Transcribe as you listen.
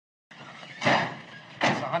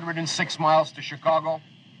106 miles to Chicago.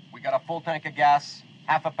 We got a full tank of gas,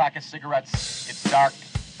 half a pack of cigarettes. It's dark,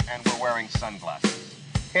 and we're wearing sunglasses.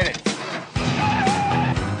 Hit it.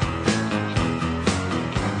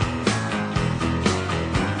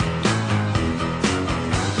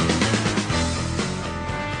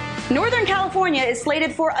 Northern California is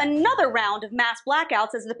slated for another round of mass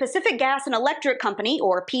blackouts as the Pacific Gas and Electric Company,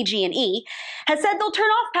 or PG&E, has said they'll turn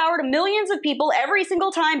off power to millions of people every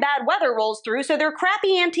single time bad weather rolls through so their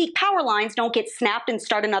crappy antique power lines don't get snapped and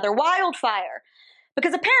start another wildfire.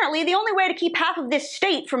 Because apparently the only way to keep half of this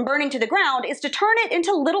state from burning to the ground is to turn it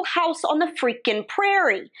into Little House on the freaking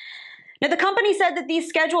Prairie. Now, the company said that these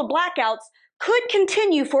scheduled blackouts could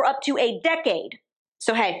continue for up to a decade.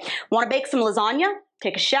 So hey, want to bake some lasagna?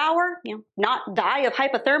 Take a shower, not die of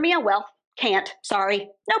hypothermia? Well, can't, sorry.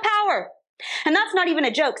 No power. And that's not even a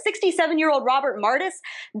joke. 67-year-old Robert Martis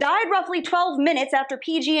died roughly 12 minutes after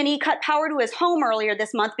PG&E cut power to his home earlier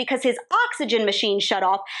this month because his oxygen machine shut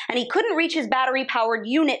off and he couldn't reach his battery-powered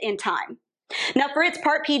unit in time. Now, for its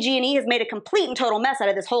part, PG&E has made a complete and total mess out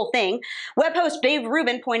of this whole thing. Web host Dave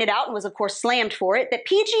Rubin pointed out, and was of course slammed for it, that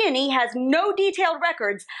PG&E has no detailed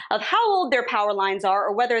records of how old their power lines are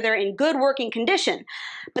or whether they're in good working condition.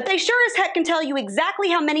 But they sure as heck can tell you exactly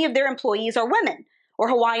how many of their employees are women, or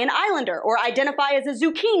Hawaiian Islander, or identify as a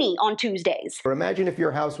zucchini on Tuesdays. Or imagine if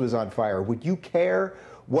your house was on fire. Would you care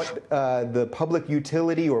what the public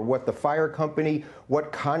utility or what the fire company,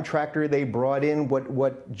 what contractor they brought in,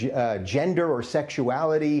 what gender or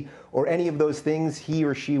sexuality or any of those things he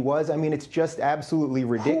or she was? I mean, it's just absolutely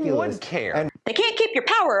ridiculous. Who would care? And they can't keep your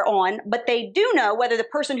power on, but they do know whether the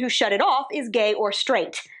person who shut it off is gay or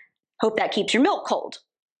straight. Hope that keeps your milk cold.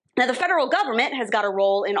 Now, the federal government has got a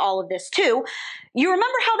role in all of this, too. You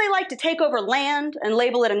remember how they like to take over land and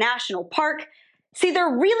label it a national park? See,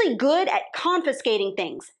 they're really good at confiscating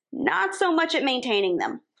things, not so much at maintaining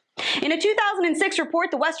them. In a 2006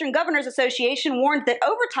 report, the Western Governors Association warned that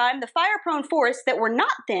over time, the fire-prone forests that were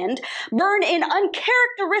not thinned burn in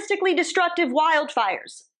uncharacteristically destructive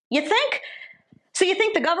wildfires. You think? So you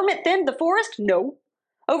think the government thinned the forest? No.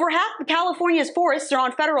 Over half of California's forests are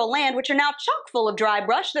on federal land, which are now chock full of dry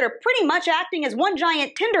brush that are pretty much acting as one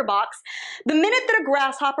giant tinderbox the minute that a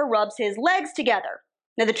grasshopper rubs his legs together.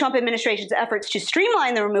 Now, the Trump administration's efforts to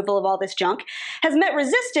streamline the removal of all this junk has met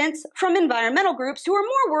resistance from environmental groups who are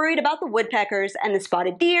more worried about the woodpeckers and the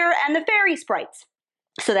spotted deer and the fairy sprites.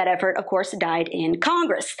 So that effort, of course, died in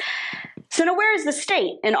Congress. So now where is the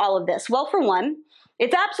state in all of this? Well, for one,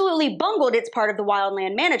 it's absolutely bungled its part of the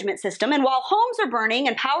wildland management system, and while homes are burning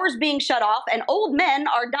and power's being shut off and old men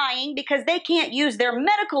are dying because they can't use their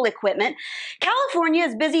medical equipment, California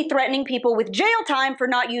is busy threatening people with jail time for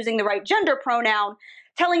not using the right gender pronoun,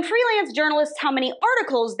 telling freelance journalists how many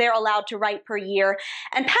articles they're allowed to write per year,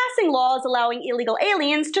 and passing laws allowing illegal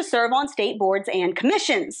aliens to serve on state boards and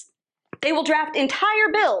commissions. They will draft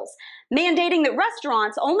entire bills mandating that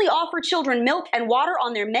restaurants only offer children milk and water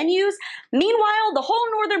on their menus. Meanwhile, the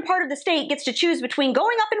whole northern part of the state gets to choose between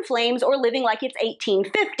going up in flames or living like it's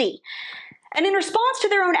 1850. And in response to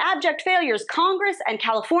their own abject failures, Congress and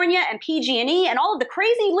California and PG&E and all of the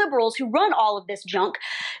crazy liberals who run all of this junk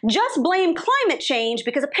just blame climate change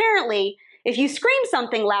because apparently, if you scream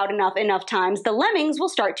something loud enough times, the lemmings will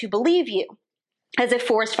start to believe you. As if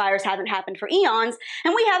forest fires haven't happened for eons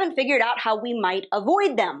and we haven't figured out how we might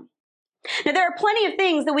avoid them. Now, there are plenty of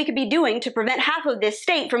things that we could be doing to prevent half of this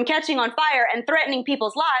state from catching on fire and threatening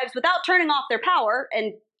people's lives without turning off their power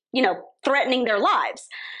and, threatening their lives.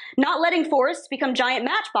 Not letting forests become giant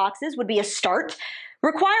matchboxes would be a start.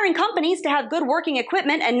 Requiring companies to have good working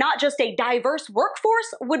equipment and not just a diverse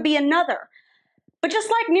workforce would be another. But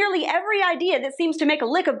just like nearly every idea that seems to make a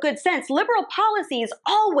lick of good sense, liberal policies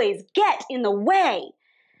always get in the way.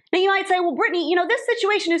 Now you might say, well, Brittany, this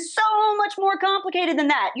situation is so much more complicated than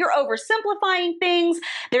that. You're oversimplifying things.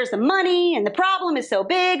 There's the money and the problem is so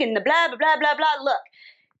big and the blah, blah, blah, blah, blah. Look,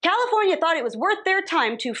 California thought it was worth their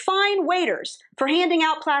time to fine waiters for handing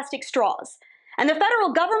out plastic straws. And the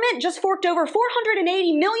federal government just forked over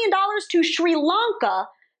 $480 million to Sri Lanka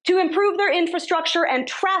to improve their infrastructure and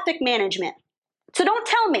traffic management. So don't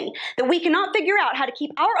tell me that we cannot figure out how to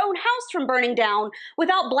keep our own house from burning down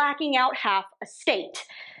without blacking out half a state.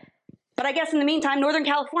 But I guess in the meantime, Northern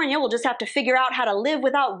California will just have to figure out how to live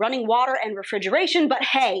without running water and refrigeration. But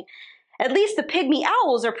hey, at least the pygmy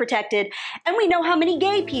owls are protected, and we know how many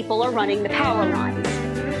gay people are running the power lines.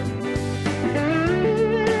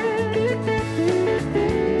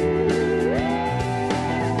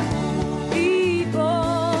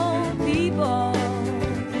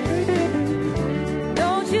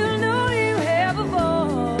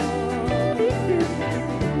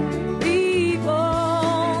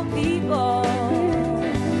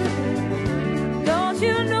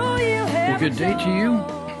 Good day to you.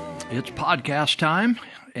 It's podcast time,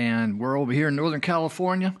 and we're over here in Northern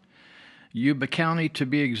California, Yuba County to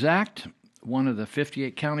be exact, one of the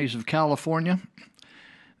 58 counties of California.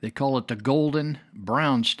 They call it the Golden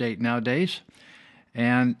Brown State nowadays.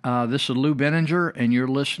 And this is Lou Benninger, and you're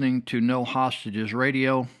listening to No Hostages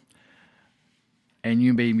Radio. And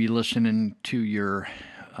you may be listening to your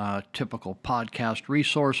typical podcast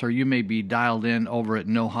resource, or you may be dialed in over at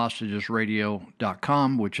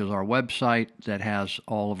nohostagesradio.com, which is our website that has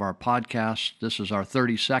all of our podcasts. This is our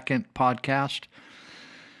 32nd podcast.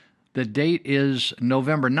 The date is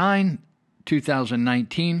November 9,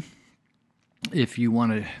 2019, if you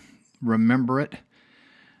want to remember it,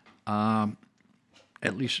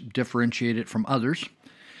 at least differentiate it from others.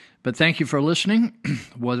 But thank you for listening,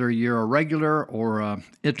 whether you're a regular or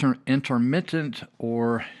intermittent,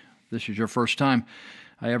 or this is your first time.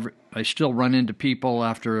 I still run into people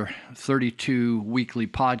after 32 weekly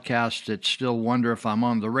podcasts that still wonder if I'm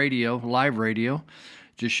on the radio, live radio.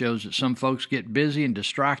 Just shows that some folks get busy and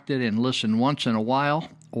distracted and listen once in a while,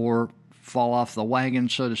 or fall off the wagon,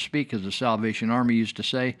 so to speak, as the Salvation Army used to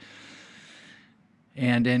say,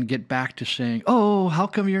 and then get back to saying, oh, how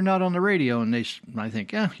come you're not on the radio? And I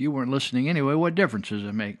think, yeah, you weren't listening anyway. What difference does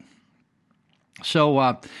it make?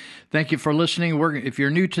 So thank you for listening. If you're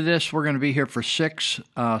new to this, we're going to be here for 6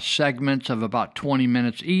 segments of about 20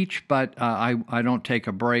 minutes each, but I don't take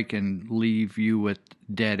a break and leave you with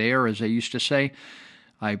dead air, as they used to say.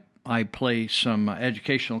 I play some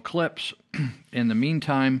educational clips in the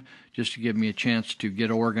meantime, just to give me a chance to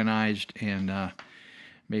get organized and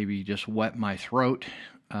maybe just wet my throat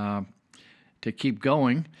to keep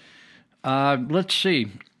going. Let's see.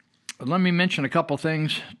 Let me mention a couple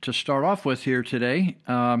things to start off with here today.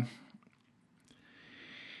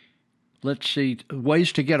 Let's see,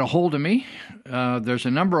 ways to get a hold of me. There's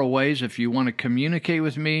a number of ways if you want to communicate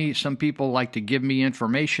with me. Some people like to give me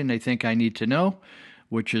information they think I need to know,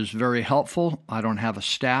 which is very helpful. I don't have a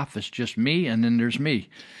staff. It's just me, and then there's me.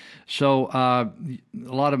 So a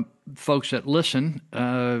lot of folks that listen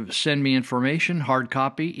send me information, hard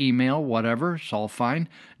copy, email, whatever. It's all fine.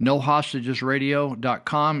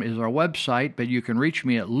 NoHostagesRadio.com is our website, but you can reach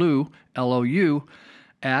me at Lou, L-O-U,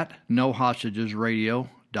 at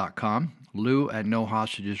NoHostagesRadio.com. Lou at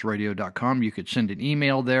NoHostagesRadio.com. You could send an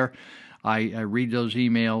email there. I read those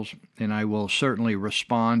emails, and I will certainly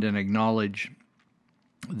respond and acknowledge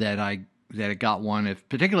that I got one,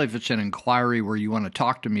 particularly if it's an inquiry where you want to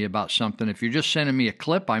talk to me about something. If you're just sending me a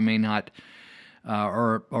clip, I may not,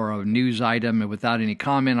 or a news item without any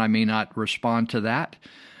comment, I may not respond to that.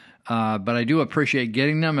 But I do appreciate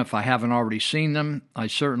getting them. If I haven't already seen them, I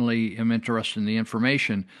certainly am interested in the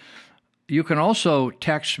information. You can also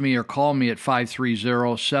text me or call me at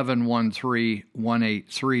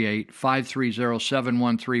 530-713-1838,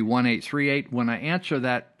 530-713-1838. When I answer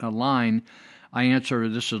that line, I answer,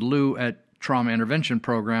 this is Lou at Trauma Intervention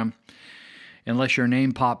Program, unless your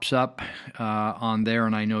name pops up on there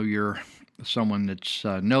and I know you're someone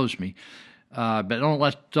that knows me. But don't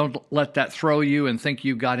let that throw you and think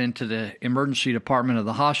you got into the emergency department of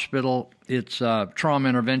the hospital. It's Trauma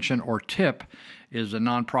Intervention, or TIP, is a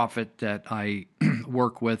nonprofit that I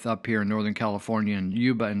work with up here in Northern California and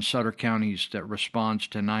Yuba and Sutter counties that responds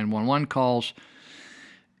to 911 calls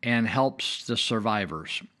and helps the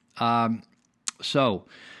survivors. So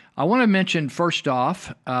I want to mention first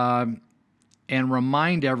off and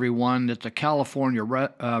remind everyone that the California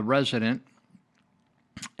resident,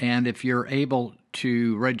 and if you're able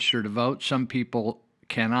to register to vote, some people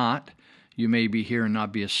cannot. You may be here and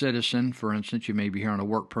not be a citizen. For instance, you may be here on a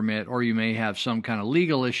work permit, or you may have some kind of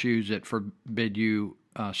legal issues that forbid you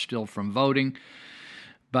still from voting.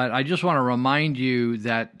 But I just want to remind you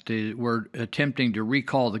that we're attempting to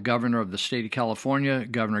recall the governor of the state of California,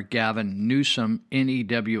 Governor Gavin Newsom,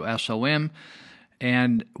 N-E-W-S-O-M,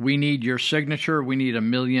 and we need your signature. We need 1.5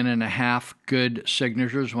 million good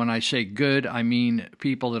signatures. When I say good, I mean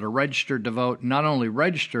people that are registered to vote, not only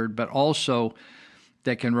registered, but also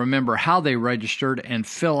that can remember how they registered and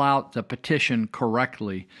fill out the petition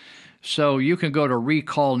correctly. So you can go to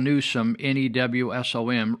Recall Newsom,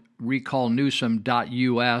 N-E-W-S-O-M,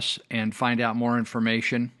 recallnewsom.us, and find out more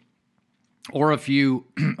information. Or if you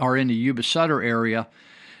are in the Yuba Sutter area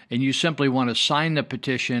and you simply want to sign the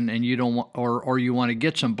petition and you don't want, or you want to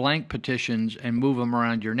get some blank petitions and move them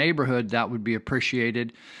around your neighborhood, that would be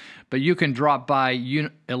appreciated. But you can drop by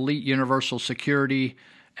Elite Universal Security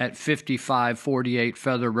at 5548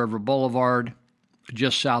 Feather River Boulevard,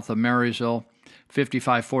 just south of Marysville.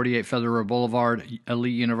 5548 Feather River Boulevard,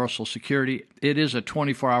 Elite Universal Security. It is a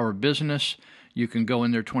 24-hour business. You can go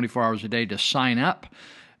in there 24 hours a day to sign up,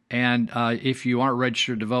 And if you aren't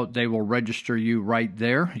registered to vote, they will register you right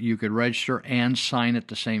there. You could register and sign at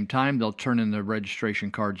the same time. They'll turn in the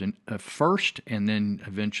registration cards first, and then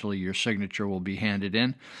eventually your signature will be handed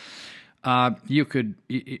in. I'll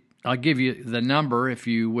give you the number if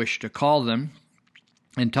you wish to call them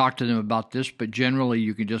and talk to them about this, but generally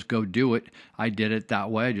you can just go do it. I did it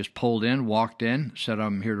that way. I just pulled in, walked in, said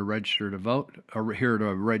I'm here to register to vote, or here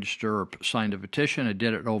to register or sign a petition. I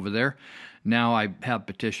did it over there. Now I have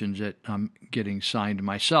petitions that I'm getting signed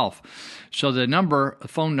myself. So the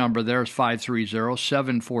phone number there is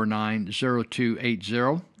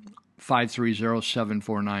 530-749-0280.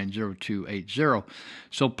 530-749-0280.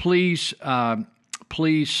 So please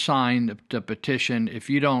sign the petition. If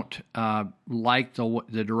you don't like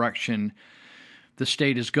the direction the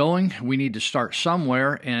state is going, we need to start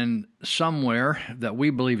somewhere, and somewhere that we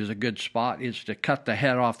believe is a good spot is to cut the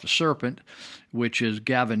head off the serpent, which is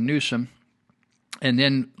Gavin Newsom, and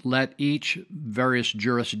then let each various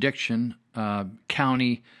jurisdiction,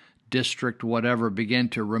 county, district, whatever, begin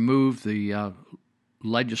to remove the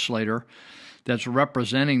legislator that's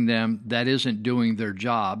representing them that isn't doing their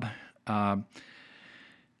job.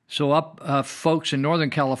 Folks in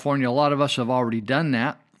Northern California, a lot of us have already done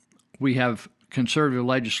that. We have conservative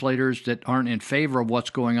legislators that aren't in favor of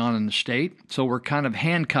what's going on in the state, so we're kind of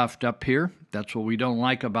handcuffed up here. That's what we don't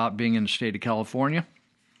like about being in the state of California.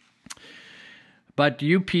 But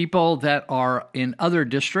you people that are in other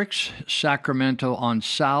districts, Sacramento on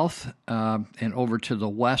south and over to the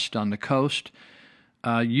west on the coast,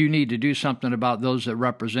 you need to do something about those that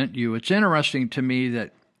represent you. It's interesting to me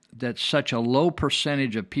that such a low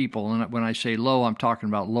percentage of people, and when I say low, I'm talking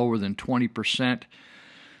about lower than 20%,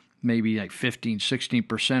 maybe like 15,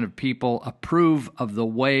 16% of people approve of the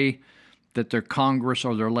way that their Congress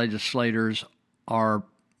or their legislators are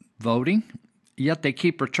voting, yet they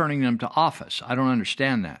keep returning them to office. I don't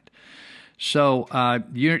understand that. So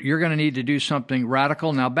you're going to need to do something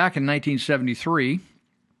radical. Now, back in 1973,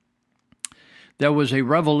 there was a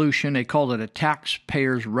revolution. They called it a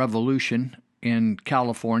taxpayers' revolution in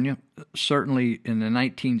California. Certainly in the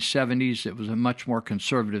 1970s, it was a much more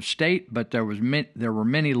conservative state, but there were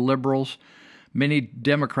many liberals, many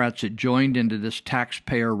Democrats that joined into this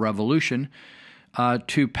taxpayer revolution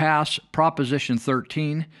to pass Proposition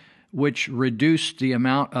 13, which reduced the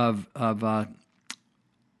amount of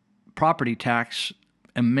property tax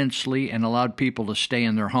immensely and allowed people to stay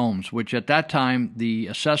in their homes, which at that time the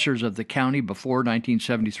assessors of the county before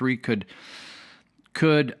 1973 could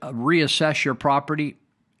reassess your property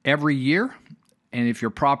every year, and if your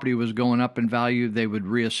property was going up in value, they would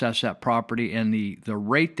reassess that property, and the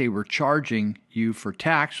rate they were charging you for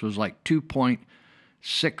tax was like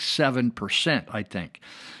 2.67%, I think.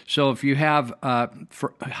 So if you have,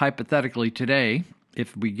 hypothetically today,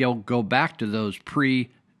 if we go back to those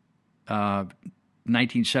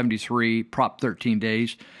pre-1973 Prop 13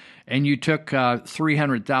 days, and you took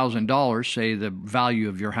 $300,000, say the value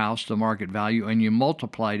of your house, the market value, and you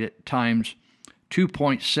multiplied it times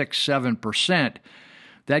 2.67%,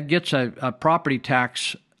 that gets a property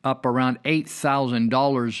tax up around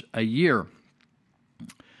 $8,000 a year.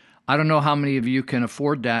 I don't know how many of you can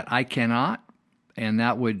afford that. I cannot, and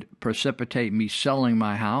that would precipitate me selling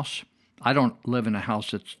my house. I don't live in a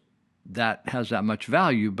house that has that much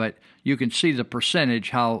value, but you can see the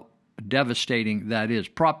percentage, how devastating that is.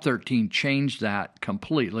 Prop 13 changed that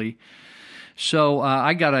completely. So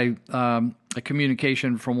I got a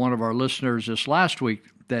communication from one of our listeners this last week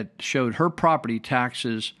that showed her property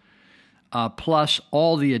taxes plus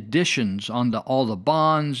all the additions on all the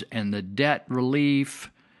bonds and the debt relief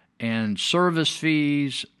and service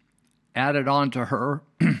fees added on to her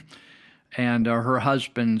and her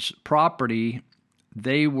husband's property.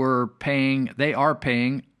 They are paying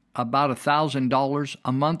about $1,000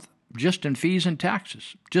 a month just in fees and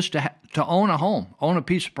taxes, just to own a home, own a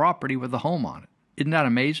piece of property with a home on it. Isn't that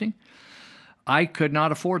amazing? I could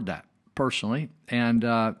not afford that personally, and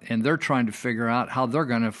they're trying to figure out how they're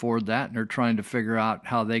going to afford that, and they're trying to figure out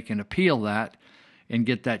how they can appeal that and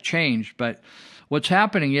get that changed. But what's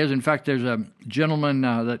happening is, in fact, there's a gentleman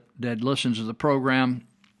that listens to the program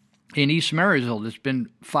in East Marysville that's been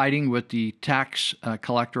fighting with the tax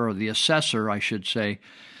collector, or the assessor, I should say,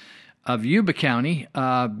 of Yuba County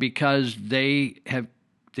because they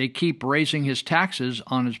keep raising his taxes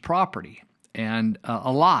on his property, and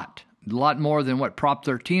a lot more than what Prop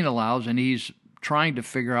 13 allows, and he's trying to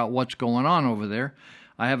figure out what's going on over there.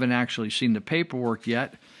 I haven't actually seen the paperwork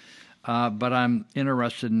yet, but I'm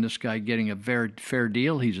interested in this guy getting a very fair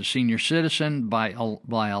deal. He's a senior citizen by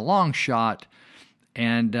a long shot,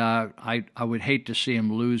 and I would hate to see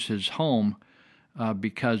him lose his home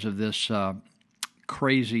because of this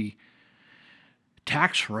crazy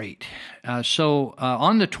tax rate. So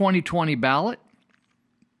on the 2020 ballot,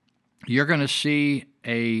 you're going to see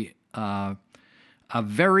a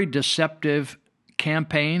very deceptive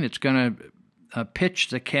campaign. It's going to pitch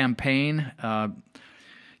the campaign.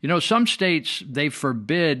 Some states, they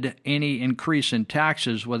forbid any increase in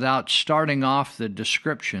taxes without starting off the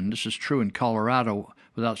description. This is true in Colorado.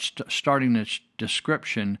 Without starting the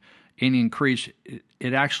description, any increase,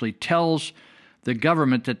 it actually tells the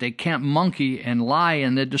government that they can't monkey and lie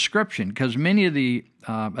in the description, because many of the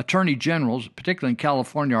attorney generals, particularly in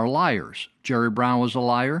California, are liars. Jerry Brown was a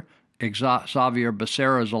liar. Xavier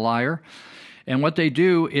Becerra is a liar. And what they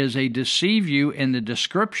do is they deceive you in the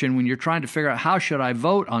description when you're trying to figure out, how should I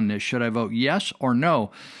vote on this? Should I vote yes or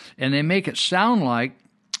no? And they make it sound like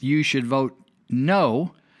you should vote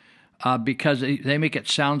no because they make it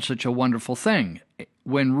sound such a wonderful thing,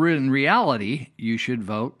 when in reality you should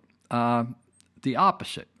vote the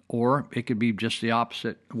opposite, or it could be just the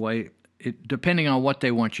opposite way, depending on what they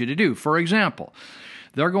want you to do. For example,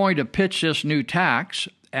 they're going to pitch this new tax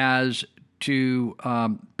as to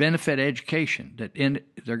benefit education,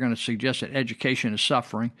 they're going to suggest that education is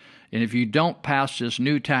suffering, and if you don't pass this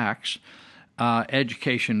new tax,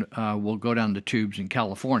 education will go down the tubes in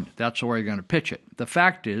California. That's the way you're going to pitch it. The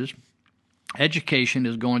fact is, education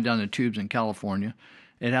is going down the tubes in California.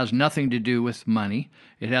 It has nothing to do with money.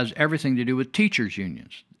 It has everything to do with teachers'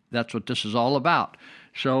 unions. That's what this is all about.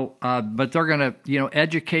 So, but they're going to,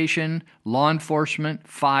 education, law enforcement,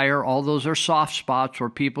 fire, all those are soft spots where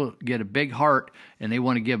people get a big heart and they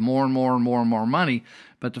want to give more and more and more and more money.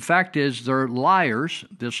 But the fact is, they're liars,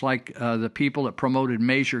 just like the people that promoted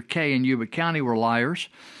Measure K in Yuba County were liars,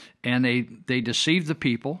 and they deceived the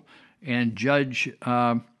people. And Judge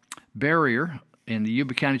Barrier in the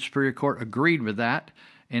Yuba County Superior Court agreed with that,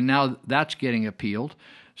 and now that's getting appealed.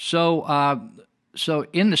 So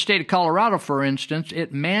in the state of Colorado, for instance,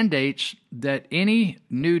 it mandates that any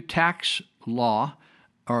new tax law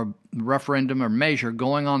or referendum or measure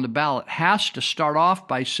going on the ballot has to start off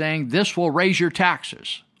by saying, this will raise your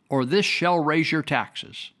taxes, or this shall raise your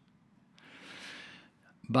taxes.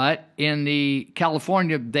 But in the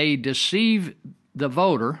California, they deceive the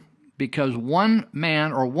voter, because one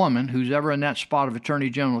man or woman who's ever in that spot of attorney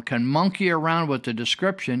general can monkey around with the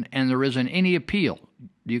description, and there isn't any appeal.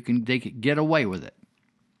 They can get away with it.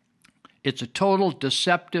 It's a total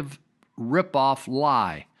deceptive, rip-off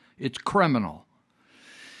lie. It's criminal.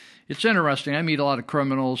 It's interesting. I meet a lot of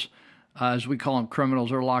criminals, as we call them criminals.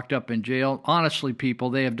 They're locked up in jail. Honestly, people,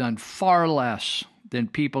 they have done far less than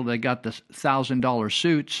people that got the $1,000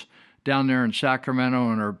 suits down there in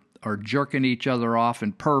Sacramento and are jerking each other off,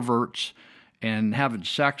 and perverts, and having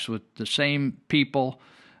sex with the same people,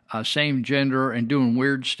 same gender, and doing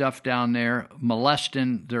weird stuff down there,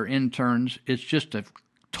 molesting their interns. It's just a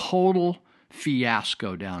total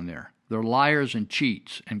fiasco down there. They're liars and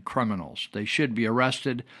cheats and criminals. They should be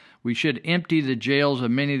arrested. We should empty the jails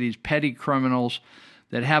of many of these petty criminals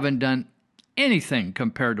that haven't done anything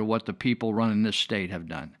compared to what the people running this state have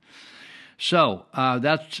done. So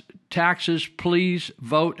that's taxes. Please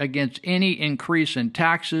vote against any increase in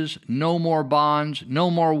taxes. No more bonds.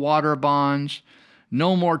 No more water bonds.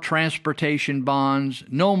 No more transportation bonds.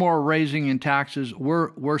 No more raising in taxes.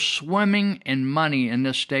 We're swimming in money in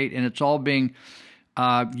this state, and it's all being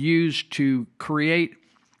used to create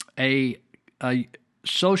a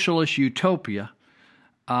socialist utopia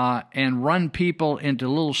and run people into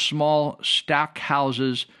little small stack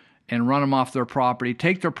houses and run them off their property,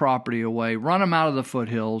 take their property away, run them out of the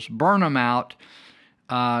foothills, burn them out,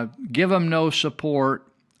 give them no support,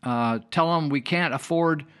 tell them we can't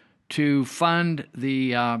afford to fund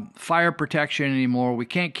the fire protection anymore. We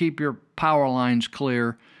can't keep your power lines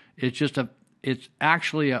clear. It's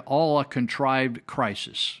actually all a contrived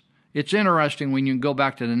crisis. It's interesting when you go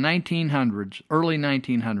back to the 1900s, early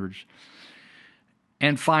 1900s,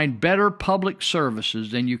 and find better public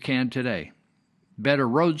services than you can today. Better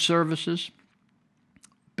road services,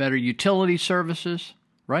 better utility services,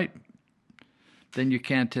 right, than you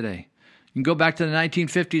can today. You can go back to the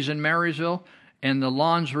 1950s in Marysville, and the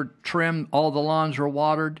lawns were trimmed, all the lawns were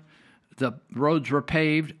watered, the roads were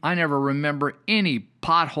paved. I never remember any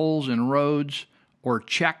potholes in roads or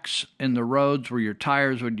checks in the roads where your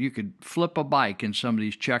tires you could flip a bike in some of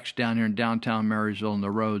these checks down here in downtown Marysville in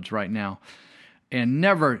the roads right now. And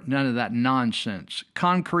none of that nonsense.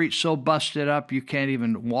 Concrete so busted up you can't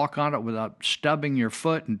even walk on it without stubbing your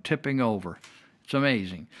foot and tipping over. It's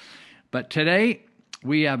amazing. But today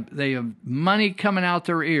they have money coming out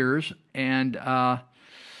their ears, and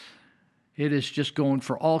It is just going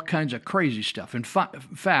for all kinds of crazy stuff. In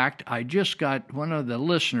fact, I just got one of the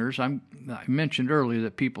listeners, I mentioned earlier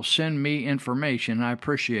that people send me information. I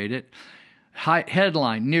appreciate it.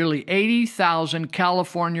 Headline, nearly 80,000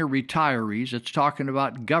 California retirees. It's talking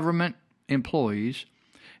about government employees.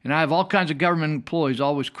 And I have all kinds of government employees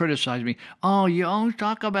always criticize me. Oh, you always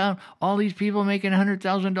talk about all these people making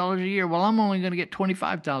 $100,000 a year. Well, I'm only going to get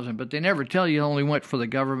 $25,000, but they never tell you only went for the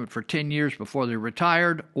government for 10 years before they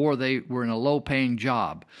retired or they were in a low-paying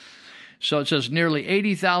job. So it says nearly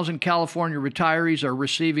 80,000 California retirees are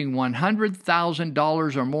receiving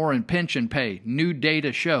 $100,000 or more in pension pay, new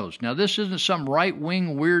data shows. Now, this isn't some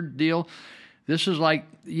right-wing weird deal. This is like,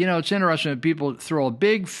 it's interesting that people throw a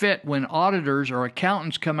big fit when auditors or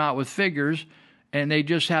accountants come out with figures and they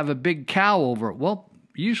just have a big cow over it. Well,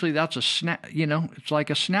 usually that's a it's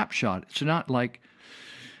like a snapshot. It's not like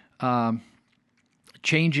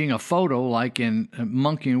changing a photo like in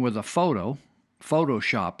monkeying with a photo,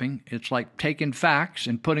 photoshopping. It's like taking facts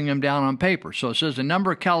and putting them down on paper. So it says the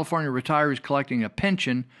number of California retirees collecting a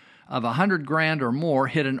pension of $100,000 or more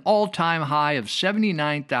hit an all-time high of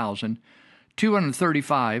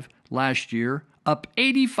 79,235 last year, up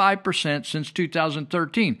 85% since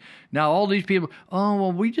 2013. Now, all these people,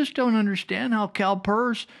 we just don't understand how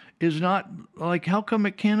CalPERS is not, how come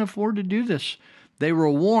it can't afford to do this? They were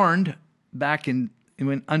warned back when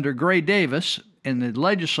under Gray Davis, and the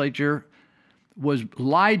legislature was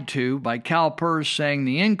lied to by CalPERS saying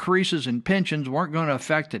the increases in pensions weren't going to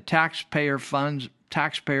affect the taxpayer funds.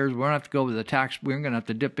 Taxpayers, we don't have to go with the tax. We're going to have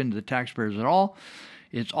to dip into the taxpayers at all.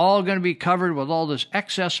 It's all going to be covered with all this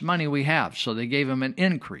excess money we have. So they gave them an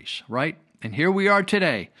increase, right? And here we are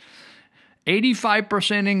today.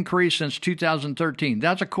 85% increase since 2013.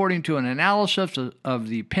 That's according to an analysis of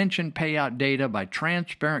the pension payout data by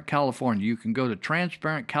Transparent California. You can go to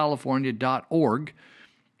transparentcalifornia.org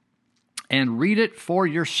and read it for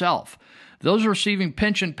yourself. Those receiving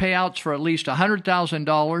pension payouts for at least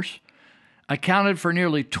 $100,000 accounted for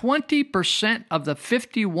nearly 20% of the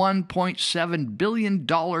 $51.7 billion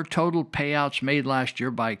total payouts made last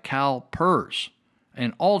year by CalPERS,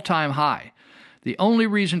 an all-time high. The only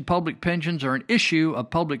reason public pensions are an issue of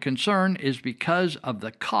public concern is because of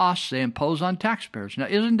the costs they impose on taxpayers. Now,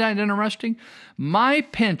 isn't that interesting? My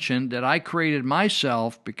pension that I created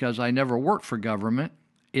myself because I never worked for government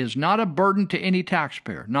is not a burden to any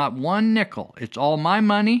taxpayer, not one nickel. It's all my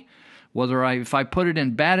money. If I put it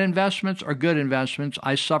in bad investments or good investments,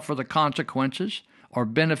 I suffer the consequences or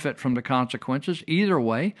benefit from the consequences, either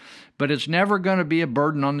way, but it's never going to be a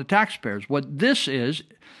burden on the taxpayers. What this is,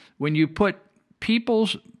 when you put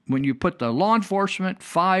the law enforcement,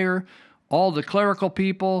 fire, all the clerical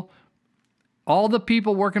people, all the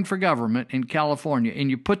people working for government in California, and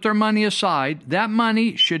you put their money aside, that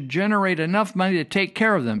money should generate enough money to take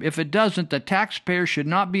care of them. If it doesn't, the taxpayer should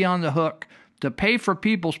not be on the hook to pay for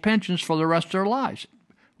people's pensions for the rest of their lives.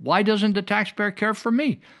 Why doesn't the taxpayer care for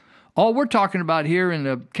me? All we're talking about here in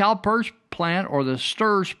the CalPERS plan or the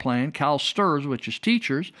STRS plan, CalSTRS, which is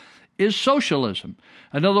teachers, is socialism.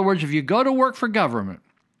 In other words, if you go to work for government,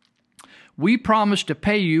 we promise to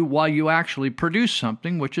pay you while you actually produce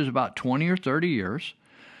something, which is about 20 or 30 years,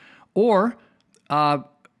 and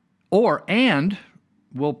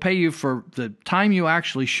we'll pay you for the time you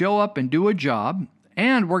actually show up and do a job,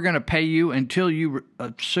 and we're going to pay you until you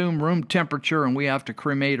assume room temperature and we have to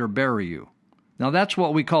cremate or bury you. Now, that's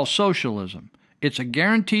what we call socialism. It's a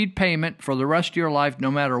guaranteed payment for the rest of your life, no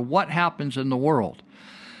matter what happens in the world.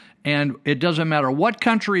 And it doesn't matter what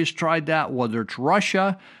country has tried that, whether it's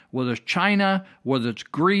Russia, whether it's China, whether it's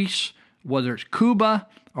Greece, whether it's Cuba,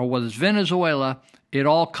 or whether it's Venezuela, it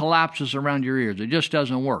all collapses around your ears. It just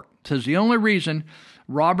doesn't work. It says the only reason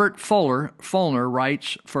Robert Foellner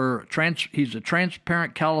writes he's a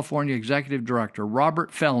Transparent California executive director,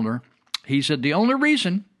 Robert Foellner. He said the only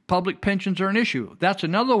reason public pensions are an issue. That's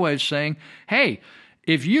another way of saying, hey,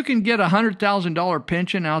 if you can get a $100,000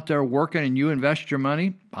 pension out there working and you invest your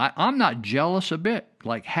money, I'm not jealous a bit.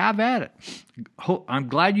 Have at it. I'm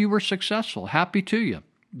glad you were successful. Happy to you.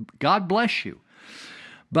 God bless you.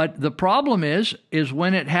 But the problem is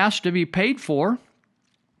when it has to be paid for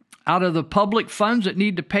out of the public funds that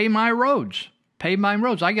need to pay my roads. I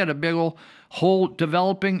got a big old hole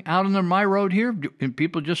developing out on my road here, and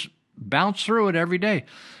people just bounce through it every day.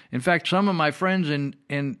 In fact, some of my friends in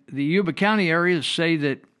the Yuba County area say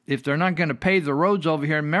that if they're not going to pave the roads over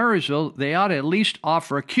here in Marysville, they ought to at least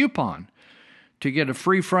offer a coupon to get a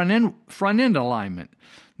free front end alignment.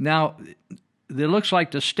 Now, it looks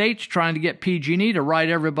like the state's trying to get PG&E to write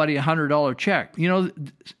everybody a $100 check.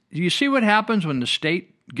 You see what happens when the state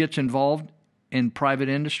gets involved in private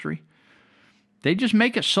industry? They just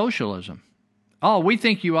make it socialism. Oh, we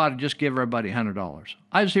think you ought to just give everybody $100.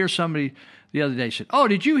 I was here somebody the other day said, oh,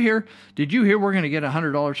 did you hear we're going to get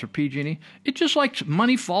 $100 for PG&E? It's just like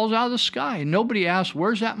money falls out of the sky. And nobody asks,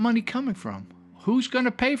 where's that money coming from? Who's going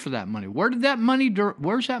to pay for that money? Where's that money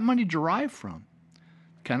derived from?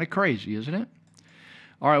 Kind of crazy, isn't it?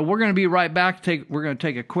 All right, we're going to be right back. We're going to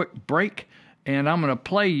take a quick break, and I'm going to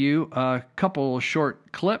play you a couple of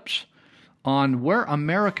short clips on where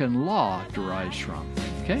American law derives from.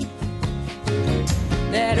 Okay?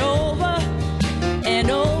 That over and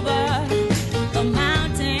over the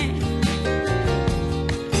mountain,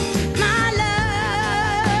 my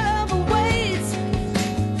love awaits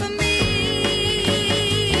for me.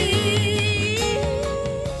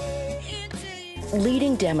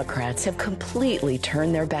 Leading Democrats have completely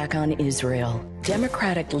turned their back on Israel.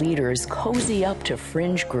 Democratic leaders cozy up to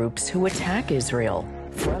fringe groups who attack Israel.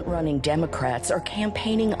 Front-running Democrats are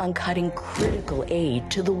campaigning on cutting critical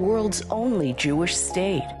aid to the world's only Jewish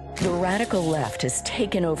state. The radical left has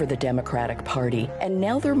taken over the Democratic Party, and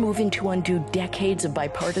now they're moving to undo decades of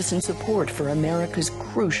bipartisan support for America's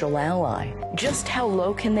crucial ally. Just how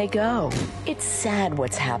low can they go? It's sad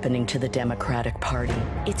what's happening to the Democratic Party.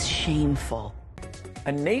 It's shameful.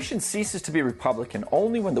 A nation ceases to be Republican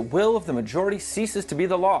only when the will of the majority ceases to be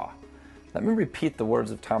the law. Let me repeat the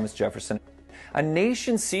words of Thomas Jefferson. A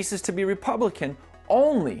nation ceases to be Republican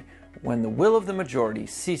only when the will of the majority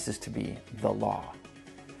ceases to be the law.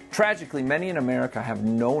 Tragically, many in America have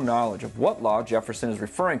no knowledge of what law Jefferson is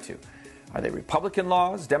referring to. Are they Republican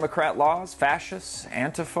laws, Democrat laws, fascists,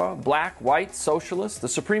 Antifa, black, white, socialists, the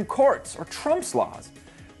Supreme Courts, or Trump's laws?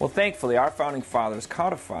 Well, thankfully, our founding fathers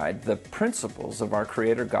codified the principles of our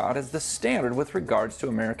Creator God as the standard with regards to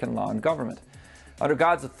American law and government. Under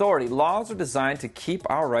God's authority, laws are designed to keep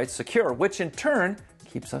our rights secure, which in turn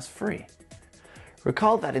keeps us free.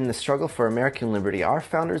 Recall that in the struggle for American liberty, our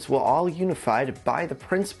founders were all unified by the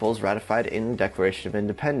principles ratified in the Declaration of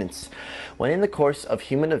Independence. When in the course of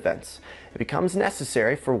human events, it becomes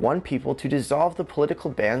necessary for one people to dissolve the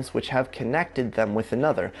political bands which have connected them with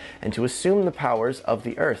another, and to assume the powers of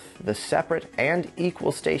the earth, the separate and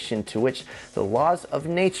equal station to which the laws of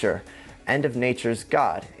nature and of nature's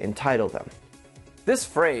God entitle them. This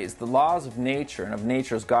phrase, the laws of nature and of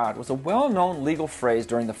nature's God, was a well-known legal phrase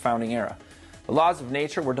during the founding era. The laws of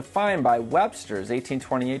nature were defined by Webster's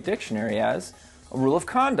 1828 dictionary as a rule of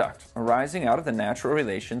conduct arising out of the natural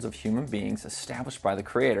relations of human beings established by the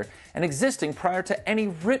Creator and existing prior to any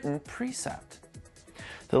written precept.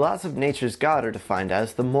 The laws of nature's God are defined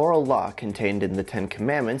as the moral law contained in the Ten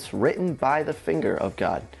Commandments written by the finger of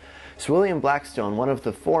God. Sir William Blackstone, one of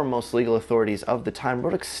the foremost legal authorities of the time,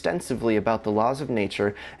 wrote extensively about the laws of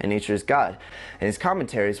nature and nature's God. In his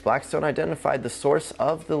commentaries, Blackstone identified the source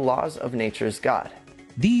of the laws of nature's God.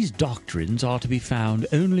 These doctrines are to be found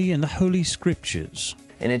only in the Holy Scriptures.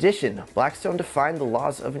 In addition, Blackstone defined the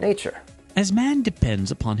laws of nature. As man depends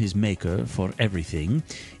upon his Maker for everything,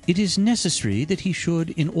 it is necessary that he should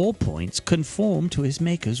in all points conform to his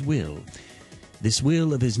Maker's will. This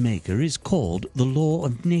will of his Maker is called the law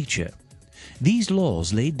of nature. These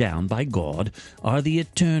laws laid down by God are the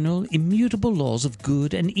eternal, immutable laws of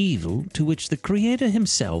good and evil to which the Creator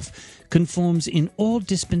himself conforms in all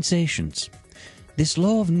dispensations. This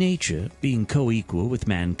law of nature, being co-equal with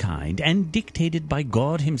mankind and dictated by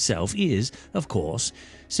God himself, is, of course,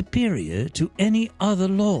 superior to any other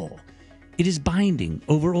law. It is binding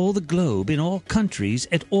over all the globe in all countries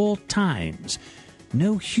at all times.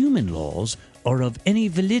 No human laws are of any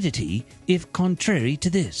validity if contrary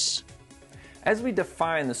to this. As we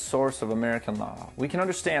define the source of American law, we can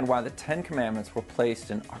understand why the Ten Commandments were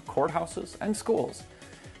placed in our courthouses and schools.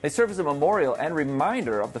 They serve as a memorial and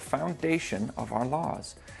reminder of the foundation of our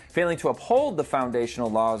laws. Failing to uphold the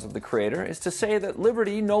foundational laws of the Creator is to say that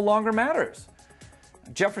liberty no longer matters.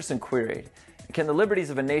 Jefferson queried, can the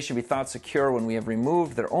liberties of a nation be thought secure when we have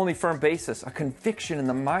removed their only firm basis, a conviction in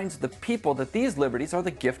the minds of the people that these liberties are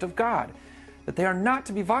the gift of God, that they are not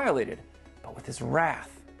to be violated, but with His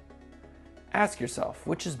wrath? Ask yourself,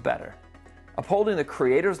 which is better, upholding the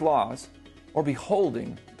Creator's laws or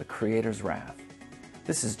beholding the Creator's wrath?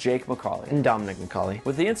 This is Jake McCauley And Dominic McCauley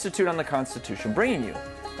with the Institute on the Constitution, bringing you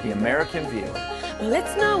The American View. Well,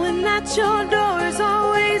 it's knowing that your door is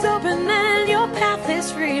always open and your path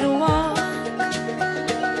is free to walk.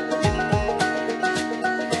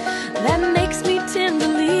 That makes me tend to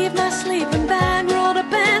leave my sleeping bag rolled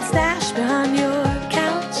up and stashed behind your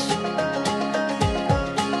couch.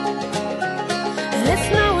 And it's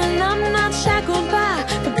knowing I'm not shackled by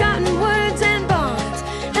forgotten words and bonds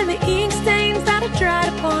and the ink stains that are dried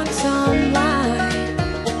upon some line.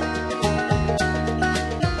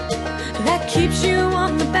 That keeps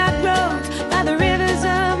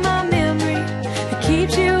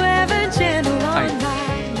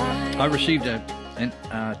I received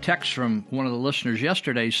a text from one of the listeners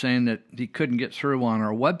yesterday saying that he couldn't get through on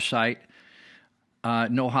our website,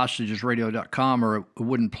 nohostagesradio.com, or it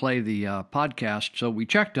wouldn't play the podcast. So we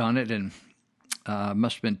checked on it, and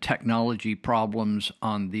must have been technology problems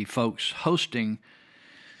on the folks hosting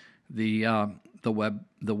the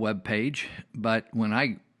web page. But when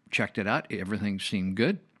I checked it out, everything seemed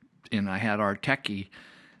good, and I had our techie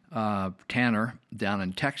Tanner down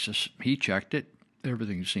in Texas. He checked it.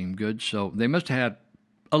 Everything seemed good. So they must have had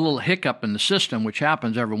a little hiccup in the system, which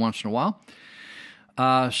happens every once in a while.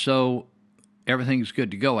 So everything's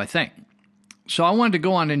good to go, I think. So I wanted to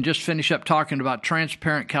go on and just finish up talking about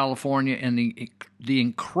Transparent California and the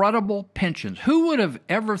incredible pensions. Who would have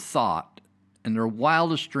ever thought in their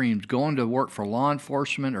wildest dreams going to work for law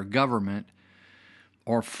enforcement or government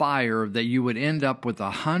or fire that you would end up with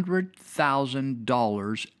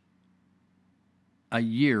 $100,000 a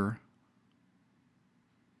year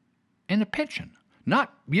in a pension? You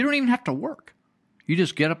don't even have to work. You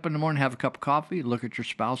just get up in the morning, have a cup of coffee, look at your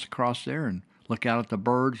spouse across there, and look out at the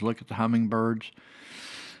birds, look at the hummingbirds,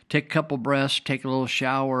 take a couple breaths, take a little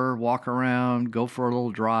shower, walk around, go for a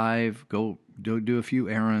little drive, go do a few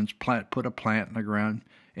errands, put a plant in the ground.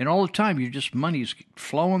 And all the time, money's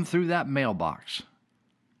flowing through that mailbox.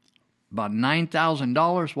 About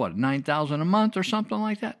 $9,000, what, $9,000 a month or something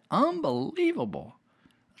like that? Unbelievable.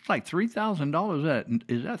 It's like $3,000.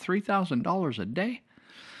 Is that $3,000 a day?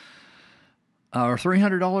 Or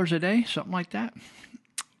 $300 a day? Something like that.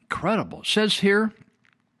 Incredible. It says here,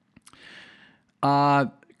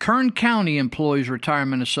 Kern County Employees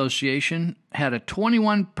Retirement Association had a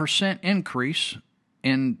 21% increase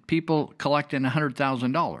in people collecting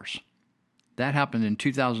 $100,000. That happened in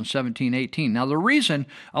 2017-18. Now, the reason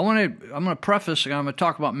I'm going to preface, I'm going to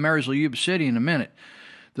talk about Marysville, Yuba City in a minute.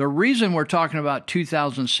 The reason we're talking about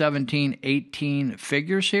 2017-18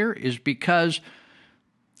 figures here is because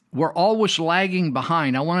we're always lagging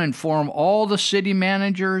behind. I want to inform all the city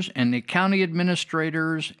managers and the county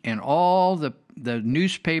administrators and all the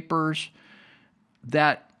newspapers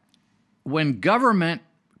that when government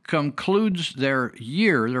concludes their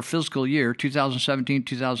fiscal year, 2017,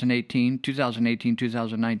 2018, 2018,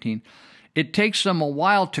 2019, it takes them a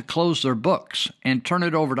while to close their books and turn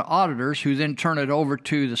it over to auditors who then turn it over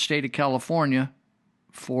to the state of California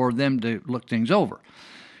for them to look things over.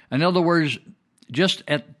 In other words, just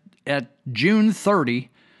at June 30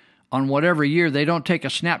 on whatever year, they don't take a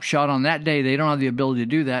snapshot on that day. They don't have the ability to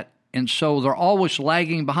do that. And so they're always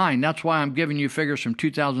lagging behind. That's why I'm giving you figures from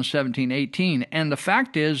 2017-18. And the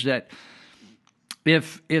fact is that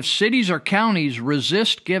if cities or counties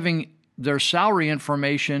resist giving their salary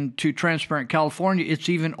information to Transparent California, it's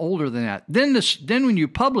even older than that. Then when you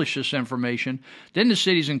publish this information, then the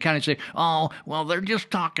cities and counties say, oh, well, they're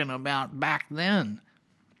just talking about back then.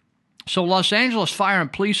 So Los Angeles Fire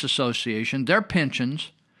and Police Association, their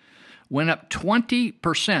pensions went up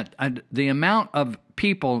 20%. The amount of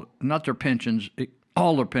people, not their pensions,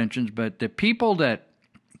 all their pensions, but the people the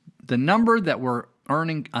number that were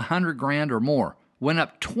earning $100,000 or more went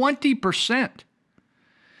up 20%.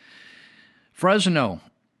 Fresno,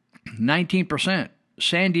 19%.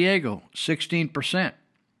 San Diego, 16%,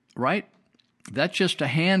 right? That's just a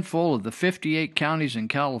handful of the 58 counties in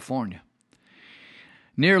California.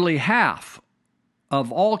 Nearly half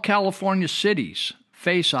of all California cities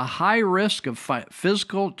face a high risk of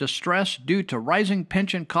physical distress due to rising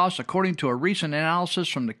pension costs, according to a recent analysis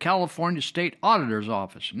from the California State Auditor's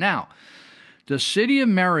Office. Now, the city of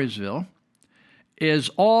Marysville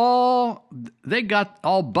they got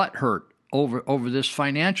all butthurt over this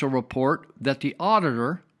financial report that the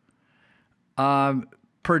auditor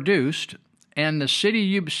produced, and the city of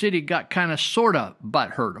Yuba City got kind of sort of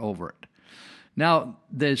butthurt over it. Now,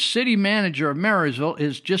 the city manager of Marysville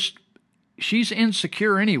she's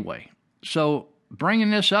insecure anyway. So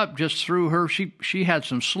bringing this up just through her, she had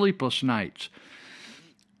some sleepless nights.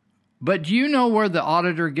 But do you know where the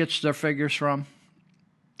auditor gets their figures from?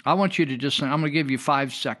 I want you to I'm going to give you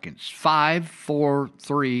 5 seconds. 5, 4,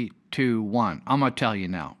 3, 2, 1. I'm going to tell you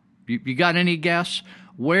now. You got any guess?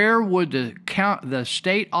 Where would the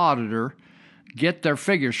state auditor get their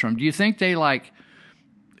figures from? Do you think they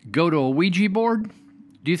go to a Ouija board?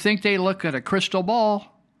 Do you think they look at a crystal ball?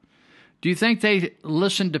 Do you think they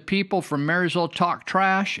listen to people from Marysville talk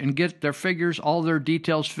trash and get their figures, all their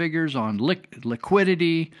details figures on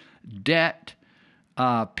liquidity, debt,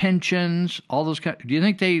 pensions, all those kinds?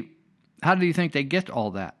 How do you think they get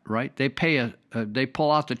all that, right? They they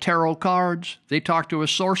pull out the tarot cards, they talk to a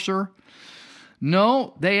sorcerer.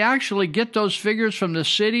 No, they actually get those figures from the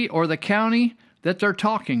city or the county that they're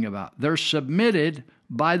talking about. They're submitted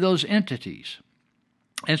by those entities.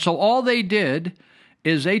 And so all they did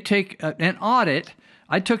is they take an audit.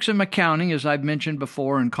 I took some accounting, as I've mentioned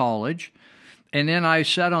before, in college. And then I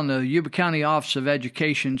sat on the Yuba County Office of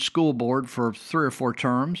Education School Board for 3 or 4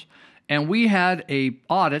 terms. And we had a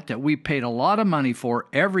audit that we paid a lot of money for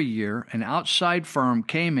every year. An outside firm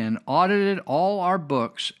came in, audited all our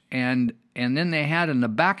books, and then they had in the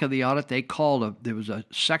back of the audit, there was a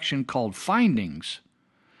section called findings.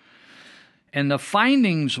 And the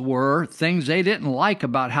findings were things they didn't like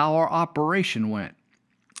about how our operation went.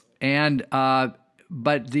 And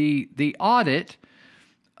but the audit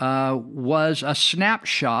was a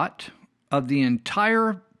snapshot of the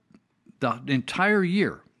entire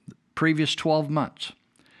year, previous 12 months.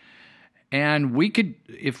 And we could,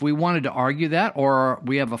 if we wanted to argue that, or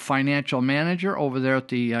we have a financial manager over there at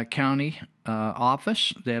the county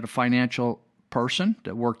office. They had a financial person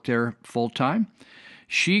that worked there full time.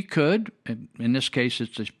 She could, in this case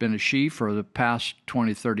it's been a she for the past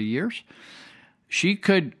 20, 30 years, she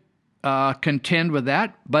could contend with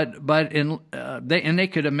that, but they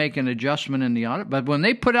could make an adjustment in the audit. But when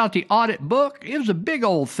they put out the audit book, it was a big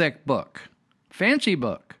old thick book, fancy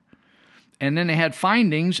book. And then they had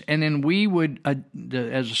findings, and then we would,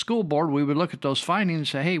 as a school board, we would look at those findings and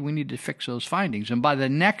say, hey, we need to fix those findings. And by the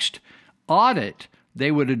next audit, they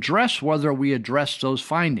would address whether we addressed those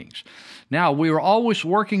findings. Now, we were always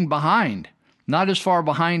working behind, not as far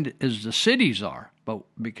behind as the cities are, but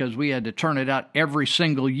because we had to turn it out every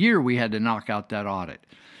single year, we had to knock out that audit.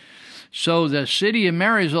 So the city of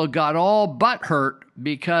Marysville got all butthurt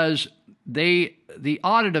because the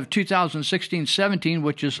audit of 2016-17,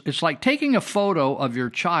 which is, it's like taking a photo of your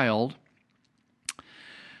child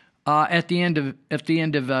at the end of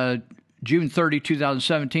June 30,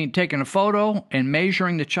 2017, taking a photo and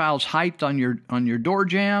measuring the child's height on your door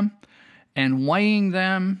jamb and weighing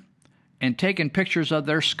them and taking pictures of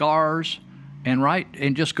their scars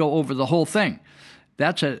and just go over the whole thing.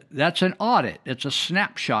 That's an audit. It's a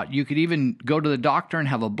snapshot. You could even go to the doctor and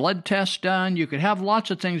have a blood test done. You could have lots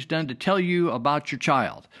of things done to tell you about your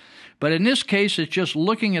child. But in this case, it's just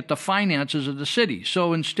looking at the finances of the city.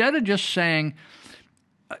 So instead of just saying,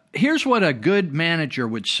 here's what a good manager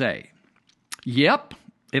would say. Yep,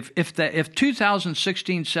 if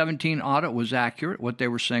 2016-17 audit was accurate, what they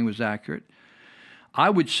were saying was accurate, I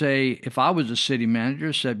would say, if I was a city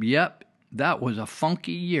manager, said, yep, that was a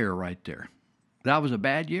funky year right there. That was a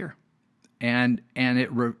bad year. And it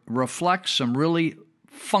reflects some really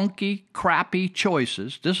funky, crappy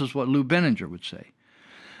choices. This is what Lou Benninger would say.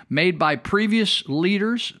 Made by previous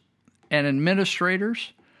leaders and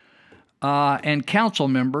administrators and council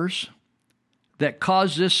members that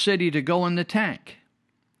caused this city to go in the tank.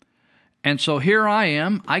 And so here I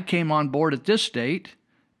am. I came on board at this date,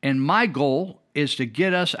 and my goal is to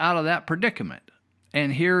get us out of that predicament.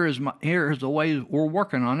 And here is the way we're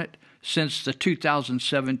working on it since the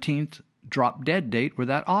 2017 drop dead date where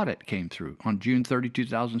that audit came through on June 30,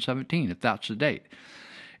 2017, if that's the date.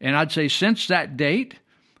 And I'd say since that date,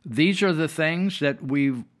 these are the things that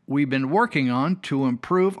we've been working on to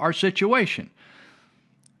improve our situation.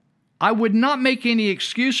 I would not make any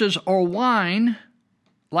excuses or whine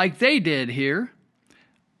like they did here.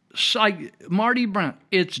 Like Marty Brown,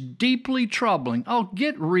 it's deeply troubling. Oh,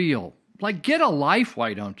 get real. Like, get a life,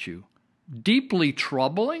 why don't you? Deeply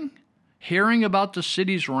troubling? Hearing about the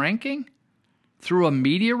city's ranking through a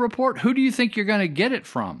media report? Who do you think you're going to get it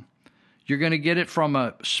from? You're going to get it from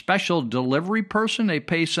a special delivery person? They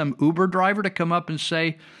pay some Uber driver to come up and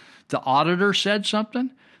say, the auditor said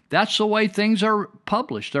something? That's the way things are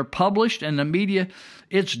published. They're published in the media.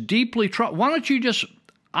 It's deeply troubling.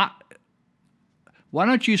 Why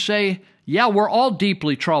don't you say, yeah, we're all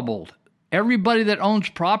deeply troubled. Everybody that owns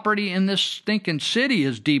property in this stinking city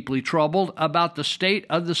is deeply troubled about the state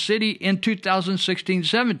of the city in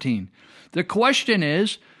 2016-17. The question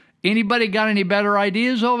is, anybody got any better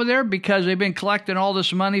ideas over there? Because they've been collecting all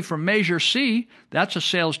this money from Measure C. That's a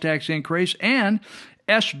sales tax increase. And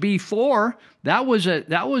SB 4, that was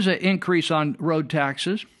an increase on road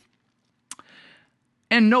taxes.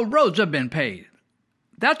 And no roads have been paid.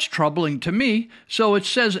 That's troubling to me. So it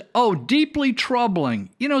says, oh, deeply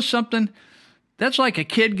troubling. You know something? That's like a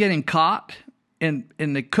kid getting caught and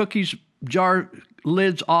the cookies jar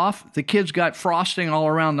lid's off. The kid's got frosting all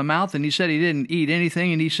around the mouth, and he said he didn't eat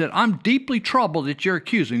anything. And he said, I'm deeply troubled that you're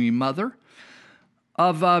accusing me, mother,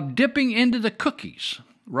 of dipping into the cookies,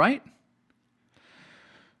 right?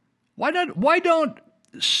 Why don't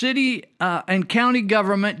city and county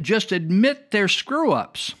government just admit their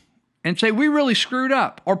screw-ups and say, we really screwed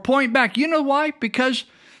up, or point back? You know why? Because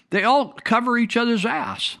they all cover each other's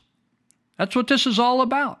ass. That's what this is all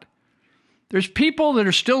about. There's people that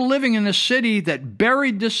are still living in this city that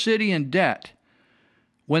buried this city in debt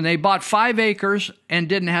when they bought 5 acres and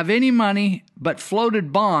didn't have any money but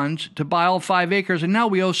floated bonds to buy all 5 acres, and now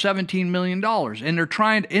we owe $17 million. And they're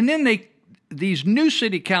trying, and then these new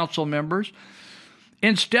city council members,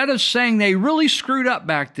 instead of saying they really screwed up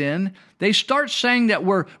back then, they start saying that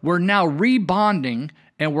we're now rebonding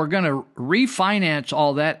and we're going to refinance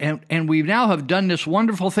all that. And we now have done this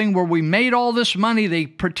wonderful thing where we made all this money. They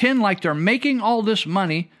pretend like they're making all this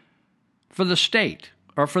money for the state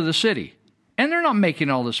or for the city. And they're not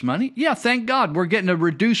making all this money. Yeah, thank God we're getting a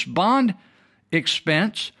reduced bond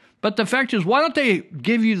expense. But the fact is, why don't they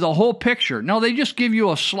give you the whole picture? No, they just give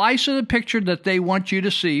you a slice of the picture that they want you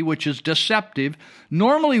to see, which is deceptive.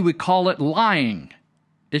 Normally, we call it lying.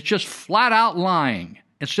 It's just flat out lying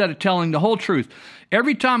instead of telling the whole truth.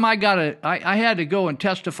 Every time I had to go and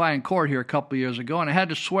testify in court here a couple of years ago, and I had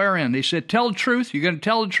to swear in. They said, tell the truth. You're going to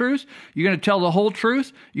tell the truth? You're going to tell the whole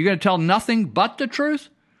truth? You're going to tell nothing but the truth?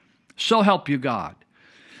 So help you God.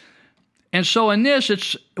 And so in this,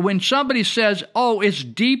 it's when somebody says, oh, it's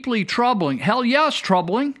deeply troubling. Hell yeah, it's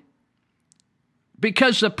troubling.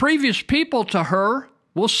 Because the previous people to her,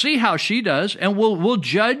 we'll see how she does, and we'll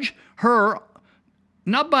judge her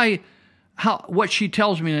not by what she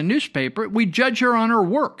tells me in the newspaper. We judge her on her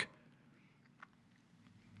work.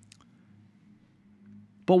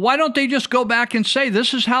 But why don't they just go back and say,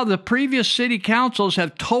 this is how the previous city councils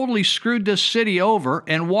have totally screwed this city over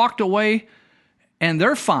and walked away, and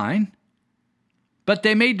they're fine. But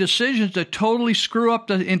they made decisions to totally screw up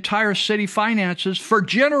the entire city finances for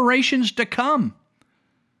generations to come.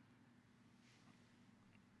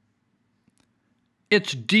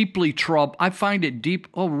 It's deeply troubling. I find it deep.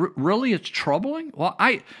 Oh, really? It's troubling? Well,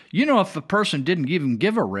 if a person didn't even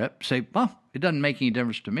give a rip, say, well, it doesn't make any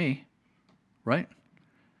difference to me, right?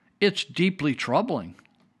 It's deeply troubling.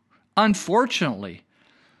 Unfortunately,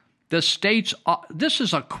 the state's, this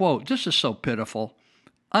is a quote, this is so pitiful.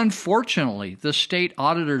 Unfortunately, the state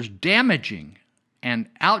auditor's damaging and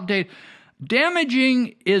outdated.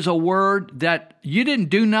 Damaging is a word that you didn't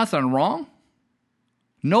do nothing wrong.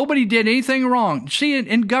 Nobody did anything wrong. See,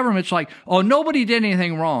 in government, it's like, oh, nobody did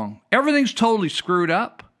anything wrong. Everything's totally screwed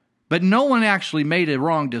up, but no one actually made a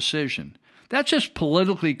wrong decision. That's just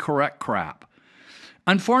politically correct crap.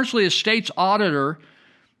 Unfortunately, the state's auditor,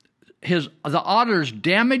 the auditor's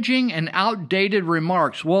damaging and outdated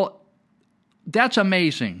remarks. Well, that's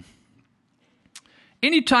amazing.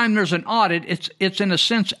 Anytime there's an audit, it's in a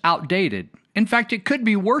sense outdated. In fact, it could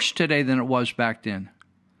be worse today than it was back then,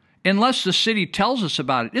 unless the city tells us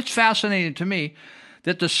about it. It's fascinating to me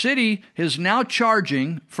that the city is now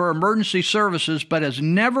charging for emergency services, but has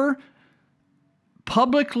never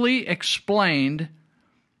publicly explained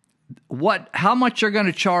how much they're going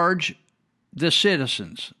to charge the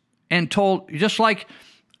citizens, and told, just like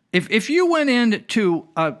if you went into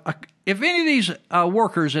if any of these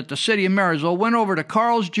workers at the city of Marysville went over to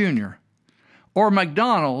Carl's Jr. or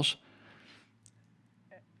McDonald's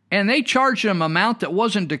and they charged them an amount that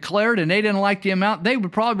wasn't declared and they didn't like the amount, they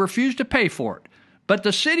would probably refuse to pay for it. But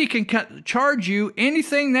the city can charge you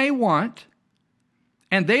anything they want,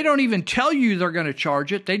 and they don't even tell you they're going to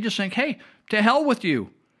charge it. They just think, hey, to hell with you.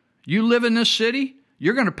 You live in this city,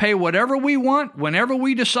 you're going to pay whatever we want, whenever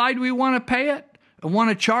we decide we want to pay it and want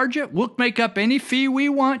to charge it. We'll make up any fee we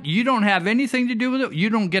want. You don't have anything to do with it.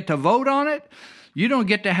 You don't get to vote on it. You don't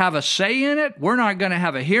get to have a say in it. We're not going to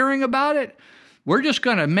have a hearing about it. We're just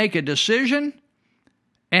going to make a decision,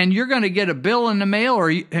 and you're going to get a bill in the mail.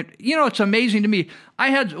 Or, it's amazing to me.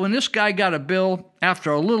 When this guy got a bill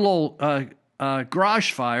after a little old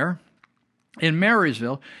garage fire in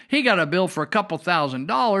Marysville, he got a bill for a couple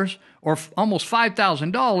 $1,000 or almost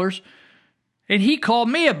 $5,000, and he called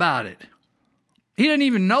me about it. He didn't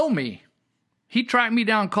even know me. He tracked me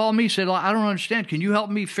down, called me, said, I don't understand. Can you help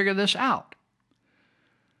me figure this out?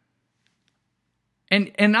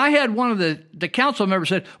 And I had one of the council members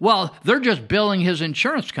said, well, they're just billing his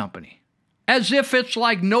insurance company. As if it's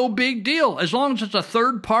like no big deal. As long as it's a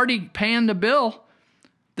third party paying the bill.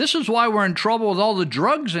 This is why we're in trouble with all the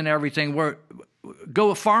drugs and everything. Go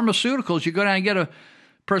with pharmaceuticals. You go down and get a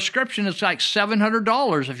prescription. It's like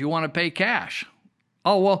 $700 if you want to pay cash.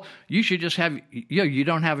 Oh, well, you should just have, you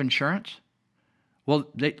don't have insurance? Well,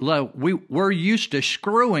 we're used to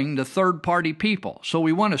screwing the third-party people. So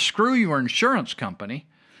we want to screw your insurance company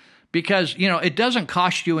because, it doesn't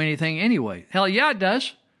cost you anything anyway. Hell yeah, it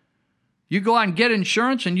does. You go out and get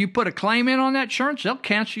insurance and you put a claim in on that insurance, they'll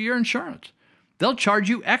cancel your insurance. They'll charge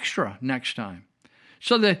you extra next time.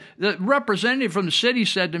 So the representative from the city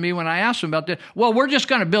said to me when I asked him about that, well, we're just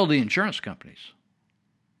going to bill the insurance companies.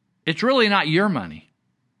 It's really not your money.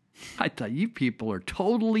 I thought, you people are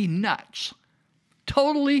totally nuts.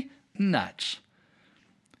 Totally nuts.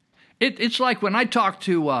 It's like when I talked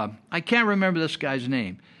to, I can't remember this guy's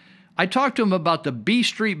name. I talked to him about the B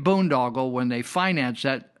Street boondoggle when they financed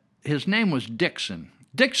that. His name was Dixon.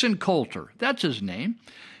 Dixon Coulter. That's his name.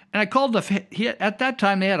 And I called at that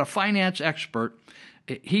time they had a finance expert.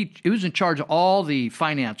 He was in charge of all the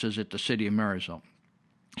finances at the city of Marysville.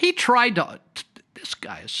 He tried to, this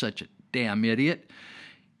guy is such a damn idiot.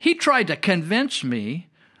 He tried to convince me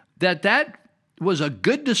that was a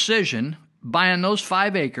good decision, buying those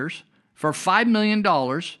 5 acres for $5 million.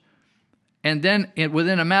 And then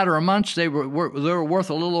within a matter of months, they were worth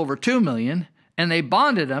a little over $2 million, and they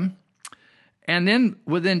bonded them. And then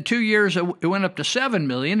within 2 years, it went up to $7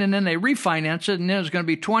 million, and then they refinanced it, and then it was going to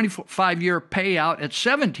be 25-year payout at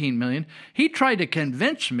 $17 million. He tried to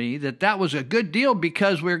convince me that was a good deal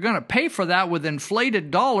because we were going to pay for that with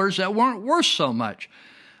inflated dollars that weren't worth so much.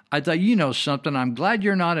 I thought, you know something, I'm glad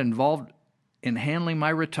you're not involved in handling my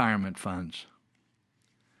retirement funds.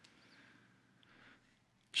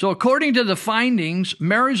 So according to the findings,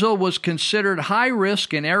 Marysville was considered high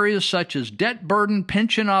risk in areas such as debt burden,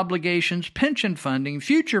 pension obligations, pension funding,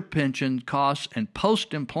 future pension costs, and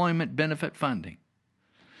post-employment benefit funding.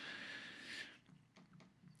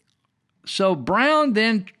 So Brown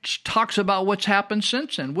then talks about what's happened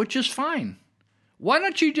since then, which is fine. Why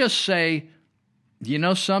don't you just say, you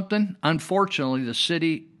know something? Unfortunately, the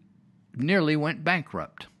city nearly went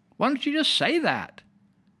bankrupt. Why don't you just say that?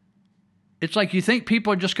 It's like you think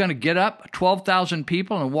people are just going to get up, 12,000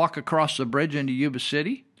 people, and walk across the bridge into Yuba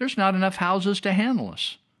City? There's not enough houses to handle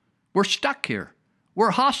us. We're stuck here. We're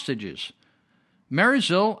hostages.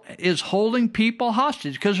 Marysville is holding people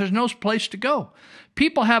hostage because there's no place to go.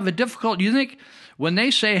 People have a difficult, you think when they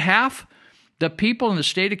say half the people in the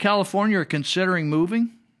state of California are considering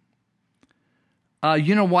moving,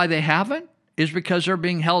 you know why they haven't? Is because they're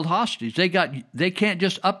being held hostage. They can't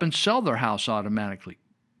just up and sell their house automatically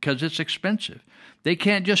because it's expensive. They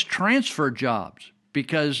can't just transfer jobs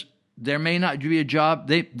because there may not be a job.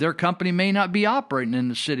 Their company may not be operating in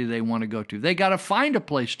the city they want to go to. They got to find a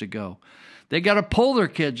place to go. They got to pull their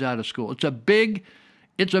kids out of school. It's a big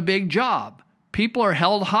job. People are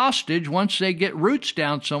held hostage once they get roots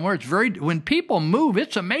down somewhere. When people move,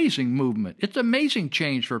 it's amazing movement. It's amazing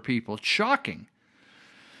change for people. It's shocking.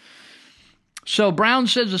 So Brown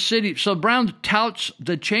touts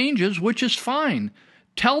the changes, which is fine.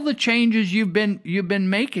 Tell the changes you've been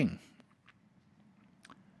making.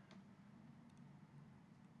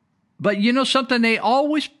 But you know something? They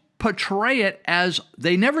always portray it as,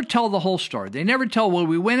 they never tell the whole story. They never tell, well,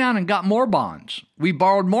 we went out and got more bonds. We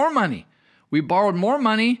borrowed more money. We borrowed more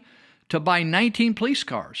money to buy 19 police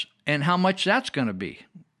cars and how much that's going to be.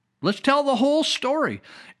 Let's tell the whole story.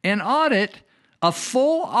 A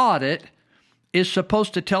full audit is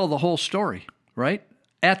supposed to tell the whole story, right?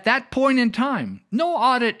 At that point in time, no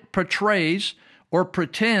audit portrays or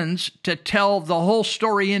pretends to tell the whole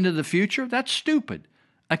story into the future. That's stupid.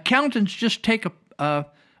 Accountants just take a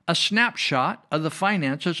snapshot of the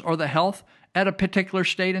finances or the health at a particular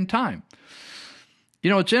state and time. You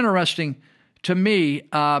know, it's interesting to me,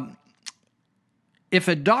 if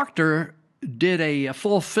a doctor did a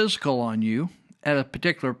full physical on you at a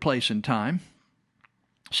particular place and time,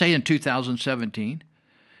 say in 2017,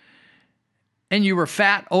 and you were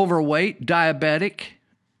fat, overweight, diabetic,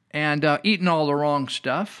 and eating all the wrong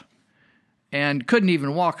stuff, and couldn't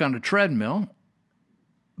even walk on a treadmill,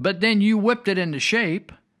 but then you whipped it into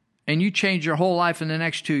shape, and you changed your whole life in the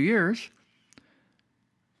next 2 years,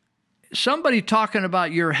 somebody talking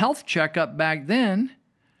about your health checkup back then,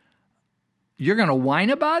 you're going to whine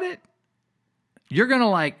about it? You're going to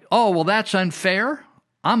like, oh, well, that's unfair?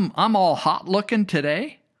 I'm all hot looking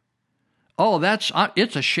today? Oh,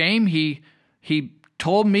 it's a shame he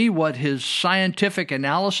told me what his scientific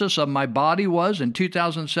analysis of my body was in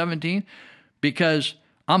 2017 because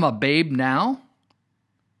I'm a babe now?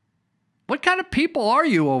 What kind of people are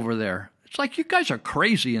you over there? It's like you guys are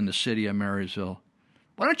crazy in the city of Marysville.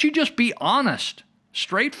 Why don't you just be honest,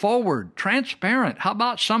 straightforward, transparent? How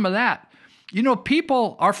about some of that? You know,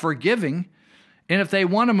 people are forgiving, and if they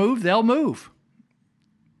want to move, they'll move,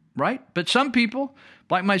 right? But some people,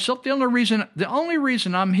 like myself, the only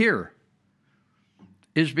reason I'm here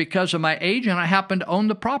is because of my age, and I happen to own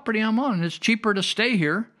the property I'm on, and it's cheaper to stay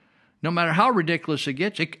here, no matter how ridiculous it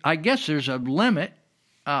gets. I guess there's a limit,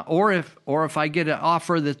 or if I get an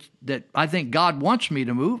offer that I think God wants me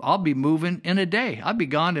to move, I'll be moving in a day. I'd be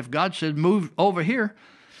gone if God said move over here.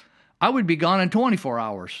 I would be gone in 24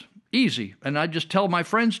 hours, easy, and I'd just tell my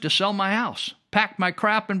friends to sell my house, pack my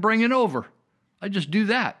crap, and bring it over. I just do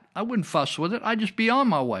that. I wouldn't fuss with it. I'd just be on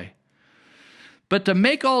my way. But to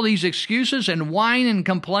make all these excuses and whine and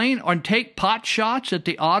complain and take pot shots at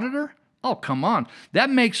the auditor, oh, come on. That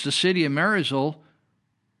makes the city of Marysville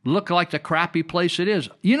look like the crappy place it is.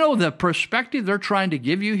 You know, the perspective they're trying to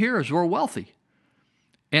give you here is we're wealthy.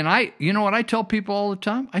 And you know what I tell people all the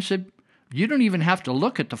time? I said, you don't even have to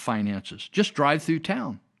look at the finances. Just drive through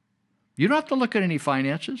town. You don't have to look at any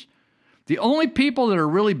finances. The only people that are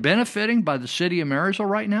really benefiting by the city of Marysville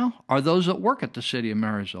right now are those that work at the city of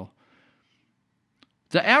Marysville.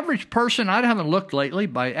 The average person, I haven't looked lately,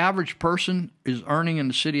 by average person is earning in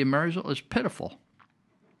the city of Marysville is pitiful.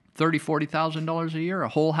 $30,000, $40,000 a year, a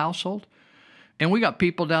whole household. And we got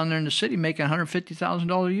people down there in the city making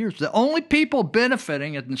 $150,000 a year. The only people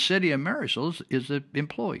benefiting in the city of Marysville is the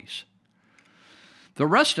employees. The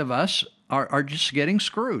rest of us are just getting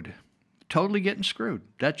screwed, totally getting screwed.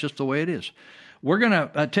 That's just the way it is. We're going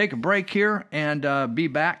to take a break here and be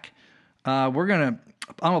back. I'm going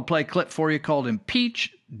to play a clip for you called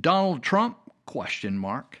Impeach Donald Trump, ?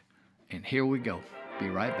 And here we go. Be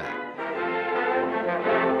right back.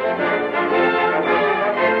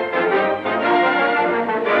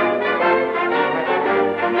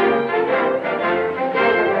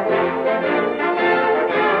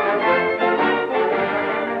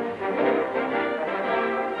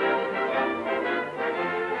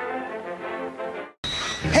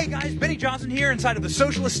 Hey guys, Benny Johnson here inside of the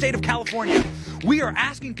socialist state of California. We are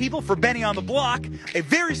asking people for Benny on the Block a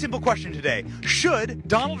very simple question today. Should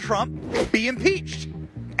Donald Trump be impeached?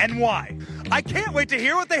 And why? I can't wait to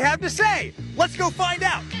hear what they have to say. Let's go find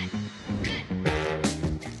out.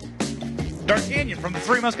 D'Artagnan from the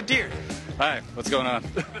Three Musketeers. Hi, what's going on?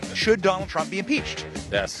 Should Donald Trump be impeached?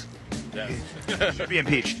 Yes. Yes. Should be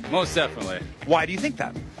impeached. Most definitely. Why do you think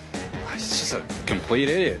that? He's just a complete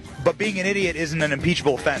idiot. But being an idiot isn't an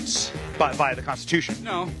impeachable offense by the Constitution.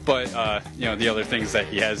 No, but, the other things that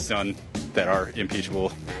he has done that are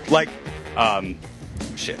impeachable. Like? Now I'm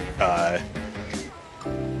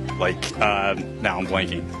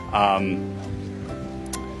blanking.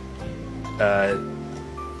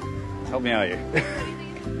 Help me out here.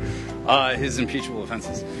 His impeachable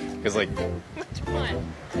offenses. Because, Which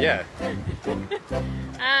one? Yeah.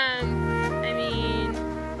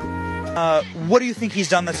 What do you think he's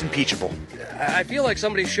done that's impeachable? I feel like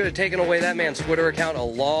somebody should have taken away that man's Twitter account a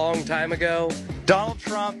long time ago. Donald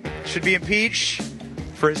Trump should be impeached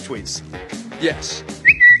for his tweets. Yes.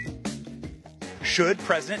 Should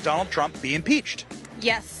President Donald Trump be impeached?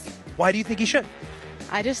 Yes. Why do you think he should?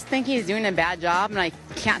 I just think he's doing a bad job, and I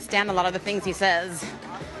can't stand a lot of the things he says.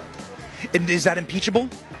 And is that impeachable?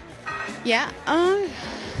 Yeah.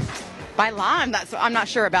 By law, I'm not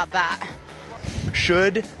sure about that.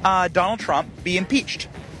 Should Donald Trump be impeached?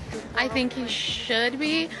 I think he should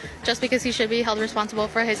be, just because he should be held responsible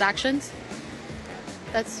for his actions.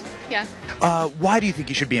 Yeah. Why do you think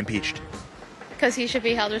he should be impeached? Because he should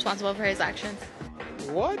be held responsible for his actions.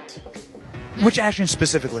 What? Which actions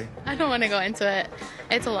specifically? I don't want to go into it.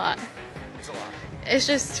 It's a lot. It's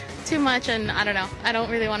just too much, and I don't know. I don't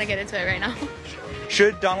really want to get into it right now.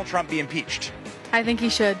 Should Donald Trump be impeached? I think he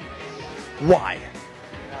should. Why?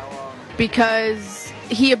 Because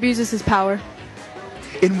he abuses his power.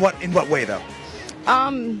 In what way, though?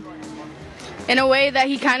 In a way that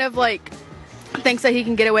he kind of thinks that he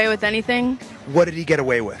can get away with anything. What did he get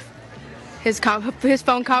away with? His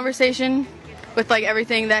phone conversation with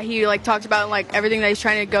everything that he talked about, and everything that he's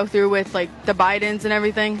trying to go through with the Bidens and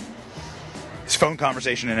everything. His phone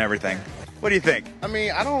conversation and everything. What do you think? I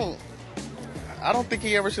mean, I don't think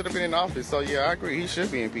he ever should have been in office. So yeah, I agree. He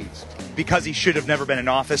should be impeached. Because he should have never been in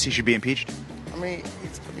office, he should be impeached? I mean,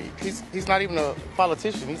 he's not even a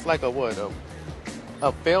politician. He's like a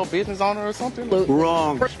failed business owner or something.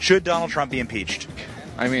 Wrong. Should Donald Trump be impeached?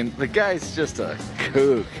 I mean, the guy's just a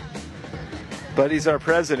kook. But he's our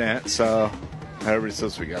president, so everybody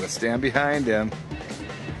says we got to stand behind him.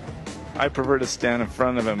 I prefer to stand in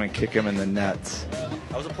front of him and kick him in the nuts.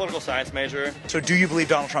 I was a political science major. So do you believe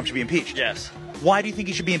Donald Trump should be impeached? Yes. Why do you think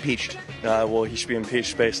he should be impeached? Well, he should be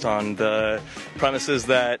impeached based on the premises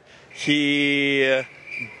that he,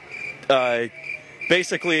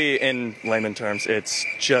 basically, in layman terms, it's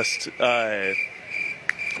just no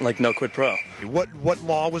quid pro. What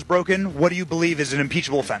law was broken? What do you believe is an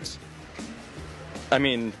impeachable offense? I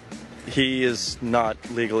mean, he is not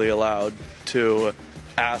legally allowed to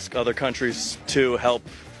ask other countries to help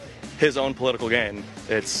his own political gain.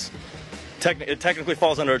 It technically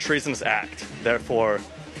falls under a treasonous act. Therefore,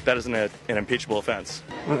 that isn't an impeachable offense.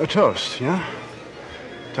 A toast, yeah?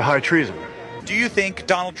 To high treason. Do you think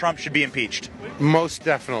Donald Trump should be impeached? Most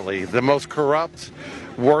definitely. The most corrupt,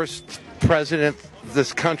 worst president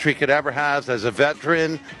this country could ever have. As a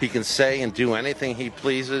veteran, he can say and do anything he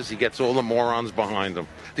pleases. He gets all the morons behind him.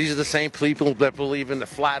 These are the same people that believe in the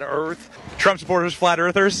flat earth. Trump supporters, flat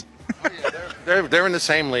earthers? Oh, yeah, they're in the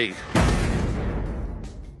same league.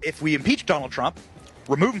 If we impeach Donald Trump,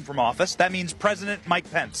 remove him from office, that means President Mike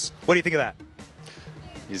Pence. What do you think of that?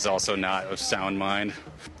 He's also not of sound mind.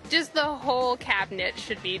 Just the whole cabinet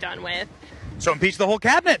should be done with. So impeach the whole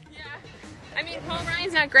cabinet? Yeah. I mean, Paul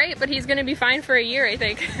Ryan's not great, but he's going to be fine for a year, I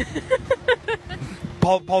think.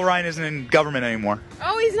 Paul Ryan isn't in government anymore.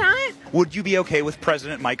 Oh, he's not? Would you be okay with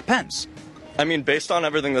President Mike Pence? I mean, based on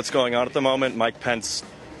everything that's going on at the moment, Mike Pence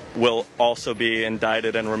will also be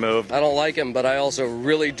indicted and removed. I don't like him, but I also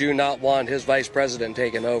really do not want his vice president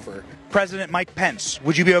taken over. President Mike Pence,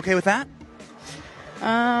 would you be okay with that?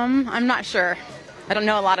 I'm not sure. I don't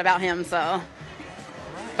know a lot about him, so.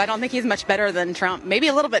 I don't think he's much better than Trump. Maybe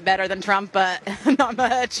a little bit better than Trump, but not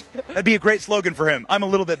much. That'd be a great slogan for him. I'm a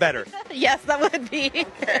little bit better. Yes, that would be.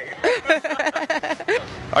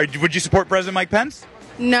 Would you support President Mike Pence?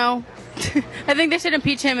 No. I think they should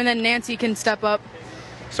impeach him and then Nancy can step up.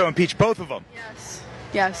 So impeach both of them? Yes.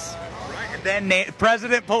 Yes. All right, and then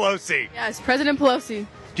President Pelosi. Yes, President Pelosi.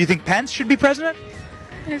 Do you think Pence should be president?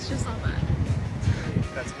 It's just not bad.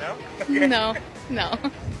 That's no? Okay. No.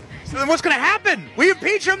 So then what's going to happen? We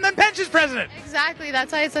impeach him, then Pence is president. Exactly.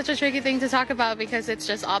 That's why it's such a tricky thing to talk about, because it's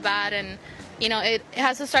just all bad. And, you know, it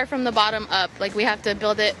has to start from the bottom up. Like, we have to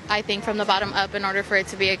build it, I think, from the bottom up in order for it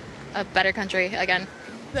to be a better country again.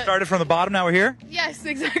 Started from the bottom, now we're here? Yes,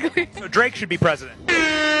 exactly. So Drake should be president.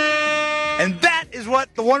 And that is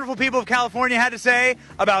what the wonderful people of California had to say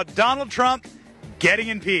about Donald Trump getting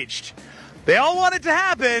impeached. They all want it to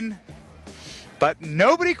happen, but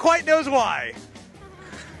nobody quite knows why.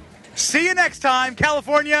 See you next time,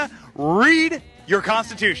 California. Read your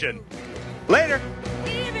Constitution. Later.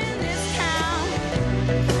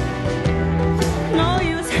 No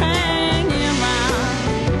use hanging around.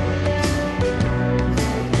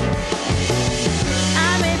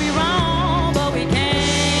 I may be wrong, but we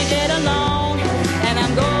can't get along. And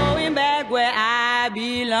I'm going back where I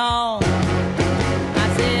belong.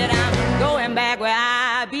 I said I'm going back where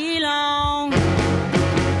I belong.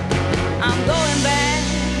 I'm going back.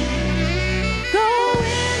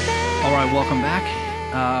 All right, welcome back.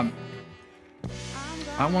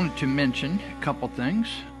 I wanted to mention a couple things.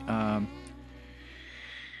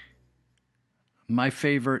 My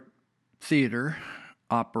favorite theater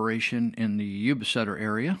operation in the Yuba Sutter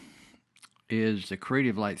area is the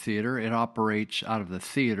Creative Light Theater. It operates out of the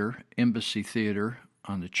theater, Embassy Theater,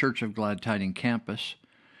 on the Church of Glad Tidings campus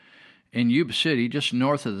in Yuba City, just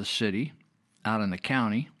north of the city, out in the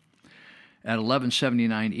county, at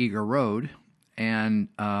 1179 Eager Road, and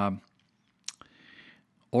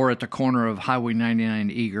or at the corner of Highway 99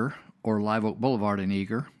 Eager or Live Oak Boulevard in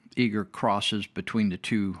Eager. Eager crosses between the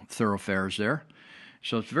two thoroughfares there.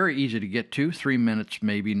 So it's very easy to get to, 3 minutes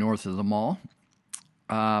maybe north of the mall.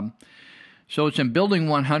 So it's in Building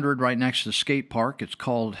 100 right next to the skate park. It's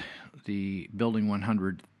called the Building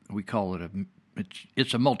 100. We call it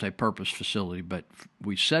it's a multi-purpose facility, but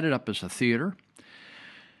we set it up as a theater.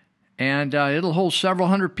 And it'll hold several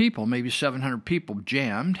hundred people, maybe 700 people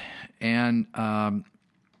jammed. And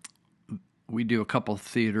we do a couple of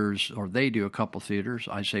theaters, or they do a couple of theaters.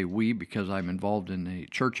 I say we because I'm involved in the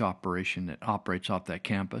church operation that operates off that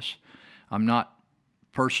campus. I'm not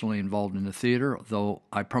personally involved in the theater, though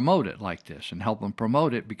I promote it like this and help them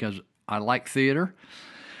promote it because I like theater.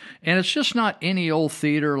 And it's just not any old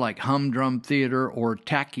theater like humdrum theater or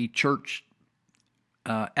tacky church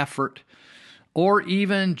effort, or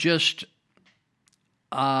even just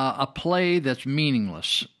a play that's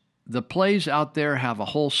meaningless. The plays out there have a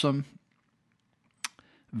wholesome,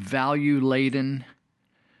 value-laden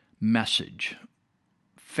message,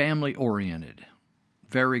 family-oriented,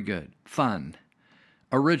 very good, fun,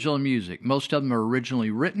 original music. Most of them are originally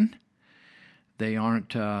written. They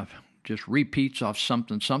aren't just repeats off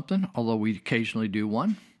something, although we occasionally do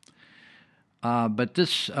one. But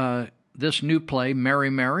this new play, Mary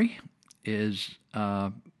Mary, is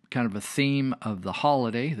kind of a theme of the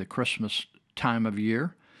holiday, the Christmas time of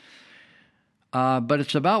year. But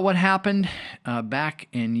it's about what happened back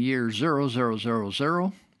in year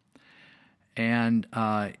 0000, and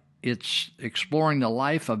it's exploring the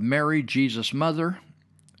life of Mary, Jesus' mother,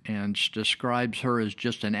 and describes her as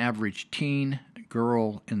just an average teen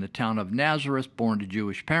girl in the town of Nazareth, born to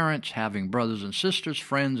Jewish parents, having brothers and sisters,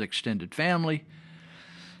 friends, extended family,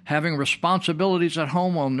 having responsibilities at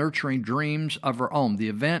home while nurturing dreams of her own. The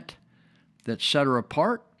event that set her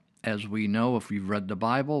apart, as we know if you've read the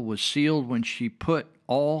Bible, was sealed when she put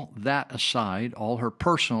all that aside, all her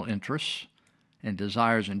personal interests and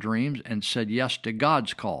desires and dreams, and said yes to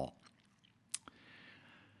God's call.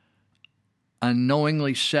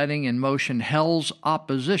 Unknowingly setting in motion hell's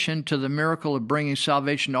opposition to the miracle of bringing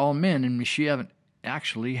salvation to all men. And she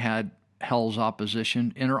actually had hell's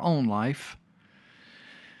opposition in her own life,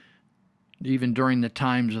 even during the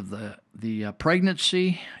times of the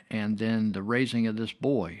pregnancy and then the raising of this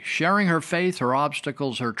boy. Sharing her faith, her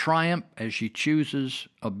obstacles, her triumph as she chooses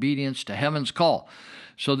obedience to heaven's call.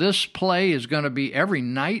 So this play is going to be every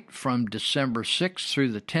night from December 6th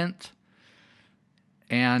through the 10th.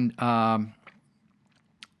 And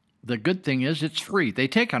the good thing is it's free. They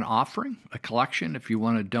take an offering, a collection, if you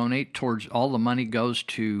want to donate towards. All the money goes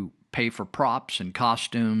to pay for props and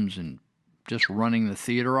costumes and just running the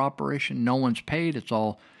theater operation. No one's paid. It's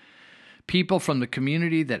all people from the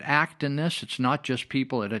community that act in this. It's not just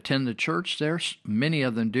people that attend the church. There's many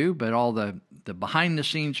of them do, but all the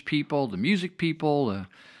behind-the-scenes people, the music people,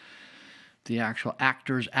 the actual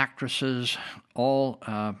actors, actresses, all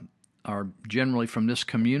are generally from this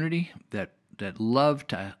community that love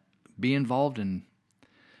to be involved in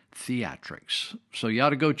theatrics. So you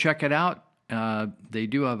ought to go check it out. They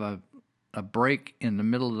do have a break in the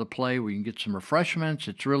middle of the play where you can get some refreshments.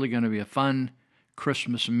 It's really going to be a fun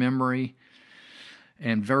Christmas memory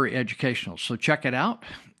and very educational. So check it out.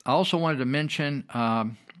 I also wanted to mention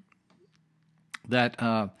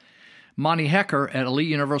that Monty Hecker at Elite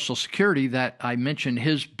Universal Security, that I mentioned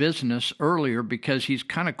his business earlier because he's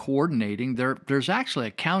kind of coordinating. There's actually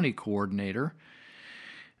a county coordinator,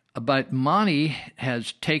 but Monty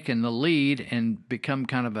has taken the lead and become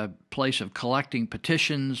kind of a place of collecting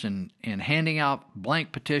petitions and handing out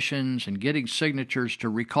blank petitions and getting signatures to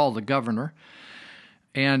recall the governor.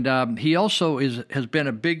 And he also has been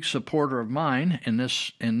a big supporter of mine in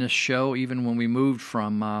this show, even when we moved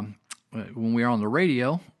from when we were on the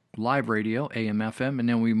radio, live radio, AM, FM, and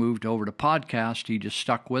then we moved over to podcast. He just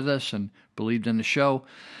stuck with us and believed in the show.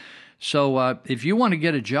 So if you want to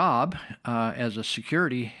get a job as a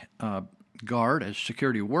security guard, as a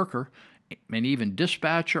security worker, and even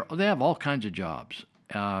dispatcher, they have all kinds of jobs.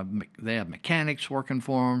 They have mechanics working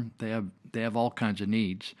for them. They have all kinds of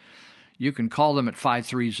needs. You can call them at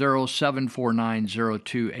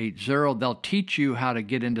 530-749-0280. They'll teach you how to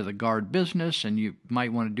get into the guard business, and you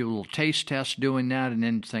might want to do a little taste test doing that and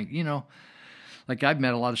then think, like I've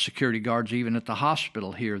met a lot of security guards even at the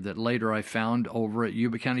hospital here that later I found over at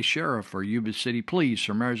Yuba County Sheriff or Yuba City Police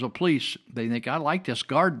or Marysville Police. They think, I like this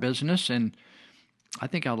guard business, and I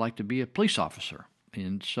think I'd like to be a police officer.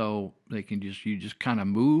 And so you just kind of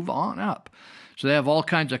move on up. So they have all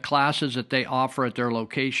kinds of classes that they offer at their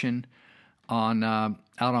location out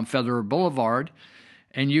on Feather Boulevard.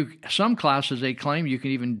 And some classes, they claim you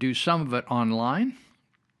can even do some of it online.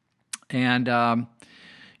 And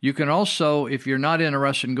you can also, if you're not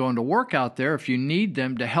interested in going to work out there, if you need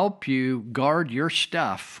them to help you guard your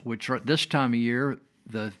stuff, which this time of year,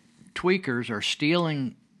 the tweakers are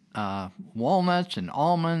stealing walnuts and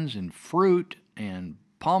almonds and fruit and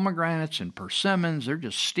pomegranates and persimmons. They're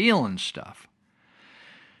just stealing stuff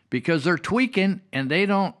because they're tweaking, and they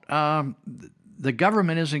don't. The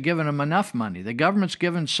government isn't giving them enough money. The government's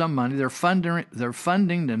giving some money. They're funding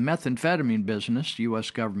the methamphetamine business. The U.S.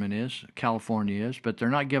 government is, California is, but they're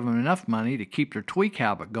not giving them enough money to keep their tweak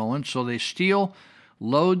habit going. So they steal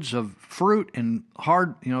loads of fruit and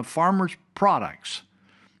farmers' products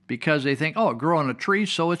because they think, it grew on a tree,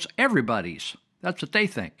 so it's everybody's. That's what they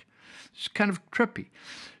think. It's kind of trippy.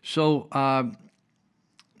 So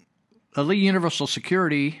Elite Universal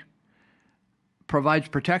Security provides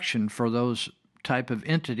protection for those type of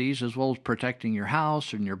entities, as well as protecting your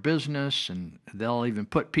house and your business, and they'll even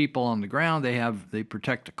put people on the ground. They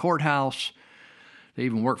protect the courthouse. They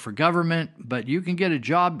even work for government, but you can get a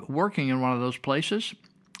job working in one of those places.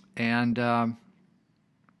 And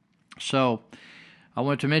so I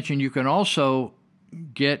want to mention you can also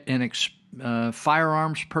get an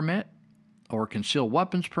firearms permit or concealed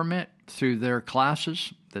weapons permit through their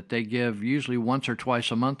classes that they give usually once or twice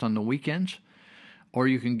a month on the weekends. Or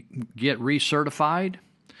you can get recertified.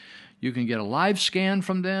 You can get a live scan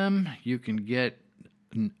from them. You can get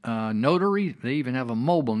notary. They even have a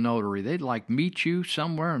mobile notary. They'd meet you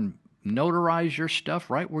somewhere and notarize your stuff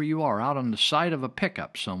right where you are, out on the side of a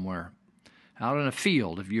pickup somewhere, out in a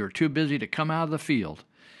field if you're too busy to come out of the field.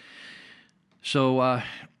 So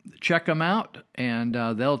check them out, and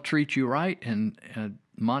they'll treat you right. And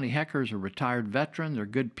Monty Hecker's a retired veteran. They're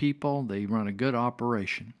good people. They run a good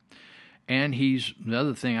operation. And the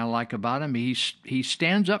other thing I like about him, he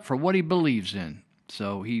stands up for what he believes in.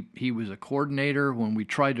 So he was a coordinator when we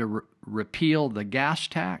tried to repeal the gas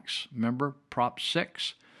tax. Remember Prop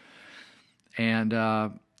 6? And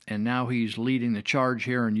and now he's leading the charge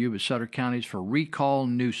here in Yuba Sutter counties for recall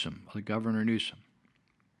Newsom, the Governor Newsom.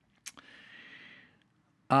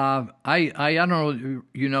 I don't know,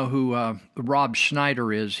 you know who Rob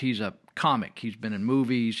Schneider is. He's a comic. He's been in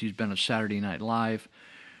movies. He's been on Saturday Night Live.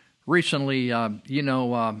 Recently,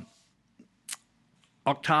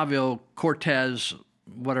 Octavio Cortez,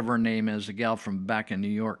 whatever her name is, the gal from back in New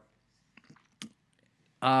York.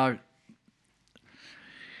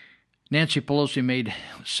 Nancy Pelosi made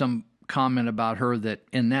some comment about her that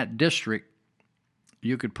in that district,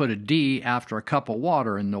 you could put a D after a cup of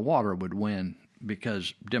water and the water would win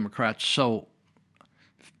because Democrats so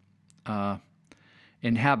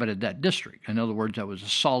inhabited that district. In other words, that was a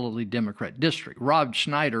solidly Democrat district. Rob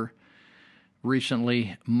Schneider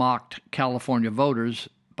recently mocked California voters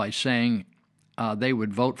by saying they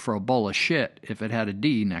would vote for a bowl of shit if it had a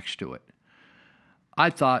D next to it. I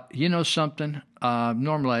thought, you know something?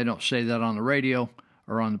 Normally I don't say that on the radio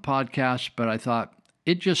or on the podcast, but I thought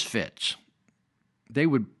it just fits. They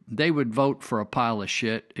would vote for a pile of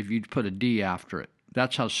shit if you'd put a D after it.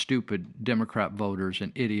 That's how stupid Democrat voters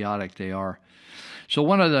and idiotic they are. So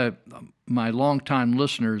one of my longtime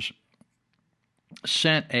listeners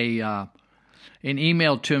sent an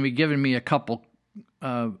email to me giving me a couple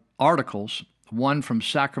articles, one from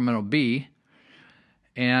Sacramento Bee,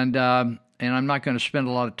 and I'm not going to spend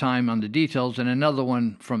a lot of time on the details, and another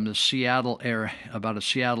one from the Seattle area, about a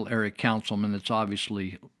Seattle area councilman that's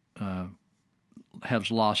obviously has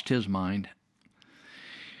lost his mind.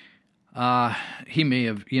 He may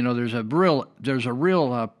have, there's a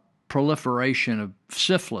real proliferation of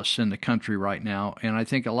syphilis in the country right now, and I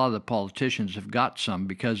think a lot of the politicians have got some,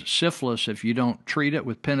 because syphilis, if you don't treat it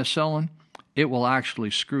with penicillin, it will actually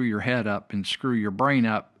screw your head up and screw your brain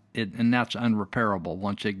up, and that's unrepairable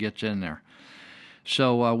once it gets in there.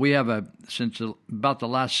 So we have since about the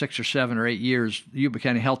last 6 or 7 or 8 years, the Yuba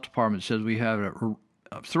County Health Department says we have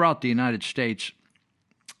throughout the United States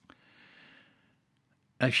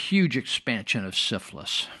a huge expansion of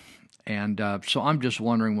syphilis. And so I'm just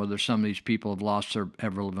wondering whether some of these people have lost their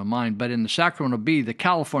ever-living mind. But in the Sacramento Bee, the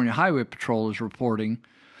California Highway Patrol is reporting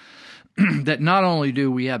that not only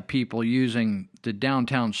do we have people using the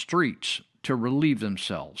downtown streets to relieve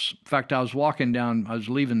themselves. In fact, I was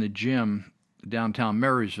leaving the gym downtown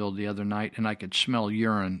Marysville the other night, and I could smell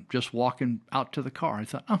urine just walking out to the car. I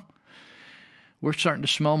thought, we're starting to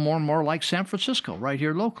smell more and more like San Francisco right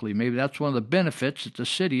here locally. Maybe that's one of the benefits that the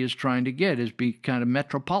city is trying to get, is be kind of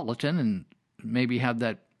metropolitan and maybe have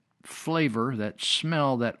that flavor, that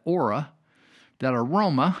smell, that aura, that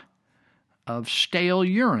aroma of stale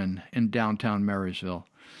urine in downtown Marysville.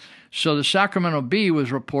 So the Sacramento Bee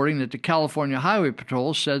was reporting that the California Highway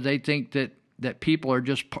Patrol said they think that people are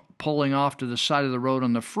just pulling off to the side of the road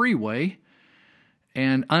on the freeway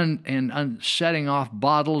and setting off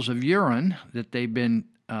bottles of urine that they've been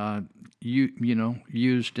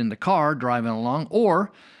used in the car driving along,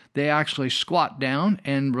 or they actually squat down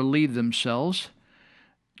and relieve themselves.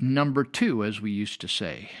 Number two, as we used to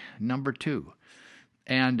say, number two.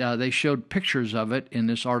 And they showed pictures of it in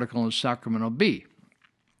this article in the Sacramento Bee.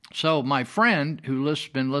 So my friend who's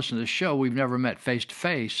been listening to the show, we've never met face to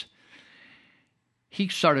face, he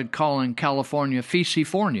started calling California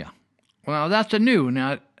Feces-fornia. Well, that's a new.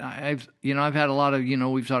 Now I've had a lot of,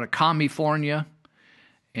 we've thought of California,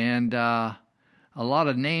 and a lot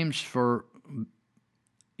of names for,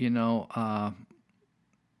 a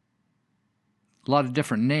lot of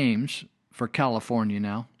different names for California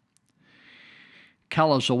now.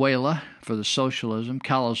 Calizuela for the socialism,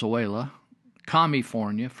 Calizuela.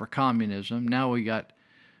 California for communism. Now we got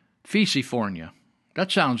Feces-fornia.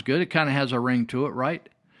 That sounds good. It kind of has a ring to it, right?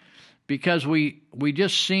 Because we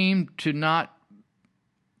just seem to not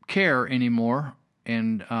care anymore.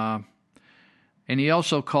 And he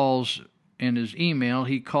also calls, in his email,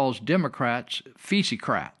 he calls Democrats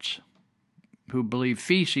Fececrats, who believe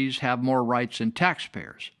feces have more rights than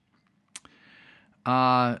taxpayers.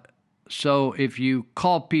 So if you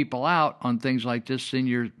call people out on things like this, then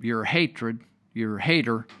you're a hater,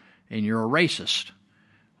 and you're a racist,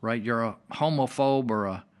 right? You're a homophobe or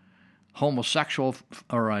a homosexual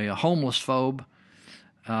or a homeless phobe.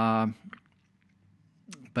 But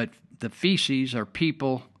the feces are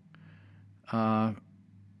people.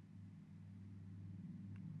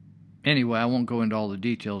 Anyway, I won't go into all the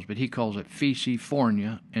details, but he calls it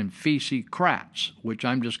Feces-fornia and Fececrats, which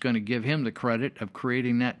I'm just going to give him the credit of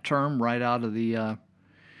creating that term right out of the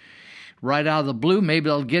blue. Maybe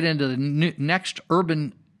I'll get into the next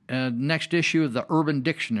issue of the Urban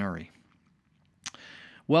Dictionary.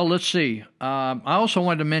 Well, let's see. I also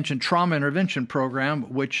wanted to mention Trauma Intervention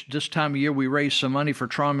Program, which this time of year we raise some money for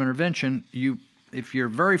trauma intervention. You if you're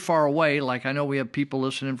very far away, like I know we have people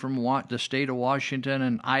listening from the state of Washington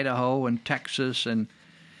and Idaho and Texas and,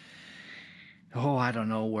 I don't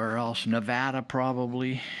know where else, Nevada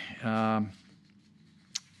probably.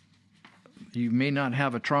 You may not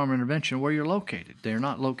have a trauma intervention where you're located. They're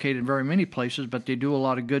not located in very many places, but they do a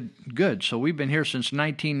lot of good. So we've been here since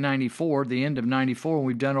 1994, the end of 94, and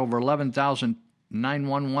we've done over 11,000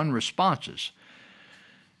 911 responses.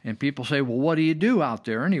 And people say, well, what do you do out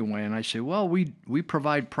there anyway? And I say, well, we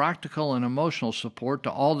provide practical and emotional support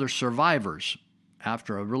to all the survivors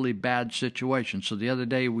after a really bad situation. So the other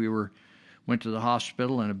day we went to the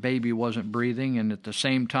hospital and a baby wasn't breathing, and at the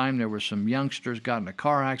same time there were some youngsters got in a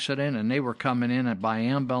car accident and they were coming in by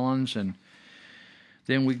ambulance. And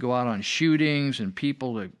then we go out on shootings and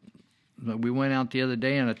people we went out the other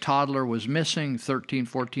day and a toddler was missing, 13,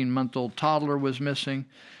 14-month-old toddler was missing.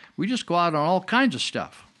 We just go out on all kinds of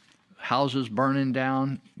stuff. Houses burning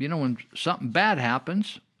down. When something bad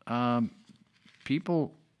happens,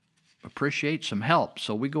 people appreciate some help.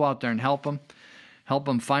 So we go out there and help them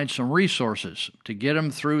find some resources to get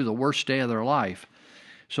them through the worst day of their life.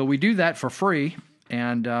 So we do that for free,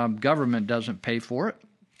 and government doesn't pay for it.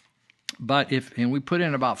 But we put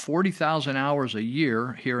in about 40,000 hours a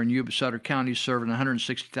year here in Yuba Sutter County, serving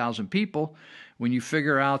 160,000 people. When you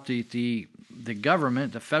figure out the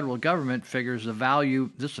government, the federal government figures the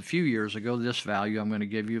value, this a few years ago, this value I'm going to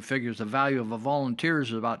give you, figures the value of a volunteer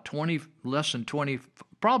is about probably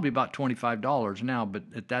about $25 now, but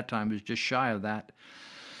at that time it was just shy of that.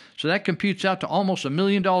 So that computes out to almost $1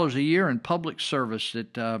 million a year in public service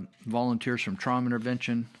that volunteers from trauma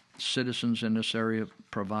intervention citizens in this area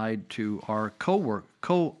provide to our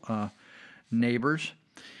neighbors,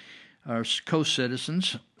 our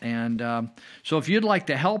co-citizens. And so if you'd like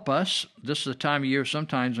to help us, this is the time of year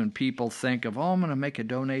sometimes when people think of, I'm going to make a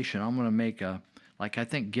donation. I'm going to make I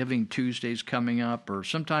think Giving Tuesday's coming up, or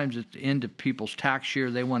sometimes at the end of people's tax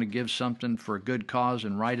year, they want to give something for a good cause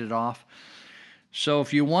and write it off. So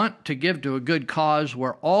if you want to give to a good cause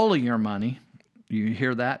where all of your money, you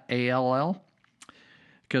hear that, ALL,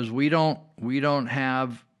 because we don't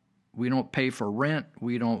pay for rent,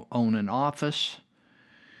 we don't own an office.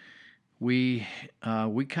 We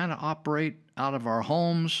kind of operate out of our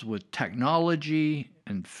homes with technology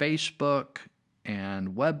and Facebook and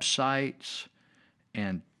websites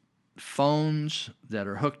and phones that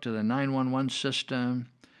are hooked to the 911 system.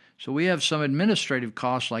 So we have some administrative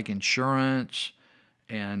costs like insurance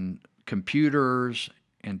and computers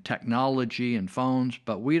and technology and phones,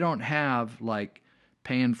 but we don't have like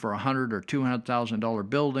paying for $100,000 or $200,000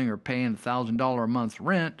 building or paying $1,000 a month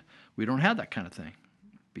rent. We don't have that kind of thing,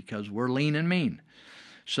 because we're lean and mean.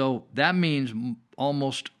 So that means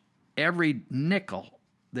almost every nickel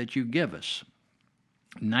that you give us,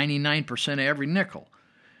 99% of every nickel,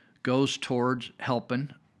 goes towards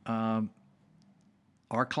helping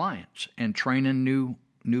our clients and training new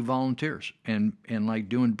volunteers and like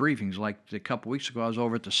doing briefings. Like a couple weeks ago, I was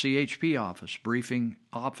over at the CHP office briefing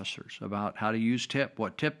officers about how to use TIP,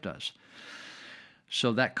 what TIP does.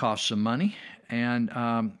 So that costs some money. And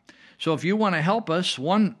so if you want to help us,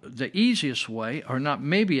 the easiest way, or not,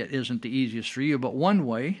 maybe it isn't the easiest for you, but one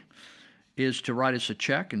way is to write us a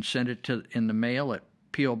check and send it in the mail at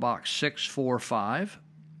P.O. Box 645,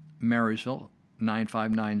 Marysville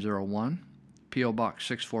 95901. P.O. Box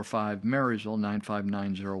 645, Marysville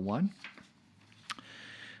 95901.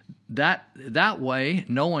 That way,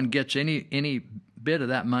 no one gets any bit of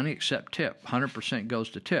that money except tip. 100% goes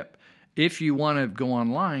to tip. If you want to go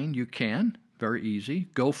online, you can. Very easy.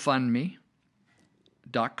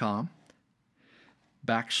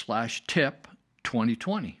 GoFundMe.com/tip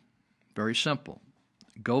 2020. Very simple.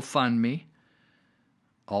 GoFundMe,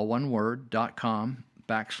 all one word,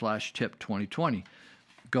 .com/tip 2020.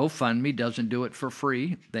 GoFundMe doesn't do it for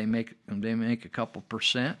free. They make a couple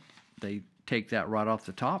percent. They take that right off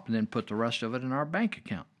the top and then put the rest of it in our bank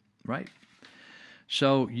account, right?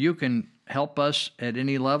 So you can help us at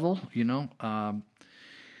any level,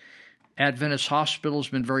 Adventist Hospital has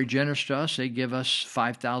been very generous to us. They give us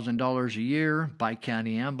 $5,000 a year.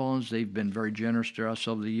 Bi-County Ambulance, they've been very generous to us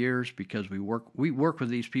over the years because we work with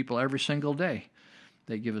these people every single day.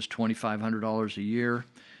 They give us $2,500 a year.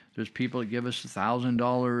 There's people that give us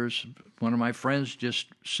 $1,000. One of my friends just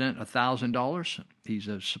sent $1,000. He's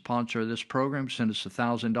a sponsor of this program, sent us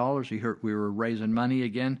 $1,000. He heard we were raising money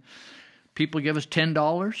again. People give us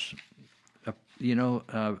 $10.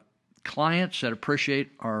 Clients that appreciate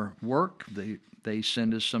our work, they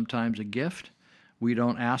send us sometimes a gift. We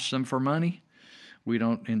don't ask them for money. We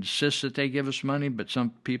don't insist that they give us money, but some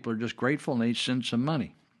people are just grateful and they send some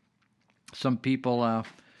money. Some people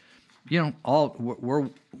we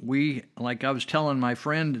like I was telling my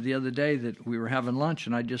friend the other day that we were having lunch,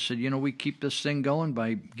 and I just said, we keep this thing going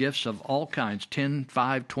by gifts of all kinds, $10,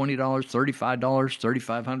 $5, $20, $35,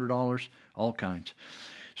 $3,500, all kinds.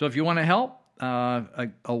 So if you want to help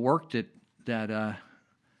a work that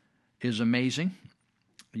is amazing,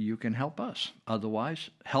 you can help us. Otherwise,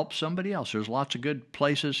 help somebody else. There's lots of good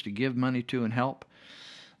places to give money to and help,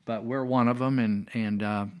 but we're one of them,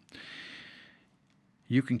 and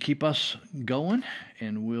you can keep us going,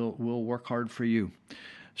 and we'll work hard for you.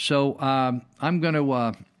 So I'm going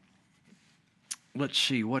to, let's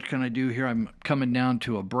see, what can I do here? I'm coming down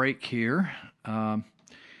to a break here. I'm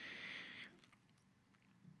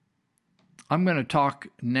going to talk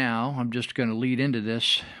now. I'm just going to lead into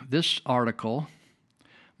this article.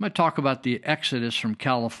 I'm going to talk about the exodus from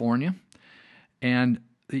California. And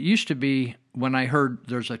it used to be when I heard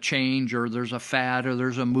there's a change or there's a fad or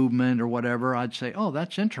there's a movement or whatever, I'd say, oh,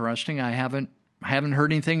 that's interesting. I haven't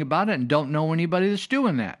heard anything about it and don't know anybody that's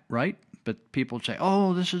doing that, right? But people would say,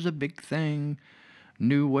 oh, this is a big thing,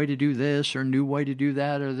 new way to do this or new way to do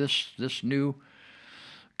that or this new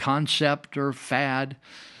concept or fad.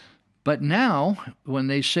 But now, when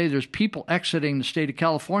they say there's people exiting the state of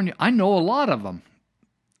California, I know a lot of them,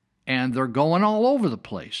 and they're going all over the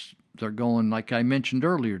place. They're going, like I mentioned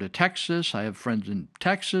earlier, to Texas. I have friends in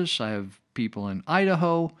Texas. I have people in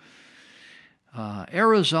Idaho,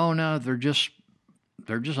 Arizona. They're just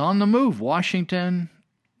on the move. Washington,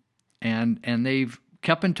 and they've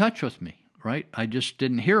kept in touch with me, right? I just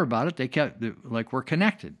didn't hear about it. They kept, like, we're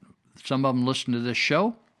connected. Some of them listen to this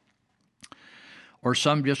show, or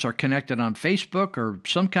some just are connected on Facebook or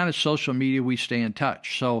some kind of social media. We stay in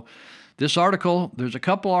touch. So this article, there's a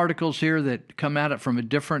couple articles here that come at it from a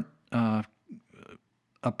different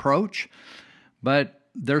approach, but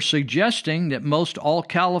they're suggesting that most all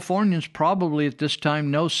Californians probably at this time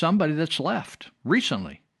know somebody that's left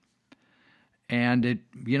recently. And it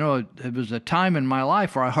was a time in my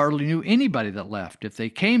life where I hardly knew anybody that left. If they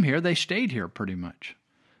came here, they stayed here pretty much.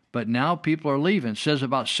 But now people are leaving. It says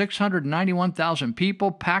about 691,000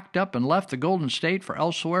 people packed up and left the Golden State for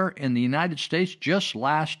elsewhere in the United States just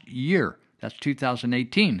last year. That's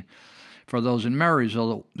 2018. For those in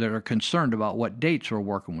Marysville that are concerned about what dates we're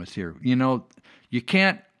working with here. We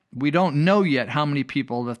don't know yet how many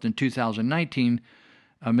people left in 2019,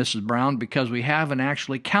 Mrs. Brown, because we haven't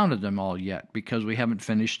actually counted them all yet, because we haven't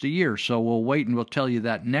finished the year. So we'll wait and we'll tell you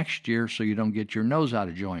that next year so you don't get your nose out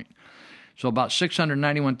of joint. So about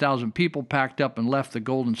 691,000 people packed up and left the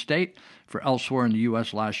Golden State for elsewhere in the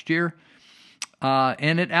U.S. last year.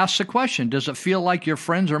 And it asks the question, does it feel like your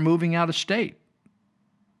friends are moving out of state?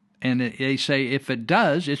 And they say if it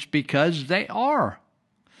does, it's because they are.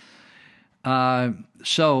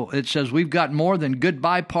 So it says we've got more than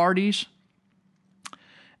goodbye parties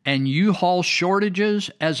and U-Haul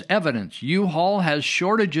shortages as evidence. U-Haul has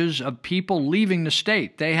shortages of people leaving the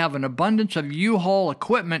state. They have an abundance of U-Haul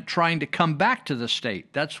equipment trying to come back to the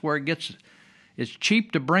state. That's where it's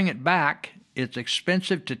cheap to bring it back. It's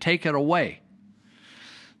expensive to take it away.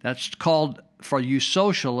 That's called, for you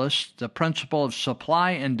socialists, the principle of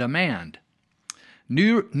supply and demand.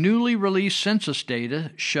 Newly released census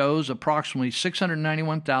data shows approximately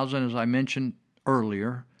 691,000, as I mentioned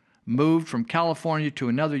earlier, moved from California to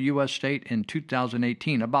another U.S. state in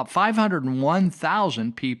 2018. About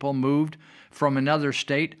 501,000 people moved from another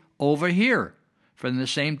state over here from the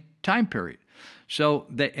same time period. So,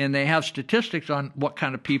 they have statistics on what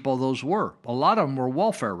kind of people those were. A lot of them were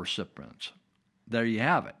welfare recipients. There you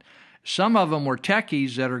have it. Some of them were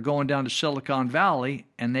techies that are going down to Silicon Valley,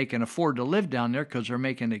 and they can afford to live down there because they're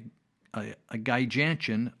making a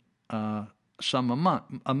gigantic sum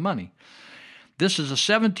of money. This is the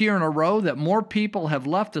seventh year in a row that more people have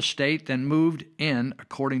left the state than moved in,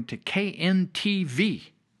 according to KNTV.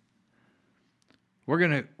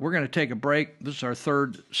 We're gonna take a break. This is our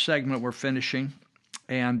third segment we're finishing,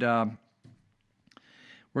 and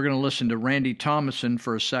we're gonna listen to Randy Thomason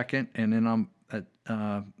for a second, and then I'm at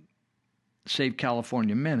Save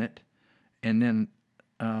California Minute, and then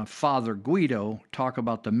Father Guido talk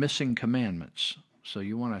about the missing commandments. So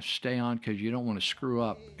you want to stay on because you don't want to screw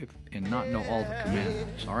up and not know all the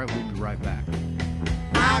commandments. All right, we'll be right back.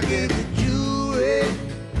 I get the jewelry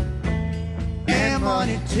and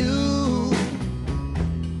money too.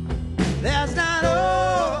 That's not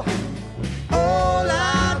all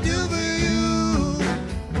I do for you.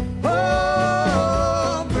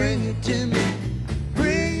 Oh, bring it to me.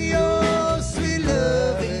 Bring your sweet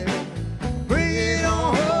loving. Bring it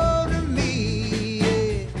on home to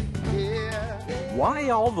me. Why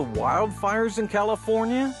all the wildfires in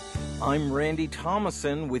California? I'm Randy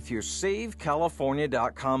Thomason with your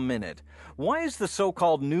SaveCalifornia.com Minute. Why is the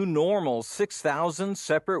so-called new normal 6,000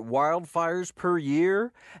 separate wildfires per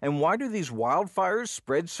year? And why do these wildfires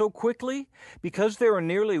spread so quickly? Because there are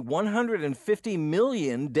nearly 150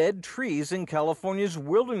 million dead trees in California's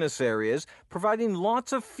wilderness areas, providing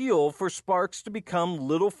lots of fuel for sparks to become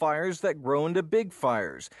little fires that grow into big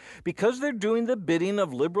fires. Because they're doing the bidding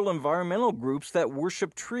of liberal environmental groups that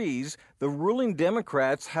worship trees, the ruling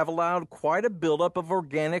Democrats have allowed quite a buildup of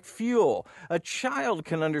organic fuel. A child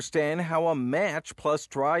can understand how a match plus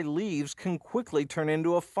dry leaves can quickly turn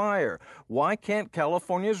into a fire. Why can't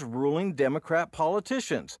California's ruling Democrat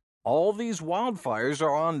politicians? All these wildfires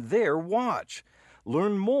are on their watch.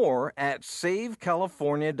 Learn more at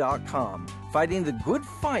SaveCalifornia.com, fighting the good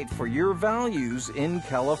fight for your values in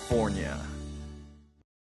California.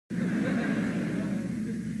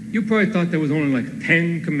 You probably thought there was only like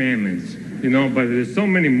 10 commandments, but there's so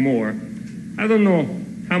many more. I don't know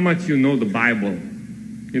how much you know the Bible,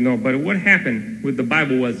 but what happened with the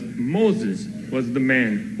Bible was Moses was the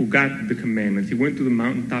man who got the commandments. He went to the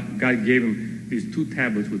mountaintop. God gave him these 2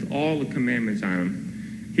 tablets with all the commandments on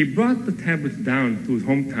them. He brought the tablets down to his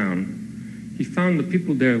hometown. He found the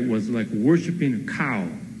people there was like worshiping a cow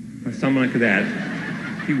or something like that.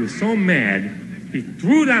 He was so mad, he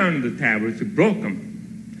threw down the tablets, he broke them.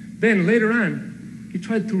 Then later on, he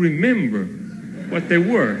tried to remember what they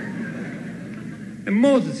were. And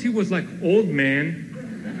Moses, he was like old man.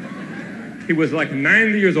 He was like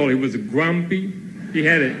 90 years old. He was grumpy. He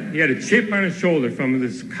had a chip on his shoulder from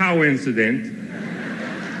this cow incident.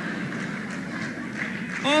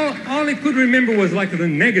 All he could remember was like the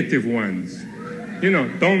negative ones.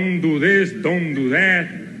 Don't do this, don't do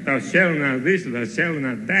that. Thou shalt not this, thou shalt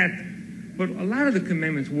not that. But a lot of the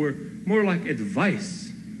commandments were more like advice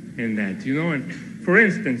in that, And for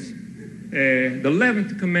instance, the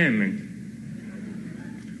 11th commandment,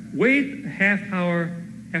 wait a half hour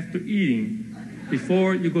after eating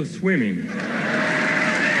before you go swimming.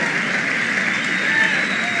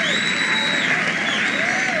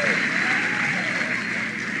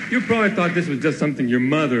 You probably thought this was just something your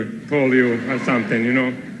mother told you or something,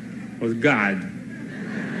 It was God.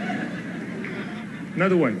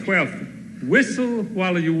 Another one, 12th, whistle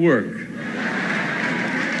while you work.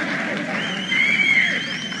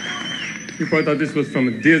 You probably thought this was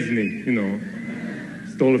from Disney,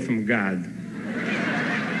 stole it from God.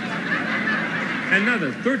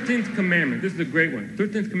 Another, 13th commandment. This is a great one.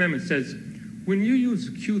 13th commandment says, when you use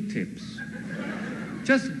Q-tips,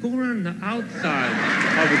 just go around the outside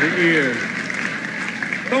of the ear.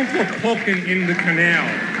 Don't go poking in the canal.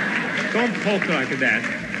 Don't poke like that.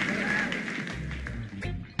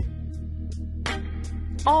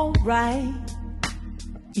 All right,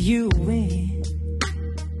 you win.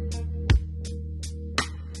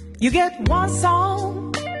 You get one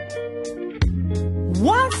song,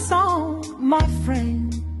 my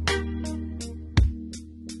friend.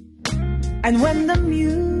 And when the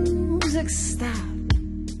music stops,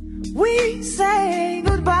 we say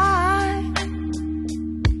goodbye.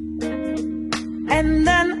 And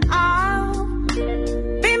then I'll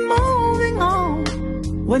be moving on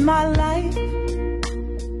with my life.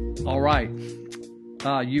 All right.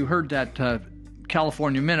 You heard that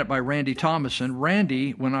California Minute by Randy Thomason.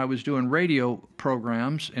 Randy, when I was doing radio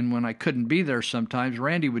programs and when I couldn't be there sometimes,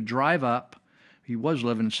 Randy would drive up. He was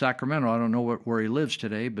living in Sacramento. I don't know where he lives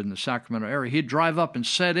today, but in the Sacramento area. He'd drive up and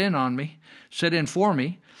sit in for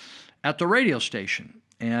me at the radio station.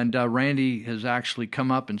 And Randy has actually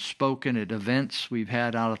come up and spoken at events we've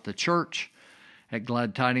had out at the church, at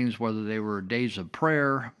Glad Tidings, whether they were days of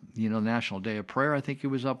prayer, National Day of Prayer, I think he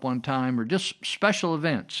was up one time, or just special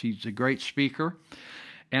events. He's a great speaker.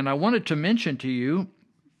 And I wanted to mention to you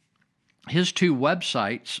his 2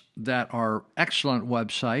 websites that are excellent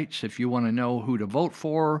websites if you want to know who to vote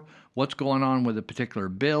for, what's going on with a particular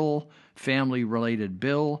bill, family-related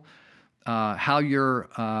bill, how your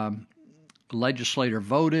legislator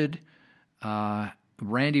voted.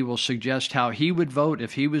 Randy will suggest how he would vote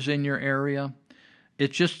if he was in your area.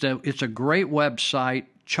 It's a great website,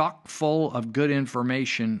 chock full of good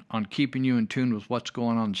information on keeping you in tune with what's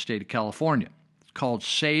going on in the state of California. It's called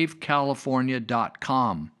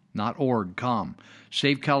SaveCalifornia.com, not org.com,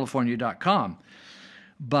 SaveCalifornia.com.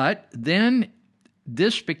 But then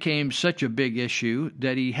this became such a big issue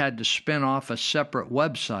that he had to spin off a separate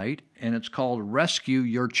website, and it's called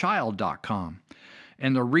RescueYourChild.com.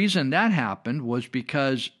 And the reason that happened was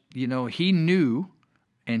because, he knew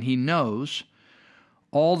and he knows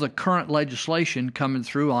all the current legislation coming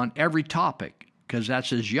through on every topic, because that's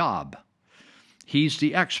his job. He's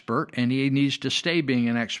the expert, and he needs to stay being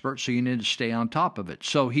an expert, so you need to stay on top of it.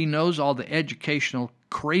 So he knows all the educational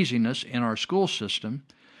craziness in our school system,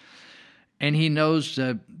 and he knows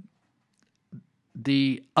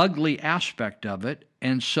the ugly aspect of it,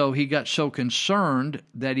 and so he got so concerned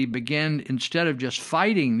that he began, instead of just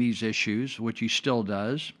fighting these issues, which he still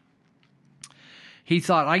does, he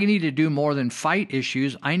thought, I need to do more than fight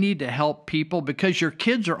issues. I need to help people, because your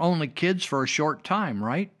kids are only kids for a short time,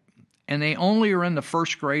 right? And they only are in the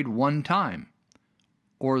first grade one time,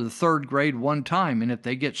 or the third grade one time. And if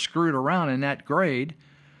they get screwed around in that grade,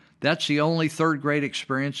 that's the only third grade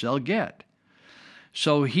experience they'll get.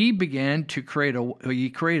 So he began to create a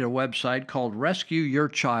website called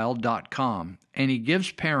RescueYourChild.com, and he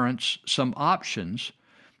gives parents some options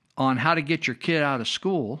on how to get your kid out of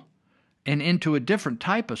school and into a different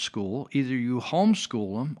type of school. Either you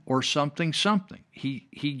homeschool them or something.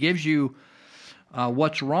 He gives you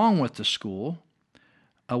what's wrong with the school,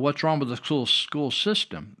 what's wrong with the school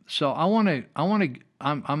system. So I'm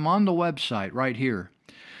on the website right here.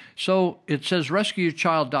 So it says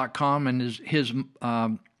RescueYourChild.com, and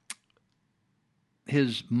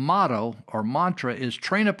his motto or mantra is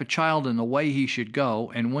train up a child in the way he should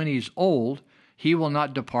go, and when he's old, he will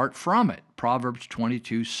not depart from it. Proverbs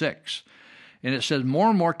 22:6. And it says more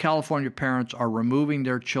and more California parents are removing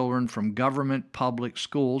their children from government public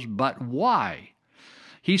schools, but why?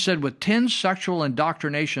 He said with 10 sexual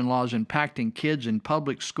indoctrination laws impacting kids in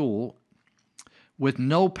public school with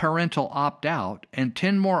no parental opt-out, and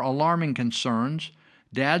 10 more alarming concerns,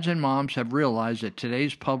 dads and moms have realized that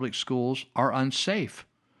today's public schools are unsafe.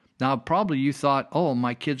 Now, probably you thought, oh,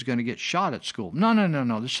 my kid's going to get shot at school. No.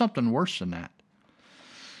 There's something worse than that.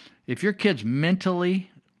 If your kid's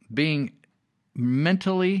mentally,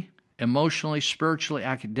 emotionally, spiritually,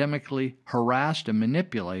 academically harassed and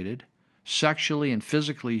manipulated, sexually and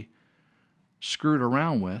physically screwed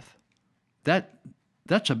around with,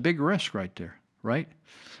 that's a big risk right there. Right?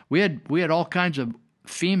 We had all kinds of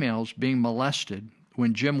females being molested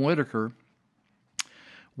when Jim Whitaker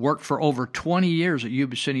worked for over 20 years at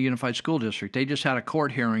Yuba City Unified School District. They just had a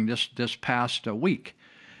court hearing this past week,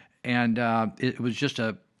 and it was just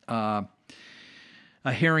a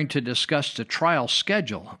hearing to discuss the trial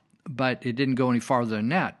schedule, but it didn't go any farther than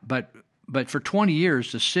that. But for 20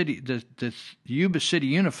 years, the Yuba City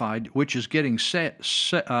Unified, which is getting sued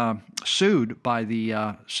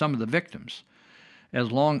by some of the victims, as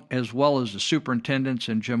well as the superintendents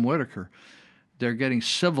and Jim Whitaker, they're getting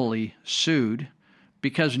civilly sued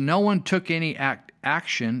because no one took any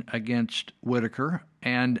action against Whitaker,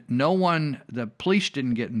 and the police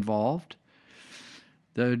didn't get involved,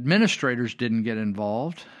 the administrators didn't get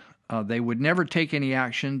involved. They would never take any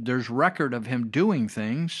action. There's record of him doing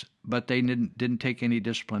things, but they didn't take any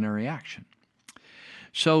disciplinary action.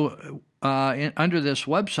 So under this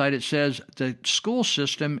website, it says the school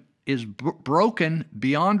system is broken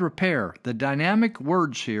beyond repair. The dynamic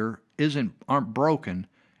words here aren't broken,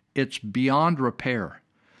 it's beyond repair.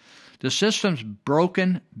 The system's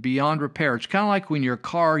broken beyond repair. It's kind of like when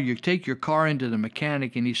you take your car into the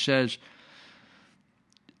mechanic and he says,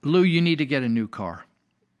 Lou, you need to get a new car.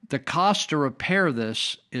 The cost to repair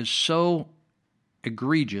this is so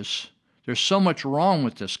egregious. There's so much wrong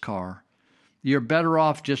with this car. You're better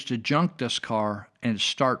off just to junk this car and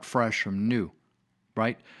start fresh from new,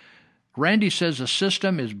 right? Randy says the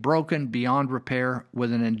system is broken beyond repair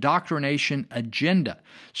with an indoctrination agenda.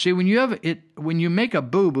 See, when you make a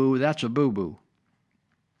boo-boo, that's a boo-boo.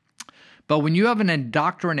 But when you have an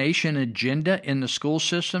indoctrination agenda in the school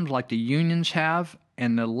systems like the unions have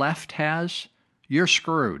and the left has, you're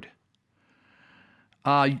screwed.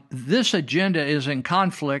 This agenda is in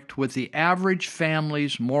conflict with the average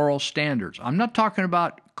family's moral standards. I'm not talking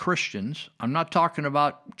about Christians. I'm not talking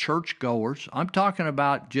about churchgoers. I'm talking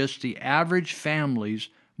about just the average family's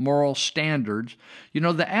moral standards. You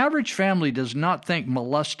know, the average family does not think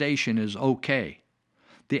molestation is okay.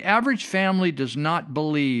 The average family does not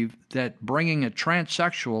believe that bringing a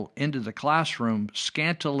transsexual into the classroom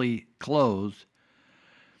scantily clothed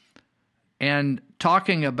and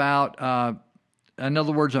talking about in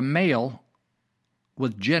other words, a male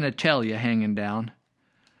with genitalia hanging down,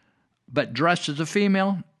 but dressed as a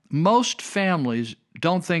female, most families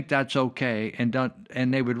don't think that's okay,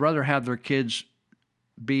 and they would rather have their kids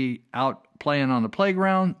be out playing on the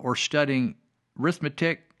playground or studying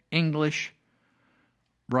arithmetic, English,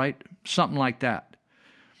 right? Something like that.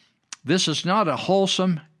 This is not a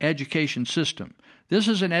wholesome education system. This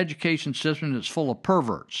is an education system that's full of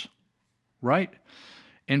perverts, right?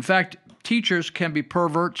 In fact, teachers can be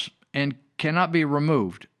perverts and cannot be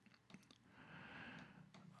removed.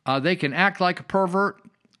 They can act like a pervert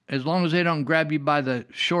as long as they don't grab you by the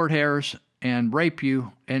short hairs and rape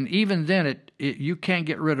you, and even then you can't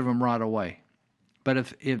get rid of them right away.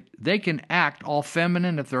 But if they can act all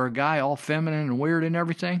feminine, if they're a guy all feminine and weird and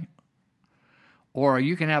everything, or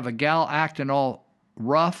you can have a gal acting all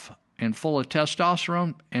rough and full of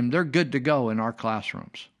testosterone, and they're good to go in our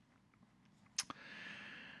classrooms.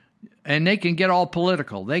 And they can get all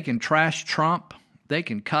political. They can trash Trump. They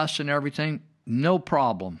can cuss and everything. No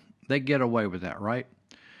problem. They get away with that, right?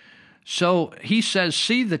 So he says,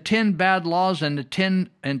 see the 10 bad laws and the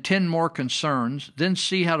 10 more concerns, then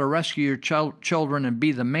see how to rescue your children and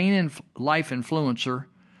be the main life influencer.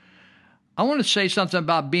 I want to say something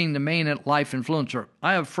about being the main life influencer.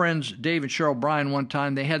 I have friends, Dave and Cheryl Bryan, one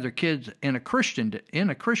time, they had their kids in a Christian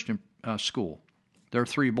school. There are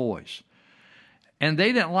 3 boys. And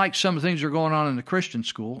they didn't like some of the things that are going on in the Christian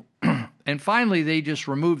school. And finally, they just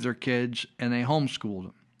removed their kids and they homeschooled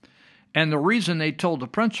them. And the reason they told the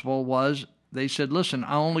principal was, they said, listen,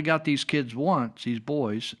 I only got these kids once, these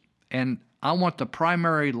boys, and I want the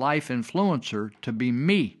primary life influencer to be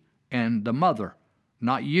me and the mother,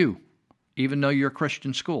 not you, even though you're a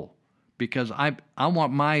Christian school, because I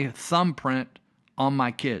want my thumbprint on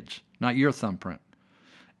my kids, not your thumbprint.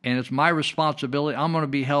 And it's my responsibility. I'm going to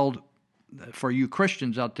be held, for you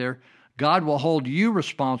Christians out there, God will hold you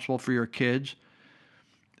responsible for your kids'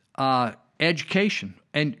 education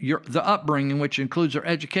and the upbringing, which includes their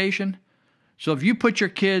education. So if you put your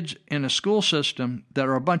kids in a school system that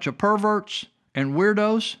are a bunch of perverts and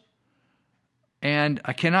weirdos, and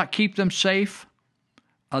I cannot keep them safe,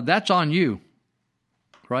 that's on you,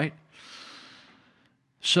 right?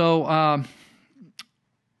 So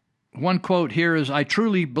one quote here is, I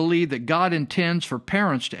truly believe that God intends for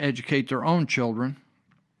parents to educate their own children.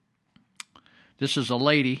 This is a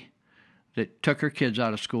lady that took her kids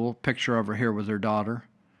out of school, picture of her here with her daughter.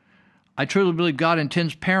 I truly believe God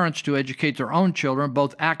intends parents to educate their own children,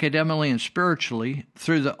 both academically and spiritually.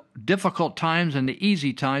 Through the difficult times and the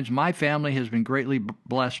easy times, my family has been greatly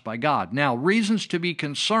blessed by God. Now, reasons to be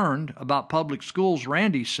concerned about public schools,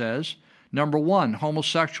 Randy says, number 1,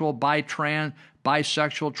 homosexual, bisexual,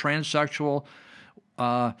 transsexual,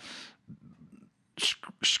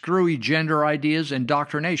 screwy gender ideas,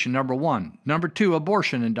 indoctrination, number 1. Number 2,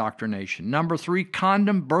 abortion indoctrination. Number 3,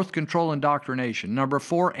 condom birth control indoctrination. Number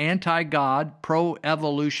 4, anti-God,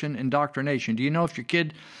 pro-evolution indoctrination. Do you know if your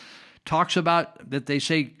kid talks about that, they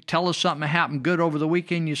say, tell us something happened good over the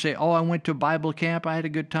weekend, you say, oh, I went to Bible camp, I had a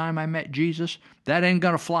good time, I met Jesus? That ain't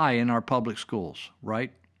going to fly in our public schools,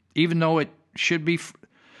 right? Even though it should be.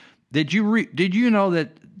 Did you know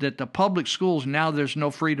that the public schools, now there's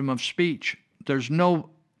no freedom of speech? There's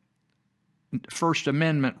no First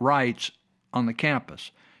Amendment rights on the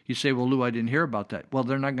campus. You say, well, Lou, I didn't hear about that. Well,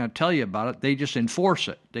 they're not going to tell you about it. They just enforce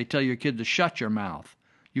it. They tell your kid to shut your mouth.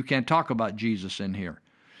 You can't talk about Jesus in here.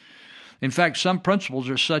 In fact, some principals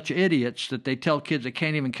are such idiots that they tell kids they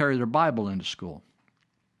can't even carry their Bible into school.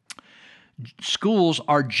 Schools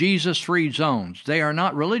are Jesus-free zones. They are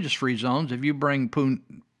not religious-free zones. If you bring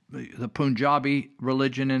the Punjabi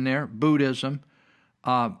religion in there, Buddhism,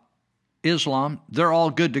 Islam, they're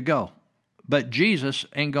all good to go. But Jesus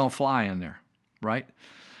ain't going to fly in there, right?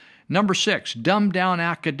 Number 6, dumb down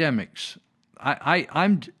academics.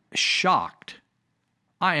 I'm shocked.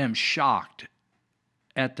 I am shocked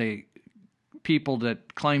at the people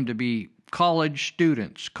that claim to be college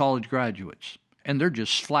students, college graduates, and they're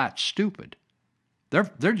just flat stupid.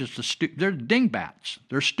 They're just they're dingbats.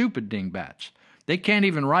 They're stupid dingbats. They can't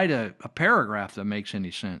even write a paragraph that makes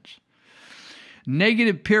any sense.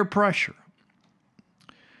 Negative peer pressure.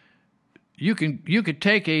 You could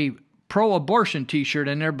take a pro-abortion T-shirt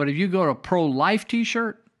in there, but if you go to a pro-life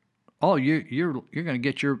T-shirt, oh, you're going to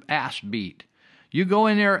get your ass beat. You go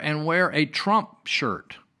in there and wear a Trump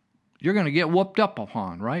shirt, you're going to get whooped up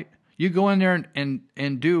upon, right? You go in there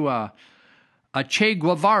and do a Che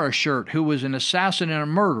Guevara shirt, who was an assassin and a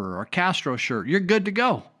murderer, or a Castro shirt, you're good to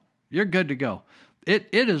go. You're good to go. It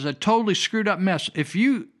is a totally screwed up mess. If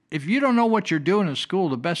you don't know what you're doing in school,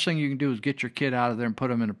 the best thing you can do is get your kid out of there and put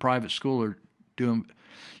them in a private school or do them.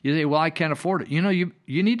 You say, well, I can't afford it. You know, you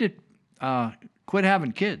need to quit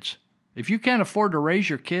having kids. If you can't afford to raise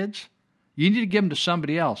your kids, you need to give them to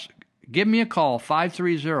somebody else. Give me a call,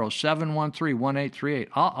 530-713-1838.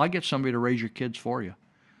 I'll get somebody to raise your kids for you.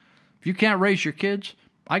 If you can't raise your kids,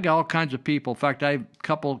 I got all kinds of people. In fact, a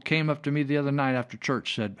couple came up to me the other night after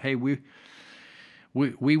church, said, hey, we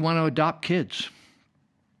want to adopt kids.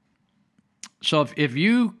 So if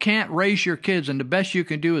you can't raise your kids, and the best you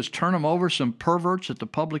can do is turn them over some perverts at the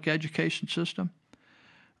public education system,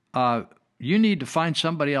 you need to find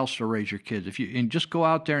somebody else to raise your kids. And just go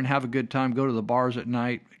out there and have a good time. Go to the bars at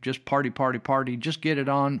night. Just party. Just get it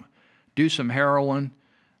on. Do some heroin.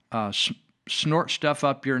 Snort stuff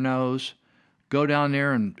up your nose. Go down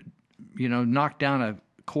there and, knock down a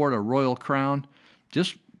quart of Royal Crown.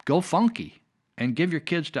 Just go funky and give your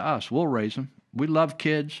kids to us. We'll raise them. We love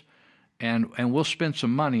kids, and we'll spend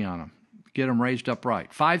some money on them. Get them raised up right.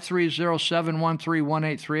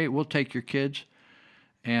 530-713-1838. We'll take your kids,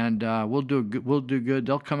 and we'll do good.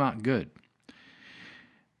 They'll come out good.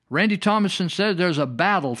 Randy Thomason said there's a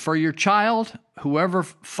battle for your child. Whoever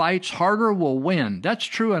fights harder will win. That's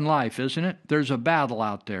true in life, isn't it? There's a battle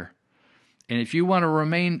out there. And if you want to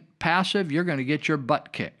remain passive, you're going to get your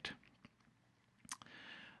butt kicked.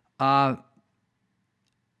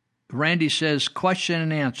 Randy says, question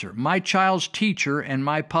and answer. My child's teacher and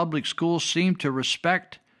my public schools seem to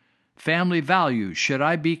respect family values. Should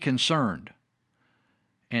I be concerned?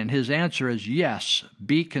 And his answer is yes,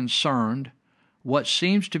 be concerned. What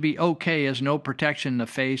seems to be okay is no protection in the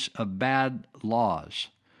face of bad laws.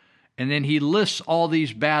 And then he lists all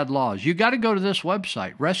these bad laws. You got to go to this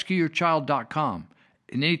website, rescueyourchild.com.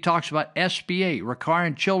 And then he talks about SB 8,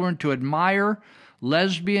 requiring children to admire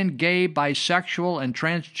lesbian, gay, bisexual, and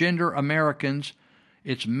transgender Americans.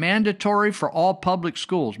 It's mandatory for all public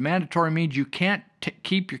schools. Mandatory means you can't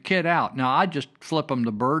keep your kid out. Now, I just flip them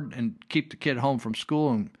the bird and keep the kid home from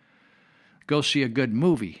school and go see a good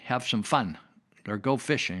movie, have some fun, or go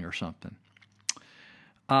fishing or something.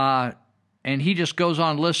 And he just goes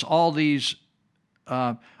on and lists all these.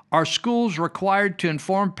 Are schools required to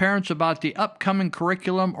inform parents about the upcoming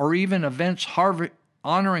curriculum or even events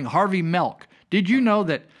honoring Harvey Milk? Did you know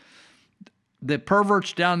that the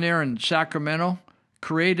perverts down there in Sacramento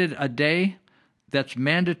created a day that's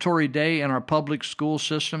mandatory day in our public school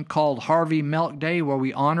system called Harvey Milk Day, where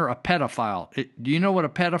we honor a pedophile? Do you know what a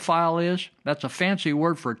pedophile is? That's a fancy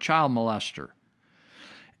word for a child molester.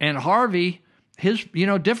 And Harvey,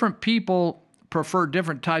 different people prefer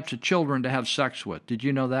different types of children to have sex with. Did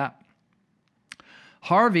you know that?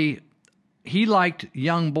 Harvey, he liked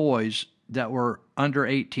young boys that were under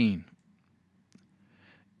 18.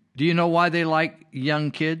 Do you know why they like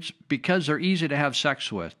young kids? Because they're easy to have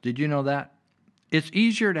sex with. Did you know that? It's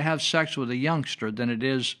easier to have sex with a youngster than it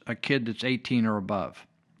is a kid that's 18 or above.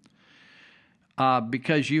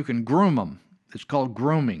 Because you can groom them. It's called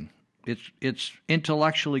grooming. It's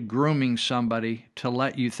intellectually grooming somebody to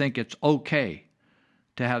let you think it's okay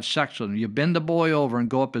to have sex with him. You bend the boy over and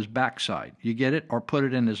go up his backside. You get it? Or put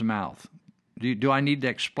it in his mouth. Do I need to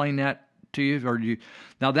explain that to you?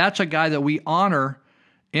 Now, that's a guy that we honor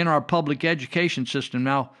in our public education system.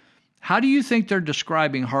 Now, how do you think they're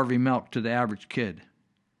describing Harvey Milk to the average kid?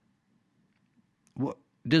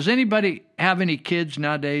 Does anybody have any kids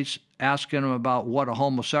nowadays asking them about what a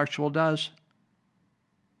homosexual does?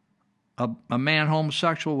 A man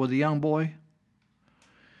homosexual with a young boy?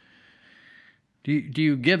 Do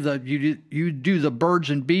you give you do the birds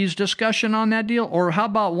and bees discussion on that deal? Or how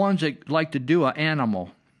about ones that like to do an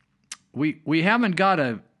animal? We haven't got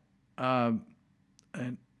a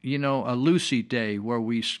Lucy Day where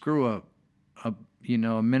we screw a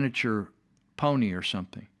miniature pony or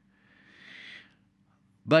something.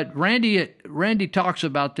 But Randy talks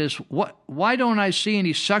about this. Why don't I see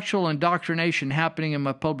any sexual indoctrination happening in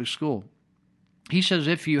my public school? He says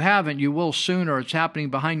if you haven't, you will soon, or it's happening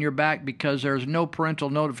behind your back because there's no parental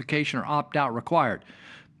notification or opt-out required.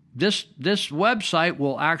 This website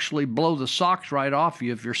will actually blow the socks right off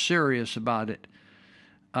you if you're serious about it.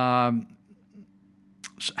 How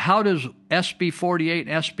does SB 48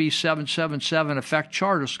 and SB 777 affect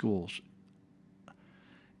charter schools?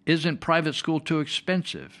 Isn't private school too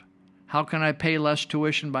expensive? How can I pay less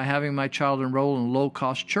tuition by having my child enroll in a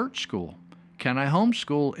low-cost church school? Can I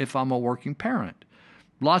homeschool if I'm a working parent?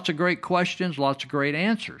 Lots of great questions, lots of great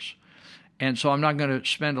answers. And so I'm not going to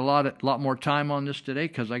spend a lot more time on this today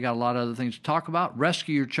because I got a lot of other things to talk about.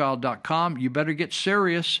 RescueYourChild.com. You better get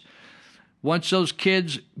serious. Once those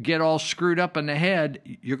kids get all screwed up in the head,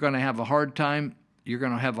 you're going to have a hard time. You're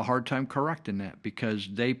going to have a hard time correcting that because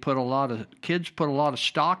kids put a lot of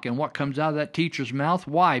stock in what comes out of that teacher's mouth.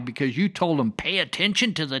 Why? Because you told them, pay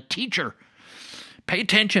attention to the teacher. Pay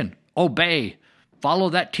attention. Obey. Follow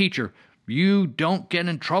that teacher. You don't get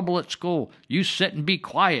in trouble at school. You sit and be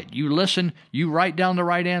quiet. You listen. You write down the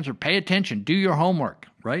right answer. Pay attention. Do your homework,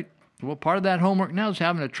 right? Well, part of that homework now is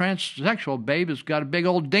having a transsexual babe who's got a big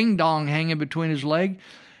old ding-dong hanging between his leg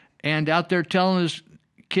and out there telling his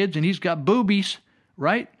kids, and he's got boobies,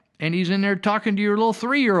 right? And he's in there talking to your little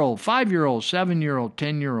 3-year-old, 5-year-old, 7-year-old,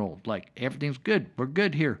 10-year-old. Like, everything's good. We're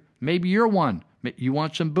good here. Maybe you're one. You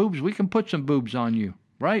want some boobs? We can put some boobs on you,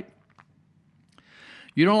 right?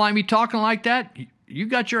 You don't like me talking like that? You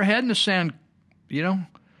got your head in the sand, you know.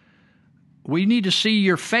 We need to see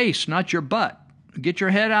your face, not your butt. Get your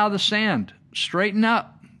head out of the sand. Straighten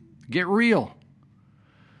up. Get real.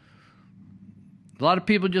 A lot of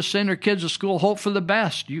people just send their kids to school, hope for the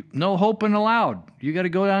best. No hoping allowed. You got to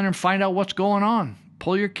go down there and find out what's going on.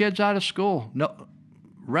 Pull your kids out of school. No,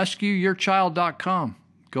 rescueyourchild.com.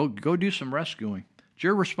 Go do some rescuing. It's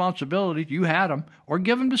your responsibility. You had them. Or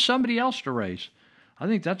give them to somebody else to raise. I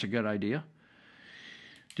think that's a good idea.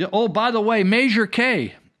 Oh, by the way, Measure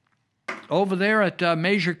K. Over there at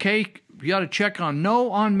Measure K, you got to check on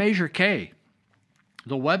No on Measure K.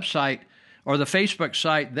 The website or the Facebook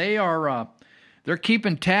site, they're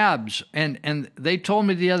keeping tabs, and they told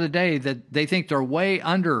me the other day that they think they're way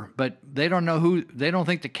under, but they don't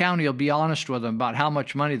think the county will be honest with them about how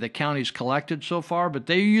much money the county's collected so far, but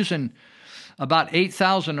they're using about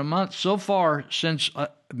 $8,000 a month so far since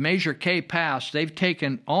Measure K passed. They've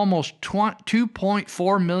taken almost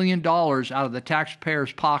 $2.4 million out of the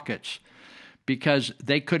taxpayers' pockets because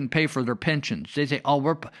they couldn't pay for their pensions. They say, "Oh,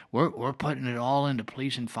 we're putting it all into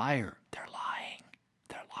police and fire." They're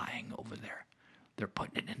lying over there. They're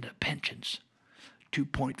putting it into pensions.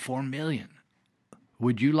 $2.4 million.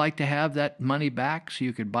 Would you like to have that money back so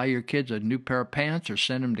you could buy your kids a new pair of pants or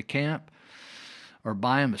send them to camp or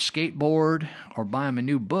buy them a skateboard or buy them a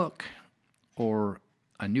new book or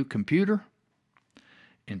a new computer?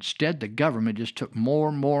 Instead, the government just took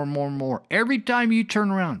more. Every time you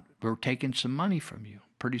turn around, we're taking some money from you.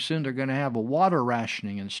 Pretty soon they're going to have a water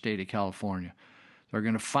rationing in the state of California. They're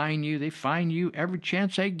going to fine you. They fine you every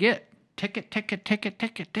chance they get. Ticket.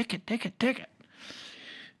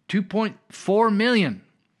 $2.4 million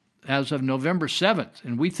as of November 7th.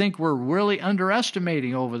 And we think we're really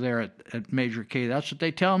underestimating over there at Measure K. That's what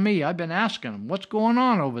they tell me. I've been asking them, what's going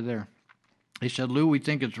on over there? They said, "Lou, we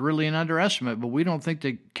think it's really an underestimate, but we don't think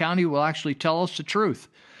the county will actually tell us the truth."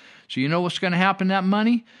 So you know what's going to happen to that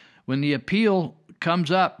money? When the appeal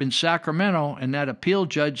comes up in Sacramento and that appeal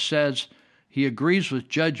judge says he agrees with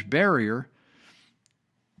Judge Barrier,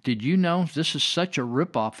 did you know this is such a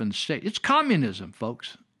ripoff in the state? It's communism,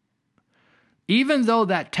 folks. Even though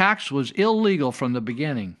that tax was illegal from the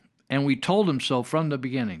beginning, and we told them so from the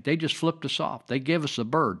beginning, they just flipped us off. They gave us the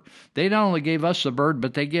bird. They not only gave us the bird,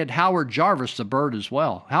 but they gave Howard Jarvis the bird as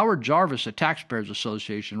well. Howard Jarvis, the Taxpayers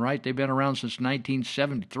Association, right? They've been around since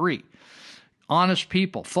 1973. Honest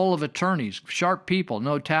people, full of attorneys, sharp people,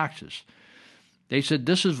 no taxes. They said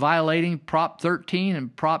this is violating Prop 13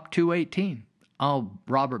 and Prop 218. Oh,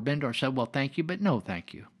 Robert Bendor said, "Well, thank you, but no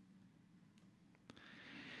thank you."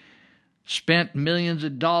 Spent millions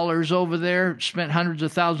of dollars over there, spent hundreds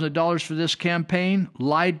of thousands of dollars for this campaign,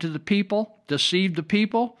 lied to the people, deceived the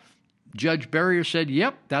people. Judge Barrier said,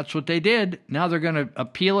 "Yep, that's what they did." Now they're going to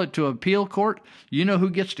appeal it to appeal court. You know who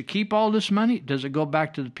gets to keep all this money? Does it go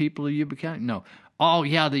back to the people of Yuba County? No. Oh,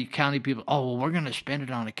 yeah, the county people. Oh, well, we're going to spend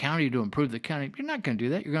it on the county to improve the county. You're not going to do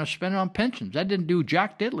that. You're going to spend it on pensions. That didn't do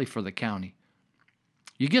jack diddly for the county.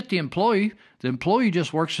 You get the employee. The employee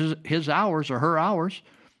just works his hours or her hours.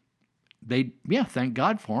 Thank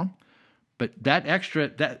God for him. But that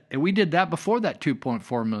extra, we did that before that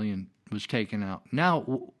 $2.4 million was taken out. Now,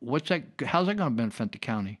 how's that going to benefit the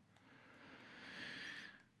county?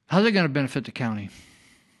 How's it going to benefit the county?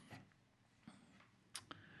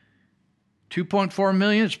 $2.4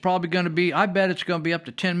 million, it's probably going to be, I bet it's going to be up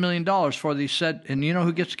to $10 million for these said, and you know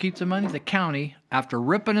who gets to keep the money? The county, after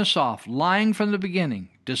ripping us off, lying from the beginning,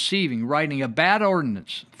 deceiving, writing a bad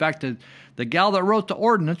ordinance. In fact, the gal that wrote the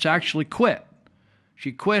ordinance actually quit.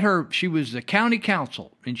 She was the county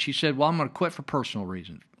council, and she said, "Well, I'm going to quit for personal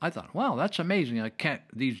reasons." I thought, wow, that's amazing.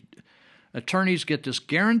 These attorneys get this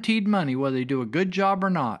guaranteed money, whether they do a good job or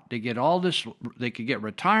not. They get all this, they could get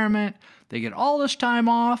retirement, they get all this time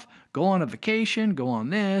off, go on a vacation, go on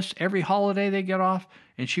this, every holiday they get off.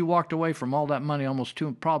 And she walked away from all that money, almost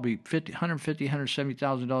probably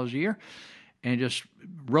 $170,000 a year, and just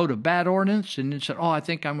wrote a bad ordinance and then said, "Oh, I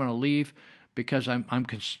think I'm going to leave because I'm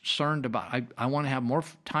concerned about, I want to have more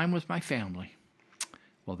time with my family."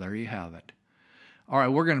 Well, there you have it. All right,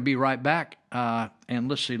 we're going to be right back. And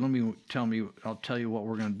let's see, I'll tell you what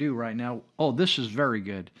we're going to do right now. Oh, this is very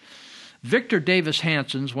good. Victor Davis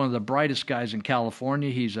Hansen's one of the brightest guys in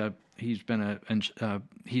California. He's been a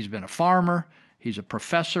farmer. He's a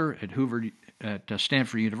professor at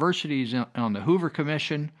Stanford University. He's on the Hoover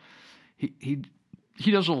Commission. He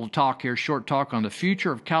does a little talk here, short talk on the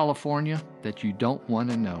future of California that you don't want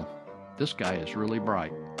to know. This guy is really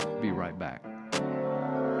bright. Be right back.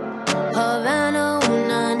 Havana, ooh,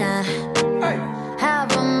 na, na. Hey.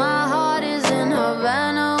 Half of my heart is in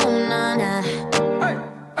Havana, ooh, na, na. Hey.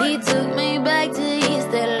 He took me back to East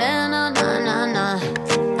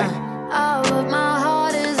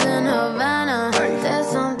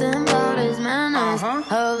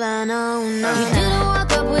didn't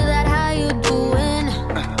walk up with that how you doing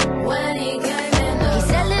when he came in. He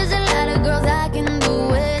said there's a lot of girls I can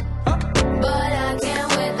do it, but I can't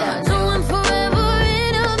with them. Doing forever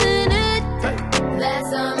in a minute.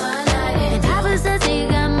 That's on my night. And Papa says he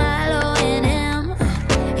got Milo in him.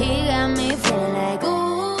 He got me feeling like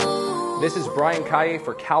ooh. This is Brian Kaye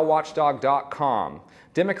for CalWatchdog.com.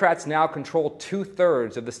 Democrats now control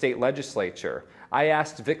 2/3 of the state legislature. I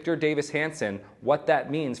asked Victor Davis Hanson what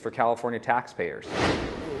that means for California taxpayers.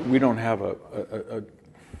 We don't have a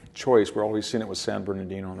choice. We're always seeing it with San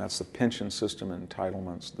Bernardino, and that's the pension system and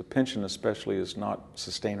entitlements. The pension especially is not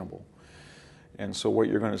sustainable. And so what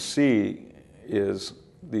you're going to see is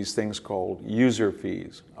these things called user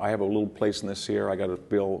fees. I have a little place in the Sierra. I got a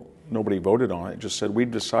bill. Nobody voted on it. It just said,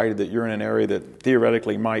 we've decided that you're in an area that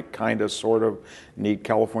theoretically might kind of, sort of need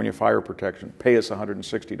California fire protection. Pay us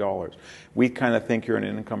 $160. We kind of think you're in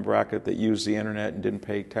an income bracket that used the internet and didn't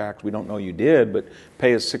pay tax. We don't know you did, but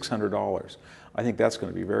pay us $600. I think that's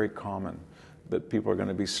going to be very common, that people are going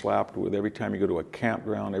to be slapped with every time you go to a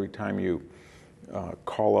campground, every time you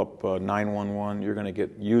call up 911, you're going to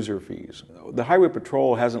get user fees. The Highway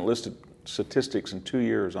Patrol hasn't listed statistics in 2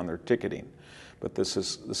 years on their ticketing. But the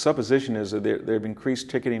supposition is that they've increased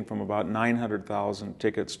ticketing from about 900,000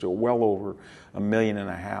 tickets to well over 1.5 million.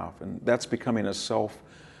 And that's becoming a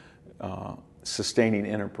self-sustaining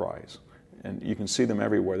enterprise. And you can see them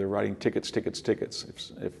everywhere. They're writing tickets.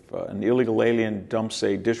 If an illegal alien dumps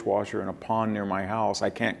a dishwasher in a pond near my house, I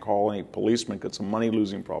can't call any policeman because it's a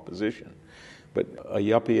money-losing proposition. But a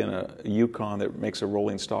yuppie in a Yukon that makes a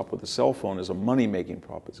rolling stop with a cell phone is a money-making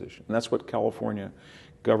proposition. And that's what California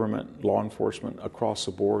government, law enforcement across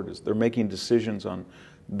the board is. They're making decisions on,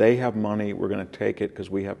 they have money, we're going to take it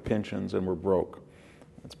because we have pensions and we're broke.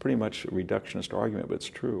 It's pretty much a reductionist argument, but it's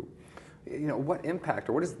true. You know, what impact,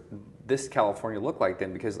 or what does this California look like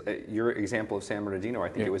then? Because your example of San Bernardino, I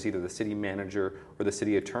think it was either the city manager or the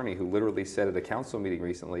city attorney who literally said at a council meeting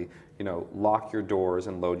recently, you know, lock your doors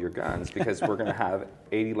and load your guns because we're going to have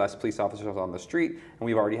 80 less police officers on the street, and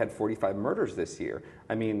we've already had 45 murders this year.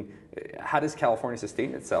 I mean, how does California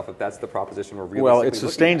sustain itself if that's the proposition we're realistically Well, it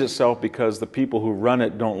sustains itself because the people who run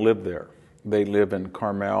it don't live there. They live in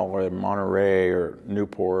Carmel or Monterey or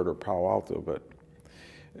Newport or Palo Alto, but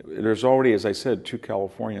there's already, as I said, 2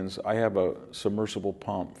 Californians. I have a submersible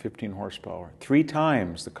pump, 15 horsepower. 3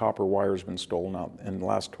 times the copper wire has been stolen out in the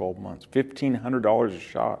last 12 months. $1,500 a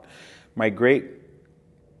shot. My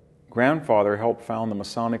great-grandfather helped found the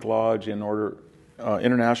Masonic Lodge in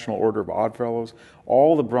International Order of Odd Fellows.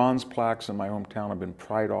 All the bronze plaques in my hometown have been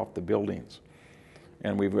pried off the buildings.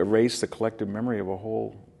 And we've erased the collective memory of a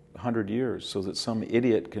whole 100 years so that some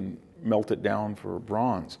idiot can melt it down for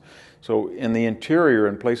bronze. So in the interior,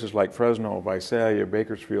 in places like Fresno, Visalia,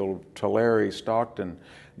 Bakersfield, Tulare, Stockton,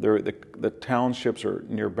 the townships are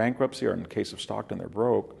near bankruptcy, or in the case of Stockton, they're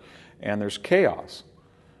broke, and there's chaos.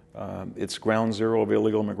 It's ground zero of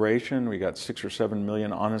illegal immigration. We got 6 or 7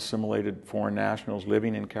 million unassimilated foreign nationals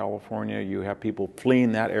living in California. You have people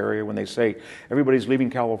fleeing that area. When they say everybody's leaving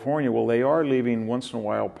California, well, they are leaving once in a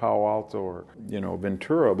while Palo Alto or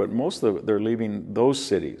Ventura, but most of they're leaving those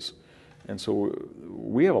cities. And so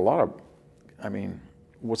we have a lot of, I mean,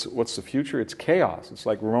 what's the future? It's chaos. It's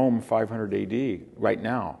like Rome 500 AD right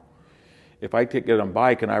now. If I get on a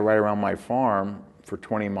bike and I ride around my farm for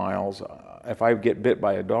 20 miles, if I get bit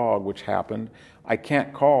by a dog, which happened, I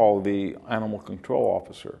can't call the animal control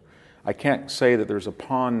officer. I can't say that there's a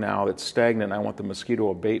pond now that's stagnant and I want the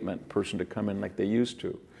mosquito abatement person to come in like they used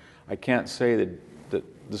to. I can't say that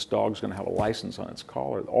this dog's going to have a license on its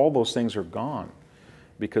collar. All those things are gone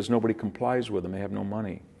because nobody complies with them. They have no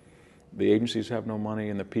money. The agencies have no money,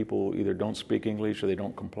 and the people either don't speak English or they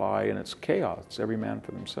don't comply, and it's chaos. It's every man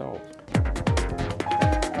for themselves.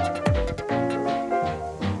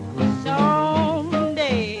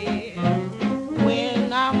 Someday,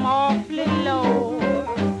 when I'm awfully low,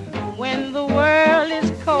 when the world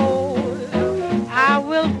is cold, I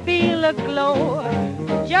will feel a glow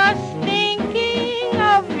just thinking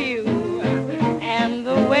of you and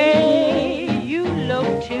the way you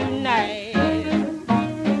look tonight.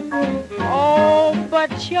 Oh,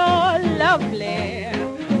 but you're lovely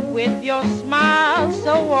with your smile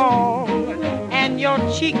so warm and your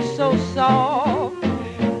cheeks so soft.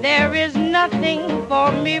 There is nothing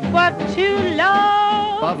for me but to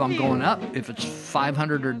love. Above, I'm going up. If it's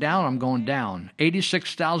 500 or down, I'm going down.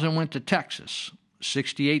 86,000 went to Texas.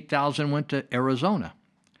 68,000 went to Arizona.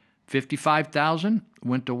 55,000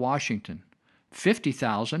 went to Washington.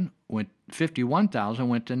 51,000 went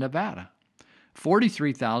to Nevada.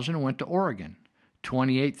 43,000 went to Oregon.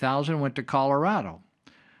 28,000 went to Colorado.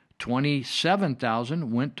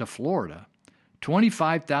 27,000 went to Florida.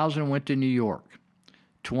 25,000 went to New York.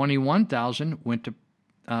 21,000 went to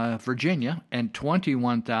Virginia, and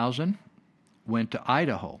 21,000 went to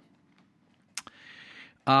Idaho.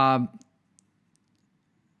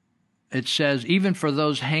 It says, even for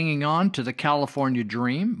those hanging on to the California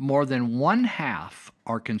dream, more than one half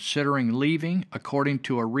are considering leaving, according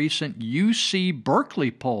to a recent UC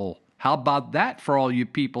Berkeley poll. How about that for all you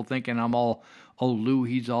people thinking I'm all, oh, Lou,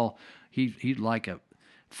 he's like a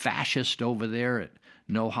fascist over there at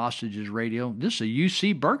No Hostages Radio. This is a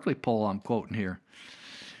UC Berkeley poll I'm quoting here.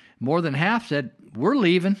 More than half said, we're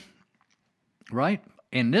leaving, right?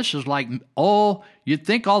 And this is like, oh, you'd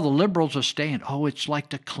think all the liberals are staying. Oh, it's like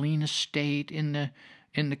the cleanest state in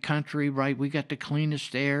the country, right? We got the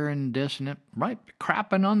cleanest air and this and that, right?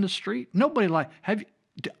 Crapping on the street. Nobody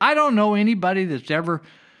I don't know anybody that's ever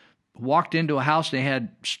walked into a house and they had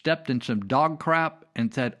stepped in some dog crap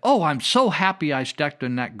and said, oh, I'm so happy I stepped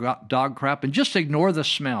in that dog crap, and just ignore the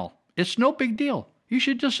smell. It's no big deal. You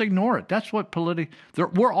should just ignore it. That's what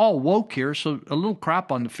we're all woke here, so a little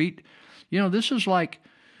crap on the feet. This is like,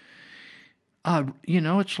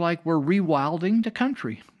 it's like we're rewilding the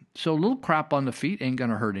country. So a little crap on the feet ain't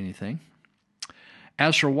going to hurt anything.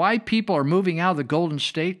 As for why people are moving out of the Golden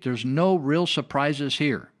State, there's no real surprises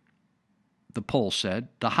here. The poll said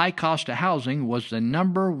the high cost of housing was the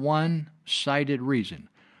number one cited reason.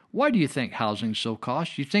 Why do you think housing's so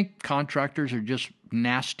cost? You think contractors are just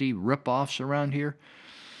nasty rip-offs around here?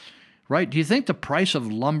 Right? Do you think the price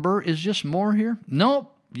of lumber is just more here?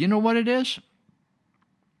 No. You know what it is?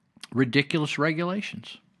 Ridiculous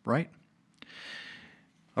regulations, right?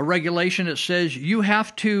 A regulation that says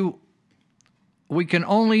we can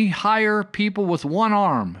only hire people with one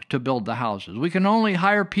arm to build the houses. We can only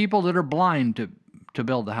hire people that are blind to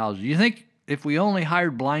build the houses. You think if we only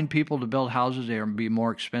hired blind people to build houses, they would be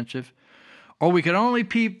more expensive? Or we could only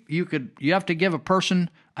you have to give a person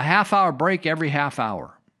a half-hour break every half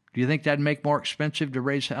hour. Do you think that'd make more expensive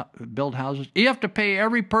to build houses? You have to pay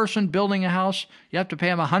every person building a house, you have to pay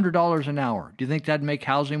them $100 an hour. Do you think that'd make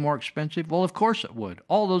housing more expensive? Well, of course it would.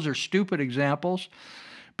 All those are stupid examples,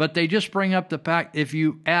 but they just bring up the fact if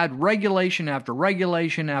you add regulation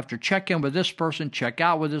after check in with this person, check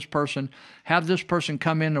out with this person, have this person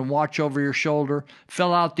come in and watch over your shoulder,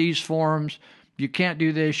 fill out these forms, you can't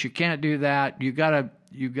do this, you can't do that, you gotta,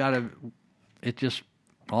 it just,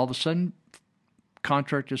 all of a sudden,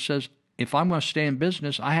 contractor says, if I'm going to stay in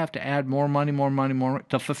business, I have to add more money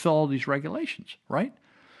to fulfill all these regulations, right?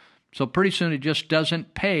 So pretty soon it just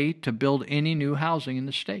doesn't pay to build any new housing in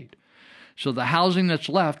the state. So the housing that's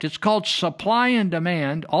left, it's called supply and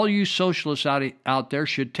demand. All you socialists out there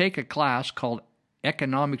should take a class called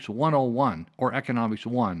Economics 101 or Economics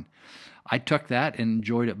 1. I took that and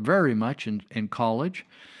enjoyed it very much in college.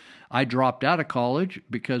 I dropped out of college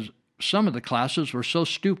because some of the classes were so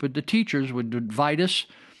stupid, the teachers would invite us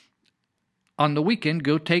on the weekend,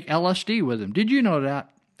 go take LSD with them. Did you know that?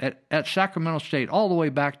 At Sacramento State, all the way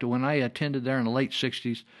back to when I attended there in the late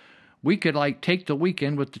 60s, we could take the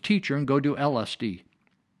weekend with the teacher and go do LSD.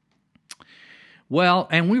 Well,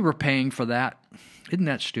 and we were paying for that. Isn't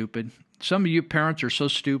that stupid? Some of you parents are so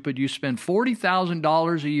stupid, you spend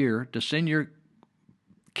 $40,000 a year to send your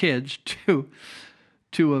kids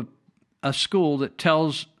to a school that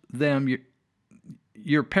tells them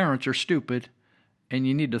your parents are stupid and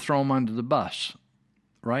you need to throw them under the bus,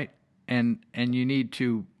 right? And you need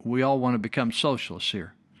to, we all want to become socialists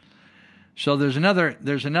here. So there's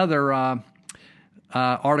another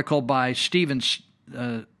article by Stephen,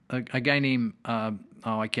 a guy named, I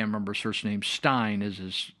can't remember his first name, Stein is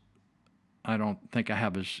his, I don't think I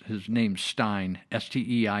have his name, Stein,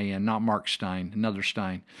 S-T-E-I-N, not Mark Stein, another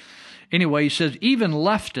Stein. Anyway, he says, even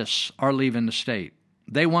leftists are leaving the state.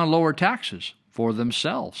 They want to lower taxes for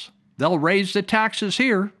themselves. They'll raise the taxes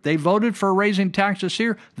here. They voted for raising taxes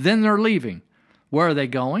here. Then they're leaving. Where are they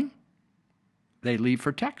going? They leave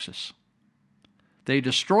for Texas. They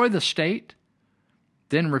destroy the state,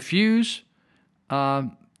 then refuse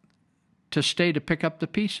to stay to pick up the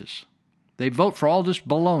pieces. They vote for all this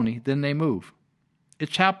baloney, then they move.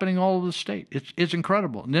 It's happening all over the state. It's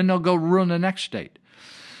incredible. And then they'll go ruin the next state.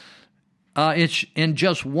 It's in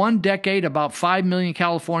just one decade, about 5 million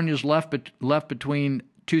Californians left between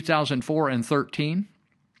 2004 and 13.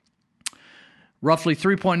 Roughly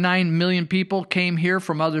 3.9 million people came here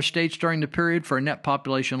from other states during the period for a net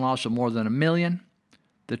population loss of more than 1 million.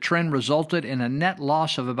 The trend resulted in a net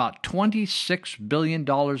loss of about $26 billion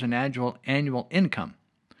in annual income.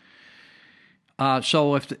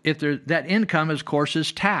 So if that income, of course,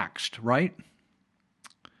 is taxed, right?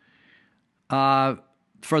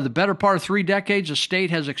 For the better part of 3 decades, the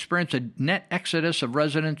state has experienced a net exodus of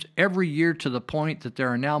residents every year to the point that there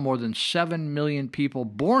are now more than 7 million people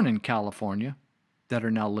born in California that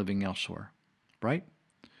are now living elsewhere, right?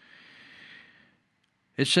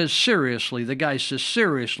 It says, seriously, the guy says,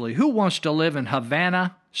 seriously, who wants to live in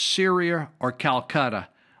Havana, Syria, or Calcutta?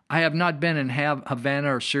 I have not been in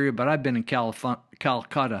Havana or Syria, but I've been in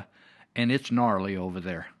Calcutta, and it's gnarly over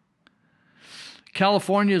there.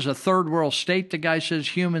 California is a third world state, the guy says.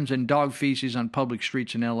 Humans and dog feces on public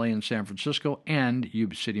streets in L.A. and San Francisco and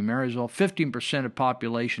Yuba City, Marysville. 15% of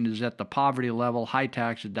population is at the poverty level, high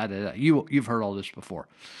taxes, da-da-da. You've heard all this before.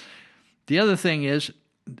 The other thing is,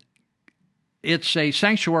 it's a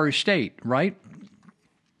sanctuary state, right?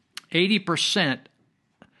 80%,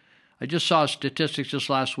 I just saw statistics just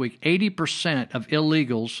last week, 80% of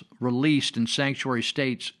illegals released in sanctuary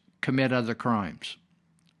states commit other crimes.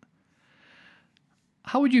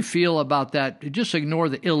 How would you feel about that? Just ignore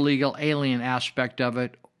the illegal alien aspect of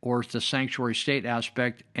it or the sanctuary state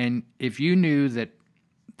aspect, and if you knew that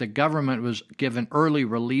the government was giving early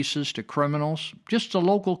releases to criminals, just the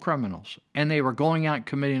local criminals, and they were going out and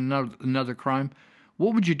committing another crime,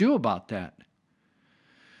 what would you do about that?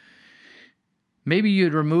 Maybe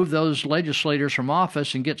you'd remove those legislators from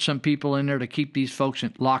office and get some people in there to keep these folks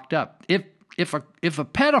locked up. If a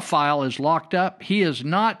pedophile is locked up, he is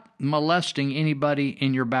not molesting anybody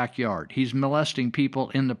in your backyard. He's molesting people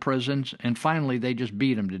in the prisons, and finally they just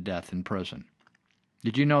beat him to death in prison.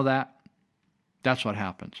 Did you know that? That's what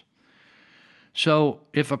happens. So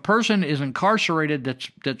if a person is incarcerated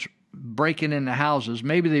that's breaking into houses,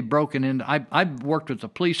 maybe they've broken into... I've worked with the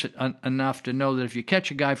police enough to know that if you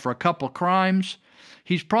catch a guy for a couple of crimes,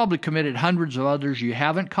 he's probably committed hundreds of others you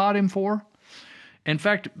haven't caught him for. In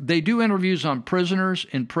fact, they do interviews on prisoners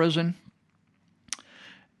in prison,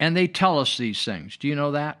 and they tell us these things. Do you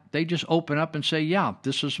know that? They just open up and say, yeah,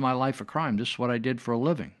 this is my life of crime. This is what I did for a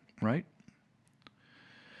living, right?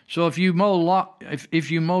 So if you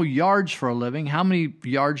mow yards for a living, how many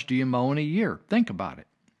yards do you mow in a year? Think about it.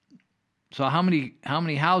 So how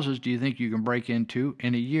many houses do you think you can break into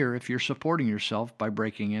in a year if you're supporting yourself by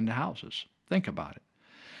breaking into houses? Think about it.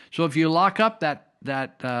 So if you lock up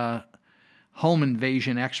that home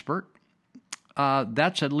invasion expert,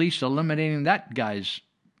 that's at least eliminating that guy's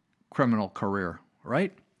criminal career,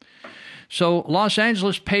 right? So Los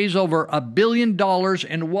Angeles pays over $1 billion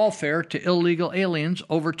in welfare to illegal aliens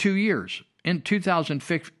over 2 years. In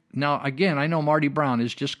 2006, now again, I know Marty Brown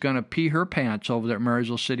is just going to pee her pants over there at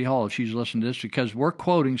Marysville City Hall if she's listening to this, because we're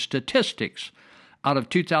quoting statistics out of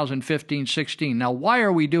 2015-16. Now, why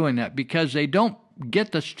are we doing that? Because they don't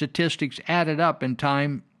get the statistics added up in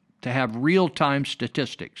time to have real-time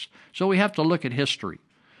statistics. So we have to look at history.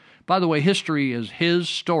 By the way, history is his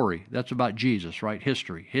story. That's about Jesus, right?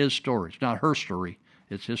 History, his story. It's not her story.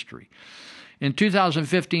 It's history. In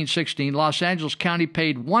 2015-16, Los Angeles County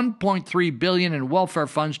paid $1.3 billion in welfare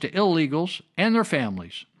funds to illegals and their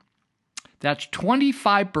families. That's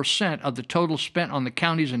 25% of the total spent on the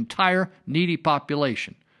county's entire needy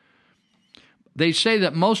population. They say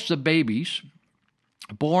that most of the babies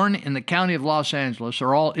born in the county of Los Angeles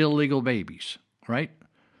are all illegal babies, right?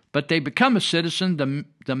 But they become a citizen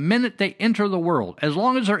the minute they enter the world. As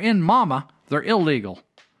long as they're in mama, they're illegal.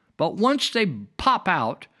 But once they pop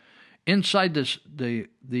out inside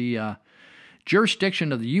the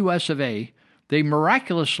jurisdiction of the U.S. of A., they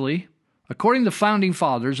miraculously, according to the Founding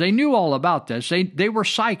Fathers, they knew all about this. They were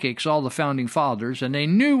psychics, all the Founding Fathers, and they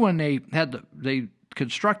knew when they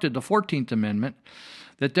constructed the 14th Amendment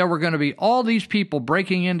that there were going to be all these people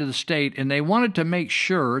breaking into the state, and they wanted to make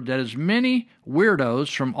sure that as many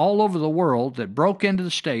weirdos from all over the world that broke into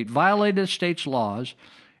the state, violated the state's laws,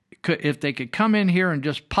 if they could come in here and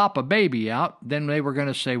just pop a baby out, then they were going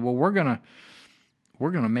to say, well, we're going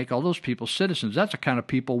to make all those people citizens. That's the kind of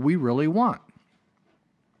people we really want.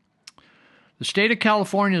 The state of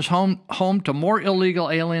California is home to more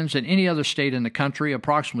illegal aliens than any other state in the country.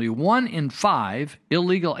 Approximately 1 in 5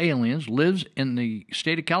 illegal aliens lives in the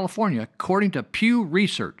state of California, according to Pew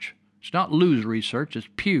Research. It's not Lou's research, it's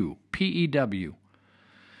Pew, P-E-W.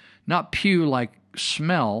 Not Pew like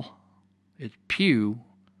smell, it's Pew.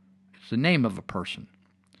 It's the name of a person.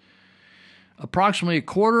 Approximately a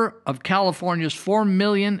quarter of California's 4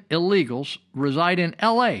 million illegals reside in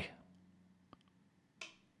L.A.,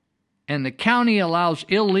 and the county allows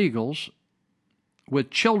illegals with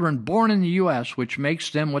children born in the U.S., which makes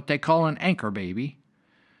them what they call an anchor baby,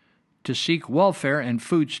 to seek welfare and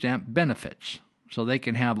food stamp benefits. So they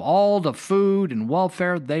can have all the food and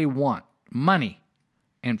welfare they want, money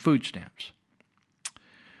and food stamps.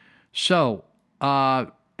 So,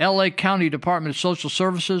 L.A. County Department of Social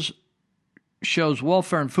Services shows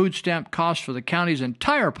welfare and food stamp costs for the county's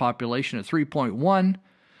entire population at 3.1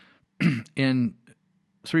 in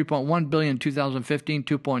 3.1 billion in 2015,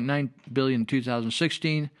 2.9 billion in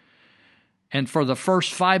 2016. And for the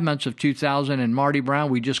first 5 months of 2000 and Marty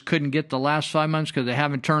Brown, we just couldn't get the last 5 months because they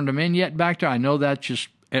haven't turned them in yet back there. I know that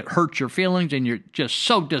it hurts your feelings and you're just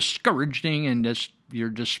so discouraging and you're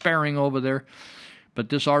despairing over there. But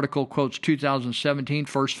this article quotes 2017,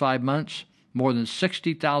 first 5 months. More than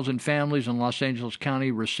 60,000 families in Los Angeles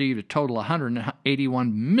County received a total of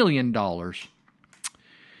 $181 million.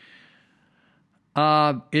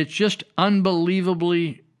 It's just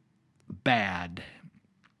unbelievably bad.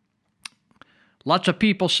 Lots of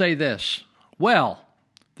people say this, well,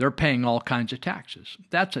 they're paying all kinds of taxes.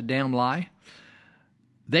 That's a damn lie.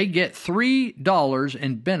 They get $3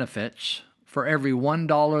 in benefits for every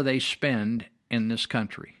 $1 they spend in this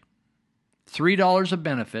country. $3 of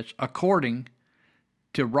benefits, according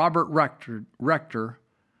to Robert Rector,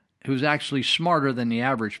 who's actually smarter than the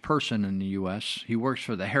average person in the U.S. He works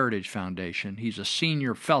for the Heritage Foundation. He's a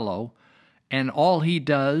senior fellow, and all he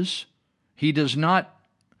does not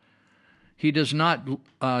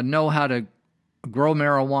know how to grow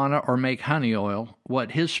marijuana or make honey oil.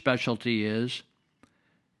 What his specialty is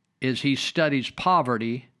he studies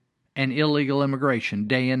poverty and illegal immigration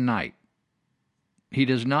day and night. He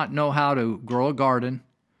does not know how to grow a garden.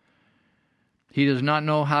 He does not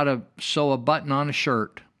know how to sew a button on a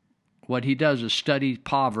shirt. What he does is study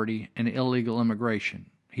poverty and illegal immigration.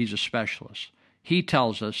 He's a specialist. He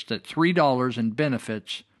tells us that $3 in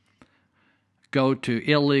benefits go to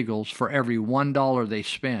illegals for every $1 they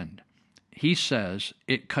spend. He says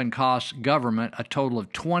it can cost government a total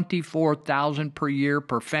of $24,000 per year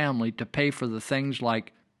per family to pay for the things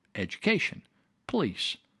like education,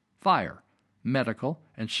 police, fire, medical,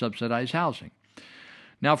 and subsidized housing.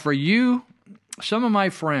 Now, for you, some of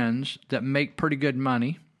my friends that make pretty good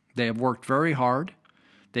money, they have worked very hard.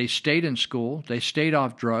 They stayed in school. They stayed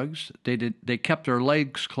off drugs. They kept their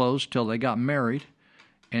legs closed till they got married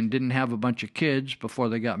and didn't have a bunch of kids before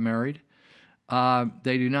they got married.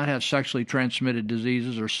 They do not have sexually transmitted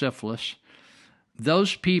diseases or syphilis.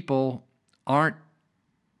 Those people aren't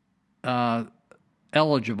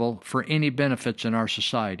eligible for any benefits in our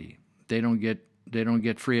society. They don't get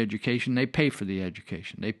free education. They pay for the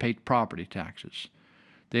education. They pay property taxes.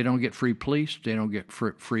 They don't get free police. They don't get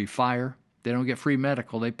free fire. They don't get free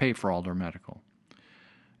medical. They pay for all their medical.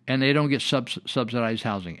 And they don't get subsidized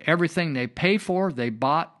housing. Everything they pay for, they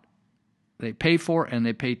pay for, and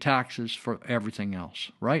they pay taxes for everything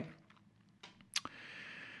else, right?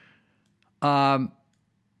 Not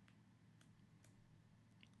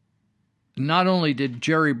only did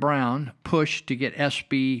Jerry Brown push to get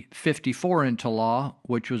SB 54 into law,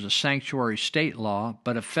 which was a sanctuary state law,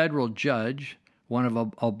 but a federal judge, one of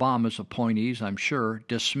Obama's appointees, I'm sure,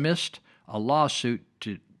 dismissed a lawsuit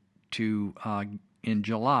in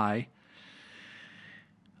July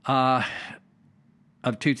of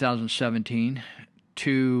 2017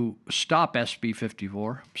 to stop SB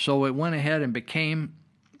 54. So it went ahead and became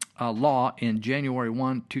a law in January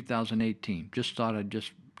 1, 2018. Just thought I'd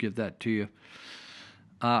just give that to you.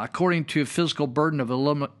 According to a Physical Burden of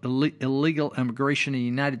Illegal Immigration in the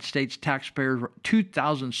United States Taxpayers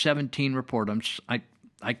 2017 report.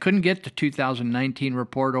 I couldn't get the 2019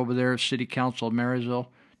 report over there. City Council of Marysville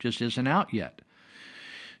just isn't out yet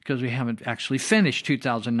because we haven't actually finished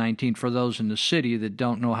 2019 for those in the city that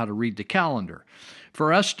don't know how to read the calendar.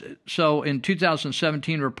 For us, so in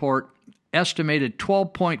 2017 report, estimated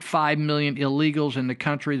 12.5 million illegals in the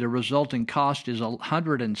country. The resulting cost is a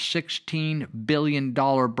 $116 billion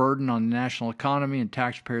burden on the national economy and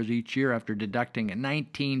taxpayers each year after deducting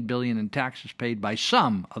 $19 billion in taxes paid by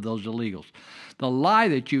some of those illegals. The lie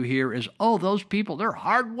that you hear is, oh, those people, they're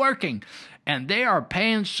hardworking and they are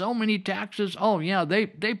paying so many taxes. Oh, yeah, they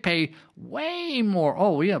pay way more.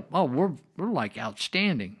 Oh, yeah, oh, we're like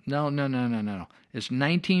outstanding. No. It's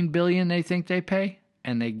 $19 billion they think they pay,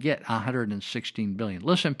 and they get $116 billion.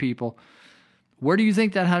 Listen, people, where do you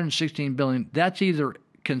think that $116 billion? That's either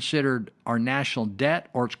considered our national debt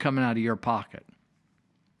or it's coming out of your pocket.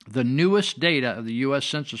 The newest data of the U.S.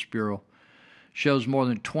 Census Bureau shows more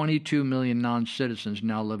than 22 million non-citizens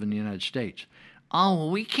now live in the United States. Oh,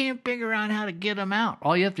 well, we can't figure out how to get them out.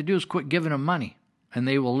 All you have to do is quit giving them money, and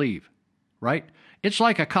they will leave, right? It's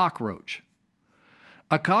like a cockroach.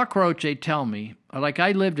 A cockroach, they tell me, like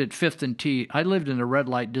I lived at 5th and T. I lived in the red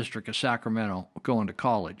light district of Sacramento going to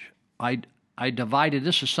college. I divided,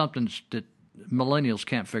 this is something that millennials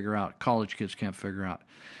can't figure out, college kids can't figure out.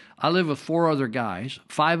 I lived with 4 other guys,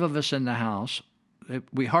 5 of us in the house.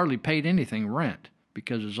 We hardly paid anything rent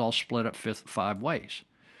because it's all split up 5 ways.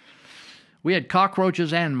 We had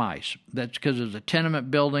cockroaches and mice. That's because it was a tenement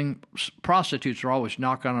building. Prostitutes are always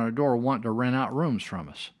knocking on our door wanting to rent out rooms from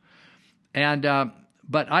us. And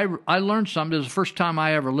but I learned something. This is the first time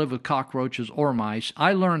I ever lived with cockroaches or mice.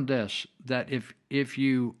 I learned this, that if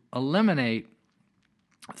you eliminate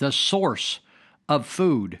the source of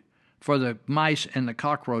food for the mice and the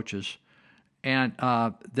cockroaches, and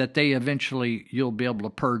that they eventually, you'll be able to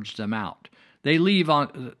purge them out. They leave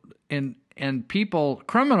on, and people,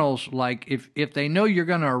 criminals, like if they know you're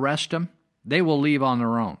going to arrest them, they will leave on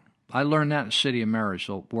their own. I learned that in the city of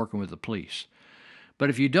Marysville, working with the police. But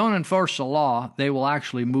if you don't enforce the law, they will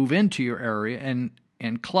actually move into your area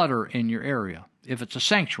and clutter in your area. If it's a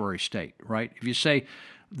sanctuary state, right? If you say,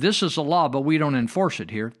 this is the law, but we don't enforce it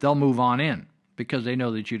here, they'll move on in because they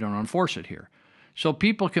know that you don't enforce it here. So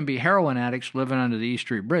people can be heroin addicts living under the East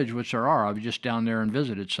Street Bridge, which there are. I was just down there and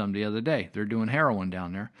visited some the other day. They're doing heroin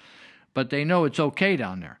down there. But they know it's okay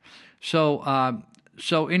down there.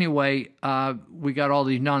 So anyway, we got all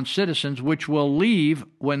these non-citizens, which will leave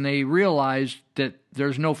when they realize that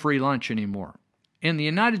there's no free lunch anymore. In the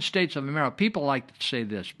United States of America, people like to say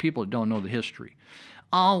this. People don't know the history.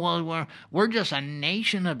 Oh, well, we're just a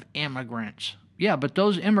nation of immigrants. Yeah, but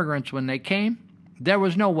those immigrants, when they came, there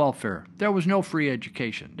was no welfare. There was no free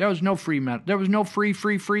education. There was no free there was no free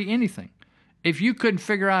anything. If you couldn't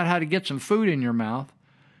figure out how to get some food in your mouth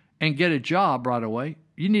and get a job right away,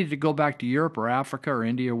 you needed to go back to Europe or Africa or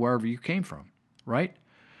India or wherever you came from, right?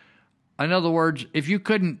 In other words, if you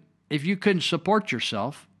couldn't support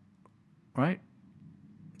yourself, right?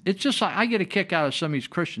 It's just like I get a kick out of some of these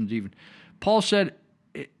Christians even. Paul said,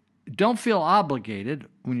 don't feel obligated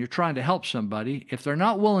when you're trying to help somebody. If they're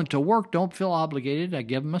not willing to work, don't feel obligated to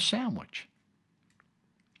give them a sandwich.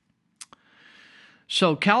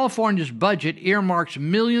 So California's budget earmarks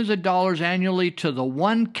millions of dollars annually to the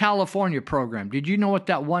One California program. Did you know what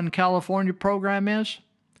that One California program is?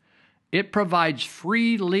 It provides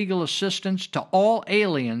free legal assistance to all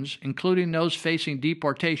aliens, including those facing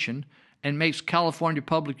deportation, and makes California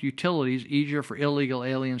public utilities easier for illegal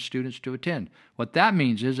alien students to attend. What that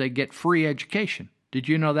means is they get free education. Did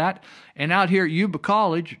you know that? And out here at Yuba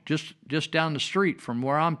College, just down the street from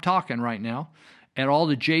where I'm talking right now, at all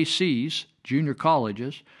the JCs, junior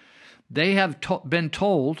colleges, they have been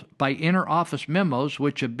told by inter-office memos,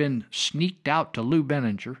 which have been sneaked out to Lou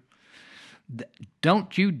Benninger,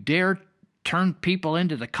 don't you dare turn people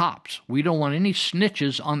into the cops. We don't want any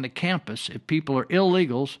snitches on the campus if people are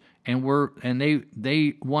illegals and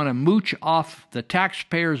they want to mooch off the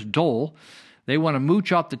taxpayers' dole. They want to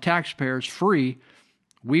mooch off the taxpayers free.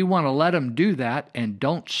 We want to let them do that and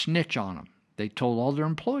don't snitch on them. They told all their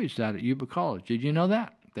employees that at Yuba College. Did you know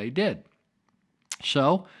that? They did.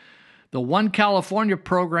 So the One California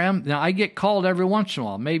program, now I get called every once in a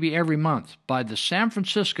while, maybe every month, by the San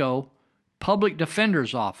Francisco Public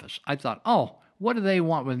Defender's Office. I thought, oh, what do they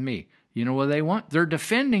want with me? You know what they want? They're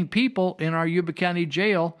defending people in our Yuba County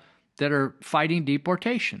Jail that are fighting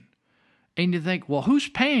deportation. And you think, well, who's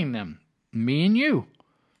paying them? Me and you.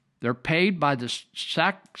 They're paid by the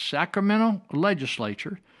Sacramento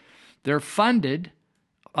legislature. They're funded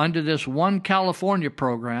under this One California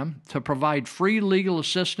program to provide free legal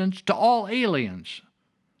assistance to all aliens.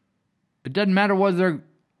 It doesn't matter whether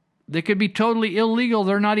they could be totally illegal.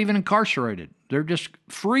 They're not even incarcerated. They're just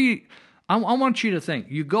free. I want you to think.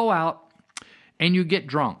 You go out and you get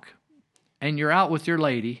drunk and you're out with your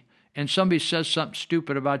lady and somebody says something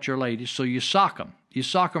stupid about your lady, so you sock them. You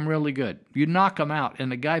sock them really good. You knock them out, and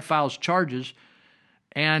the guy files charges,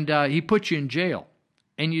 and he puts you in jail.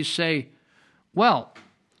 And you say, well,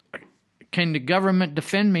 can the government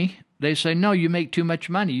defend me? They say, no, you make too much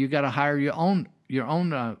money. You got to hire your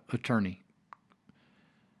own attorney.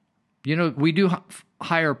 You know, we do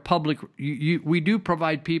hire public. We do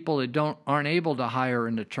provide people that aren't able to hire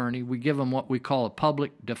an attorney. We give them what we call a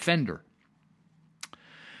public defender.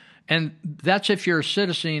 And that's if you're a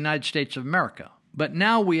citizen of the United States of America. But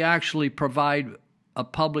now we actually provide a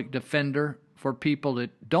public defender for people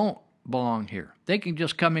that don't belong here. They can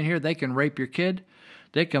just come in here. They can rape your kid.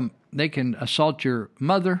 They can assault your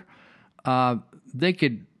mother. They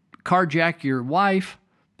could carjack your wife.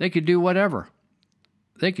 They could do whatever.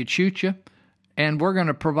 They could shoot you. And we're going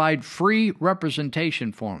to provide free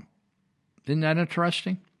representation for them. Isn't that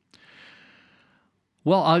interesting?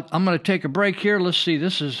 Well, I'm going to take a break here. Let's see.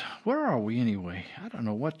 Where are we anyway? I don't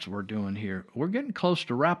know what we're doing here. We're getting close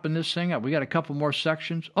to wrapping this thing up. We got a couple more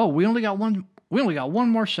sections. Oh, we only got one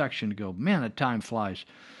more section to go. Man, the time flies.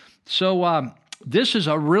 So this is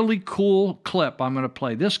a really cool clip I'm going to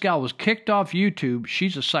play. This gal was kicked off YouTube.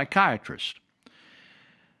 She's a psychiatrist.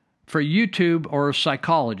 For YouTube or a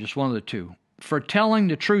psychologist, one of the two. for telling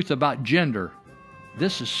the truth about gender.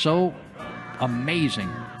 This is so amazing.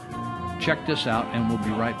 Check this out, and we'll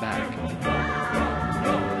be right back.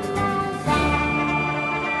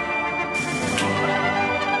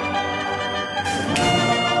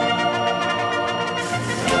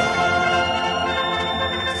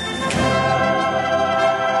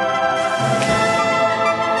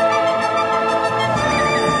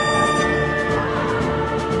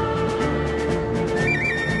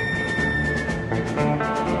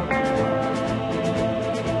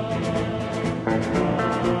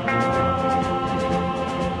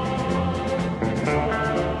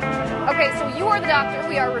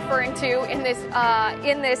 Referring to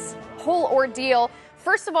in this whole ordeal.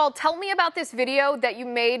 First of all, tell me about this video that you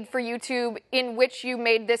made for YouTube in which you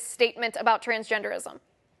made this statement about transgenderism.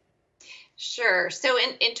 Sure. So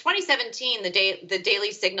in 2017, the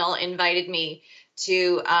Daily Signal invited me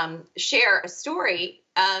to share a story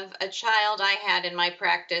of a child I had in my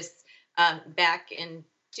practice back in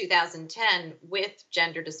 2010 with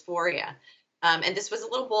gender dysphoria. And this was a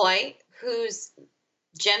little boy whose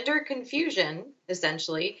gender confusion,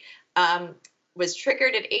 essentially, was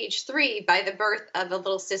triggered at age 3 by the birth of a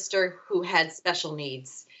little sister who had special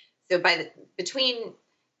needs. So between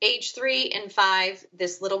age 3 and 5,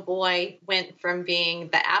 this little boy went from being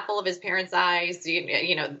the apple of his parents' eyes,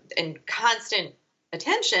 and constant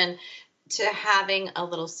attention, to having a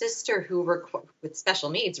little sister who, with special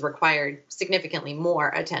needs, required significantly more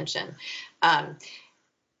attention.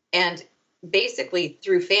 And basically,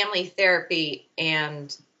 through family therapy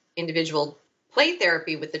and individual play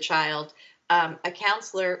therapy with the child, a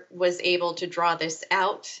counselor was able to draw this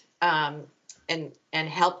out and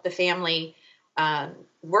help the family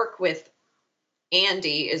work with.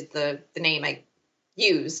 Andy is the name I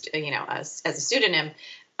used, as a pseudonym,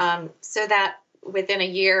 so that within a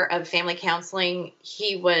year of family counseling,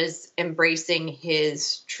 he was embracing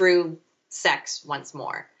his true sex once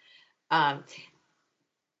more.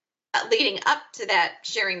 Leading up to that,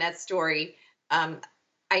 sharing that story,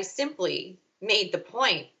 I simply made the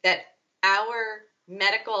point that our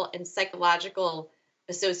medical and psychological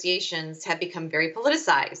associations have become very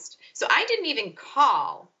politicized. So I didn't even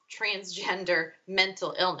call transgender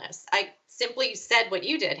mental illness. I simply said what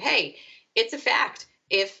you did. Hey, it's a fact.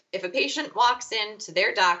 If a patient walks in to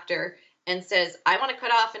their doctor and says, I want to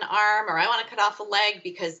cut off an arm or I want to cut off a leg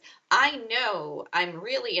because I know I'm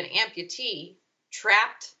really an amputee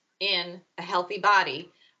trapped in a healthy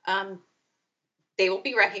body, they will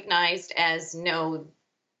be recognized as, no,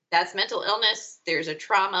 that's mental illness, there's a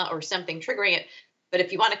trauma or something triggering it. But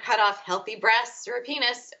if you want to cut off healthy breasts or a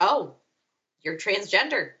penis, oh, you're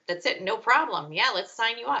transgender. That's it. No problem. Yeah, let's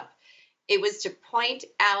sign you up. It was to point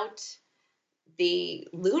out the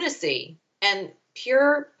lunacy and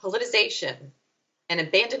pure politicization and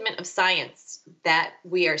abandonment of science that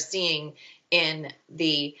we are seeing in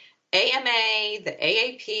the AMA, the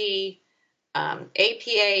AAP,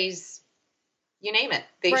 APAs, you name it.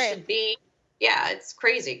 They should be, it's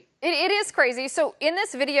crazy. It is crazy. So in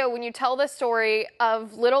this video, when you tell the story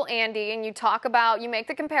of little Andy and you talk about, you make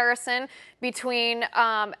the comparison between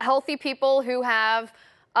healthy people who have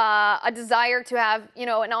a desire to have,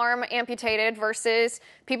 an arm amputated versus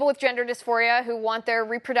people with gender dysphoria who want their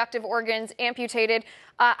reproductive organs amputated.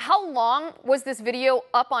 How long was this video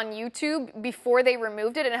up on YouTube before they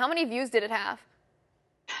removed it, and how many views did it have?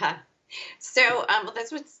 So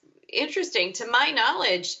that's what's interesting. To my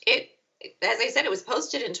knowledge, as I said, it was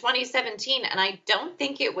posted in 2017, and I don't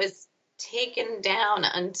think it was taken down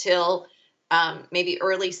until maybe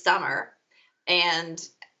early summer, and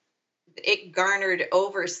it garnered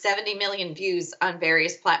over 70 million views on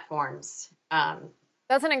various platforms.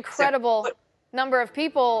 That's an incredible number of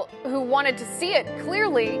people who wanted to see it,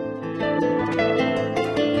 clearly.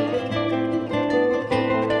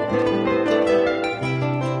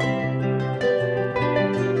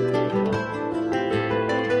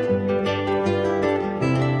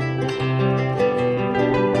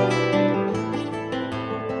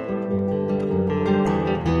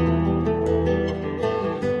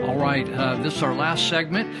 This is our last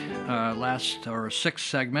segment, sixth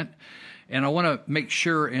segment, and I want to make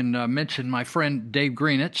sure and mention my friend Dave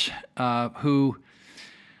Greenitz, who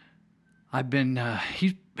I've been.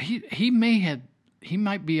 He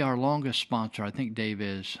might be our longest sponsor. I think Dave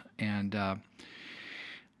is, and I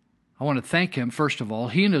want to thank him first of all.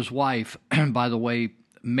 He and his wife, by the way,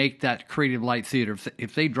 make that Creative Light Theater.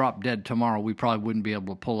 If they drop dead tomorrow, we probably wouldn't be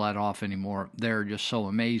able to pull that off anymore. They're just so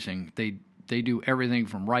amazing. They do everything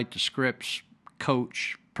from write the scripts,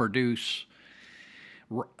 coach, produce.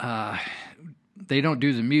 They don't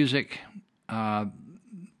do the music,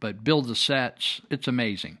 but build the sets. It's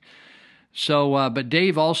amazing. So, but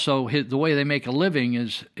Dave also, the way they make a living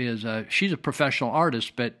is she's a professional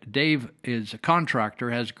artist, but Dave is a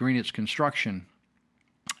contractor, has Greenitz Construction.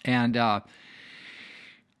 And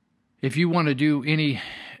if you want to do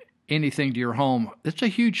anything to your home, it's a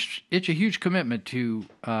huge commitment to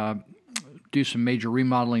do some major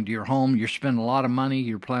remodeling to your home. You're spending a lot of money.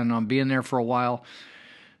 You're planning on being there for a while.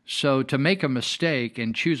 So to make a mistake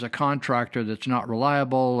and choose a contractor that's not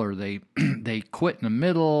reliable, or they quit in the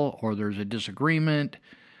middle, or there's a disagreement,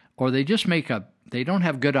 or they just they don't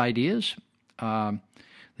have good ideas.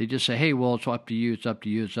 They just say, hey, well, it's up to you, it's up to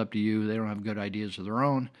you, it's up to you. They don't have good ideas of their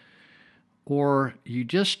own. Or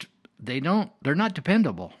they're not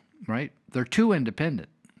dependable, right? They're too independent.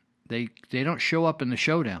 They don't show up in the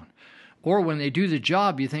showdown. Or when they do the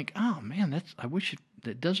job, you think, oh man, I wish it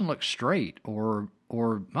doesn't look straight, or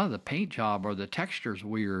the paint job, or the texture's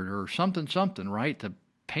weird, or something, right? The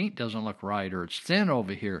paint doesn't look right, or it's thin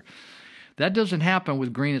over here. That doesn't happen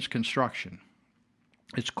with Greenitz Construction.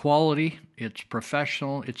 It's quality, it's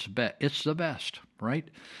professional, it's the best, right?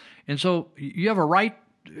 And so you have a right,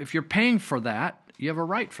 if you're paying for that, you have a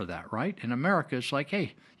right for that, right? In America, it's like,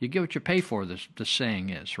 hey, you get what you pay for, the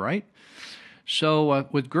saying is, right? So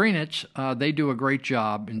with Greenitz, they do a great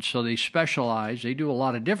job, and so they specialize. They do a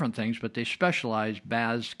lot of different things, but they specialize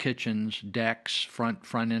baths, kitchens, decks, front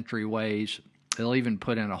entryways. They'll even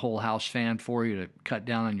put in a whole house fan for you to cut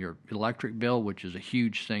down on your electric bill, which is a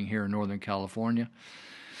huge thing here in Northern California.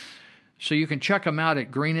 So you can check them out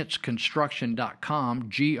at greenitzconstruction.com,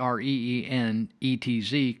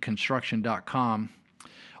 Greenetz construction.com.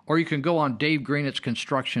 Or you can go on Dave Greenitz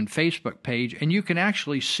Construction Facebook page, and you can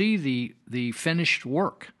actually see the finished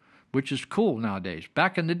work, which is cool nowadays.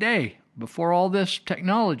 Back in the day, before all this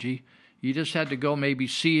technology, you just had to go maybe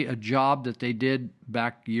see a job that they did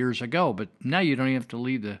back years ago. But now you don't even have to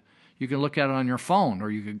leave you can look at it on your phone,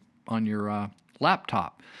 or you can on your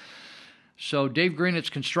laptop. So Dave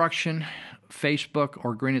Greenitz Construction, Facebook,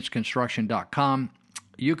 or greenetzconstruction.com.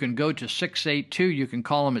 You can go to 682. You can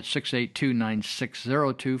call them at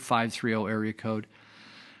 682-9602, 530 area code,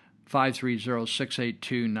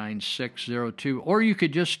 530-682-9602. Or you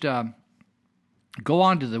could just go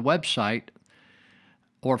onto the website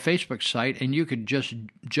or Facebook site, and you could just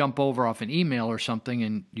jump over off an email or something,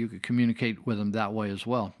 and you could communicate with them that way as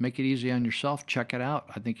well. Make it easy on yourself. Check it out.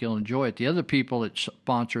 I think you'll enjoy it. The other people that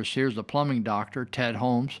sponsor us here is the plumbing doctor, Ted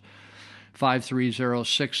Holmes,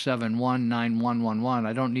 530-671-9111.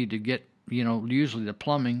 I don't need to get, usually the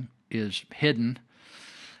plumbing is hidden,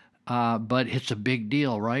 but it's a big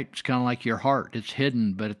deal, right? It's kind of like your heart. It's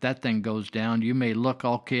hidden, but if that thing goes down, you may look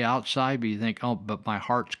okay outside, but you think, oh, but my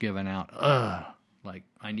heart's giving out. Ugh, like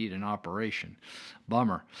I need an operation.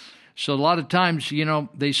 Bummer. So a lot of times,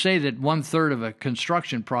 they say that 1/3 of a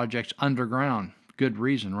construction project's underground. Good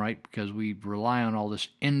reason, right? Because we rely on all this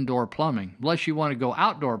indoor plumbing. Unless you want to go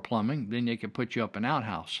outdoor plumbing, then they could put you up an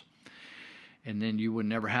outhouse, and then you would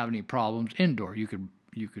never have any problems indoor. You could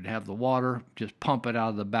have the water, just pump it out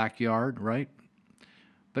of the backyard, right?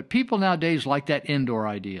 But people nowadays like that indoor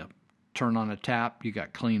idea. Turn on a tap, you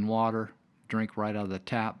got clean water, drink right out of the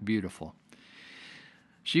tap, beautiful.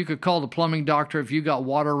 So you could call the plumbing doctor if you got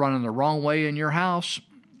water running the wrong way in your house,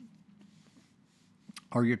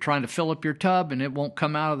 or you're trying to fill up your tub and it won't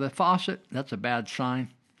come out of the faucet. That's a bad sign.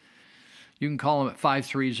 You can call them at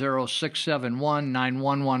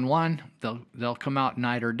 530-671-9111. They'll come out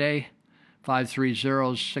night or day.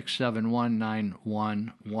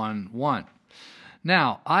 530-671-9111.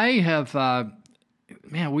 Now, I have,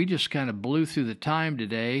 we just kind of blew through the time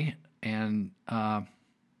today, and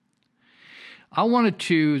I wanted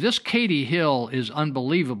to, this Katie Hill is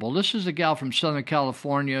unbelievable. This is a gal from Southern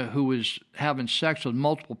California who was having sex with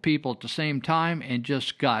multiple people at the same time and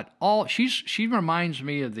just got she reminds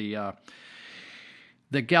me of the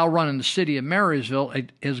gal running the city of Marysville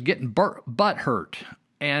is getting butt hurt.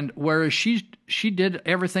 And whereas she did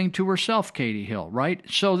everything to herself, Katie Hill, right?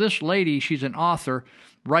 So this lady, she's an author,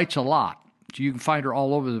 writes a lot. So you can find her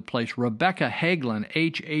all over the place. Rebecca Hagelin,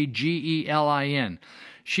 Hagelin.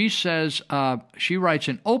 She says, she writes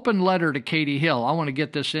an open letter to Katie Hill. I want to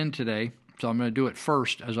get this in today, so I'm going to do it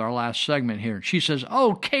first as our last segment here. She says,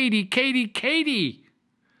 oh, Katie.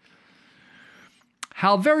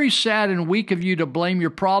 How very sad and weak of you to blame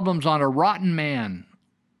your problems on a rotten man.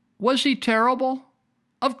 Was he terrible?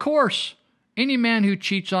 Of course. Any man who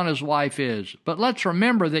cheats on his wife is. But let's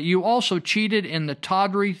remember that you also cheated in the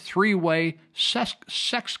tawdry three-way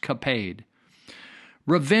sexcapade.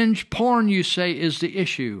 Revenge porn, you say, is the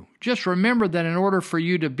issue. Just remember that in order for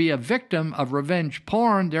you to be a victim of revenge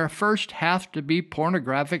porn, there first have to be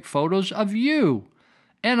pornographic photos of you.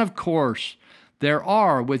 And of course, there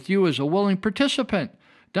are with you as a willing participant,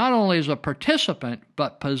 not only as a participant,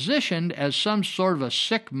 but positioned as some sort of a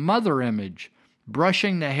sick mother image,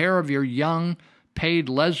 brushing the hair of your young, paid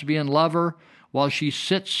lesbian lover while she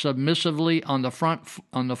sits submissively on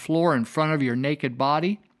the floor in front of your naked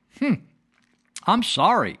body? I'm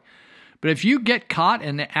sorry, but if you get caught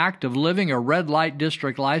in the act of living a red light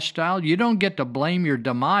district lifestyle, you don't get to blame your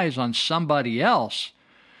demise on somebody else.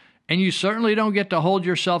 And you certainly don't get to hold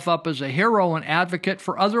yourself up as a hero and advocate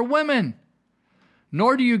for other women.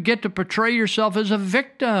 Nor do you get to portray yourself as a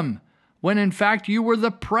victim, when in fact you were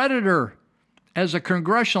the predator. As a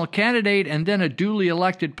congressional candidate and then a duly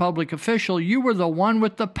elected public official, you were the one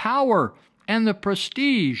with the power and the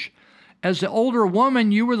prestige. As the older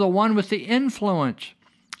woman, you were the one with the influence.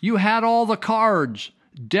 You had all the cards,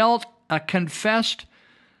 you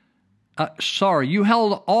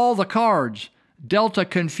held all the cards, dealt a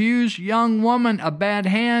confused young woman a bad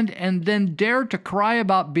hand, and then dared to cry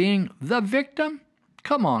about being the victim?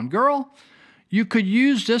 Come on, girl. You could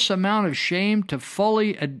use this amount of shame to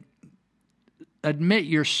fully admit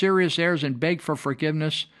your serious errors and beg for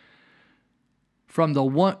forgiveness from the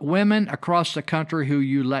women across the country who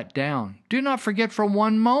you let down. Do not forget for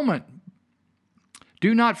one moment.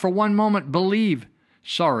 Do not for one moment believe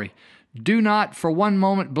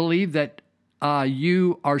that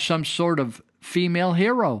you are some sort of female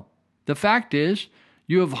hero. The fact is,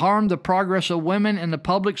 you have harmed the progress of women in the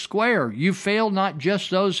public square. You failed not just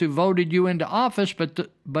those who voted you into office,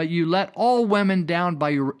 but you let all women down by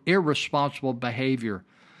your irresponsible behavior.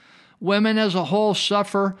 Women as a whole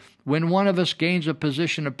suffer when one of us gains a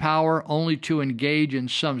position of power only to engage in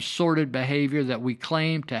some sordid behavior that we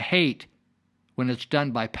claim to hate when it's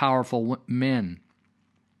done by powerful men.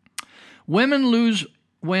 Women lose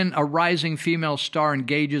when a rising female star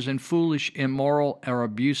engages in foolish, immoral, or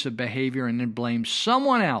abusive behavior and then blames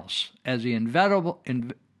someone else as the inevitable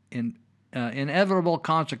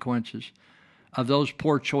consequences of those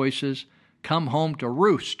poor choices come home to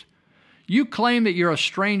roost. You claim that your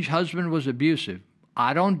estranged husband was abusive.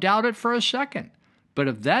 I don't doubt it for a second. But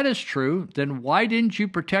if that is true, then why didn't you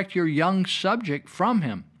protect your young subject from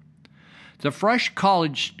him? The fresh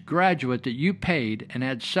college graduate that you paid and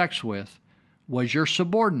had sex with was your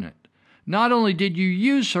subordinate. Not only did you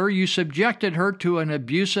use her, you subjected her to an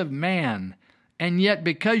abusive man. And yet,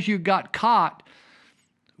 because you got caught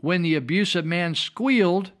when the abusive man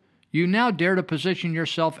squealed, you now dare to position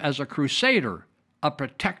yourself as a crusader, a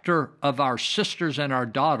protector of our sisters and our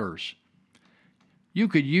daughters. You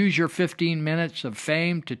could use your 15 minutes of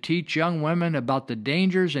fame to teach young women about the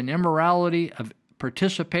dangers and immorality of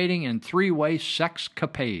participating in three-way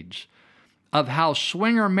sexcapades, of how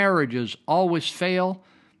swinger marriages always fail,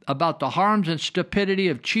 about the harms and stupidity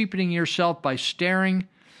of cheapening yourself by starring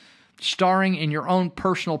in your own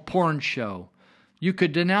personal porn show. You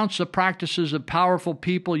could denounce the practices of powerful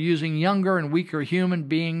people using younger and weaker human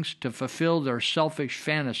beings to fulfill their selfish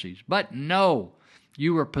fantasies. But no,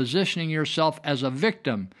 you were positioning yourself as a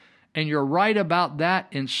victim, and you're right about that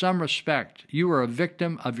in some respect. You are a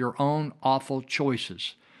victim of your own awful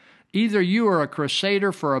choices. Either you are a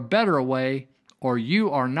crusader for a better way, or you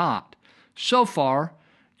are not. So far,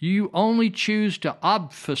 you only choose to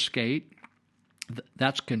obfuscate,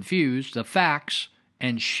 that's confuse, the facts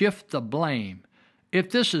and shift the blame.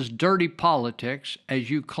 If this is dirty politics, as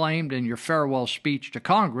you claimed in your farewell speech to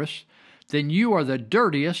Congress, then you are the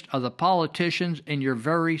dirtiest of the politicians in your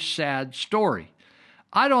very sad story.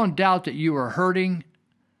 I don't doubt that you are hurting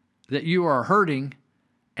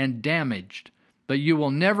and damaged, but you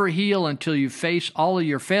will never heal until you face all of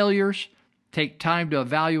your failures, take time to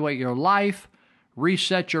evaluate your life,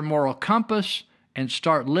 reset your moral compass, and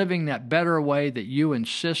start living that better way that you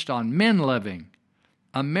insist on men living.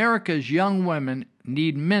 America's young women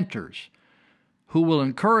need mentors who will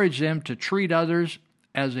encourage them to treat others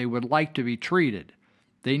as they would like to be treated.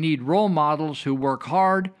 They need role models who work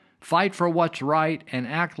hard, fight for what's right, and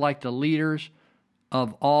act like the leaders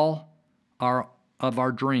of all of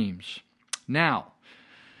our dreams. Now,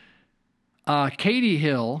 Katie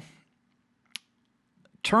Hill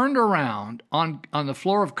turned around on the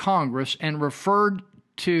floor of Congress and referred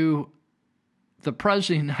to the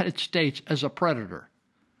President of the United States as a predator.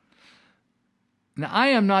 Now, I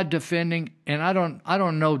am not defending, and I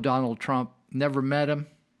don't know Donald Trump, never met him,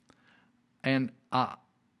 and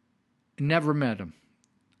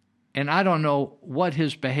And I don't know what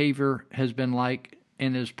his behavior has been like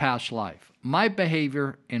in his past life. My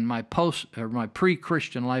behavior in my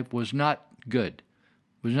pre-Christian life was not good.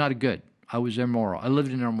 It was not good. I was immoral. I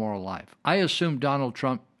lived an immoral life. I assume Donald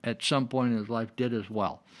Trump at some point in his life did as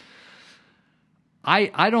well.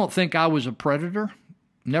 I don't think I was a predator.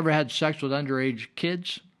 never had sex with underage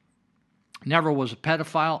kids, never was a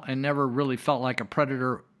pedophile, and never really felt like a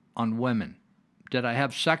predator on women. Did I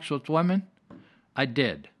have sex with women? I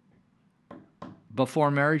did.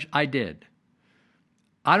 Before marriage, I did.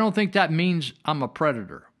 I don't think that means I'm a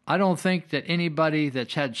predator. I don't think that anybody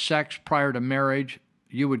that's had sex prior to marriage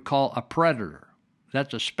you would call a predator.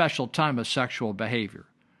 That's a special time of sexual behavior.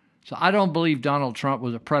 So I don't believe Donald Trump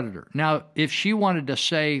was a predator. Now, if Kate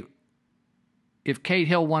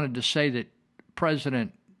Hill wanted to say that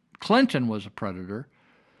President Clinton was a predator,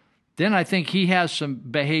 then I think he has some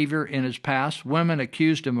behavior in his past. Women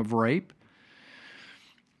accused him of rape,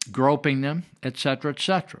 groping them, etc.,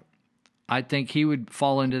 etc. I think he would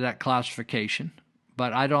fall into that classification,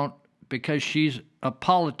 but I don't, because she's a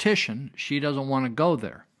politician, she doesn't want to go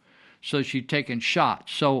there. So she's taking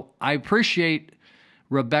shots. So I appreciate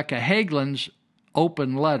Rebecca Hagelin's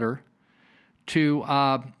open letter to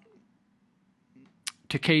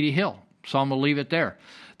Katie Hill. So I'm going to leave it there.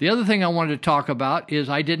 The other thing I wanted to talk about is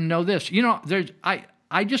I didn't know this. You know,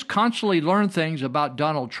 I just constantly learn things about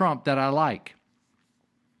Donald Trump that I like.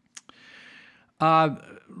 I've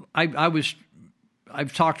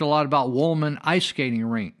talked a lot about Woolman Ice Skating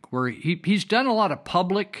Rink, where he's done a lot of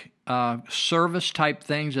public service type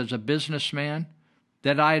things as a businessman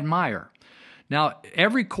that I admire. Now,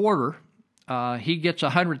 every quarter, he gets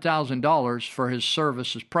 $100,000 for his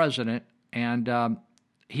service as president, and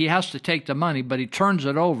he has to take the money, but he turns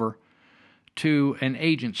it over to an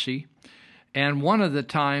agency. And one of the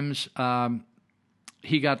times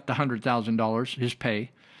he got the $100,000, his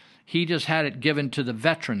pay, he just had it given to the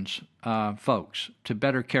veterans folks to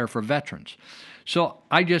better care for veterans. So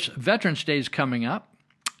Veterans Day is coming up,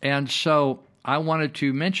 and so I wanted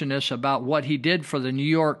to mention this about what he did for the New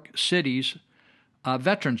York City's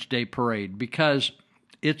Veterans Day Parade, because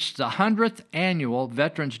it's the 100th annual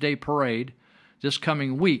Veterans Day Parade this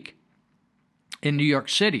coming week in New York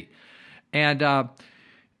City. And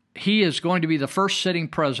he is going to be the first sitting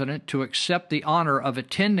president to accept the honor of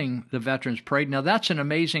attending the Veterans Parade. Now, that's an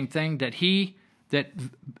amazing thing that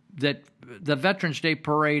the Veterans Day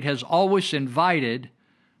Parade has always invited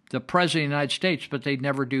the President of the United States, but they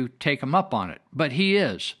never do take him up on it. But he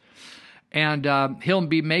is. And he'll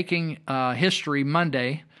be making history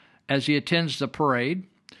Monday as he attends the parade.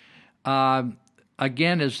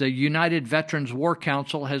 Again, as the United Veterans War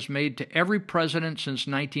Council has made to every president since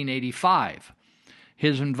 1985.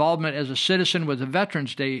 His involvement as a citizen with the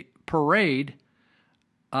Veterans Day Parade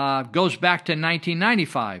goes back to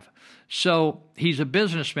 1995. So he's a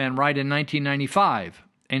businessman right in 1995.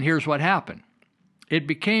 And here's what happened. It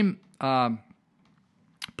became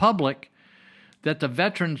public that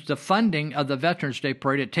the funding of the Veterans Day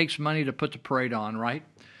Parade, it takes money to put the parade on, right?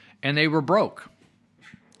 And they were broke.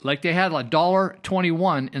 Like they had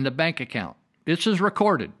 $1.21 in the bank account. This is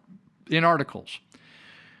recorded in articles.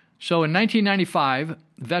 So in 1995,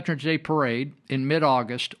 Veterans Day Parade in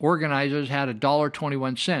mid-August, organizers had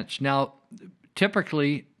 $1.21. Now,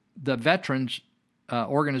 typically, the veterans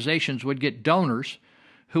organizations would get donors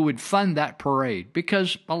who would fund that parade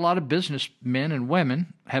because a lot of businessmen and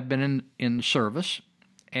women have been in service,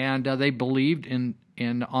 and they believed in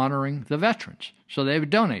honoring the veterans. So they would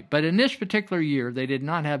donate. But in this particular year, they did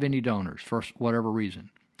not have any donors for whatever reason.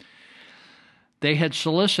 They had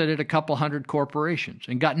solicited a couple hundred corporations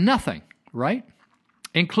and got nothing, right?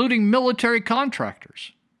 Including military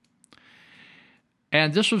contractors.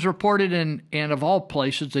 And this was reported in of all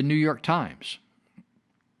places, the New York Times.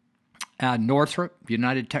 Northrop,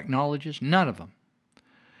 United Technologies, none of them.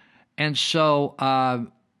 And so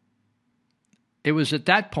it was at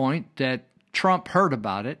that point that Trump heard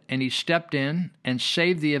about it, and he stepped in and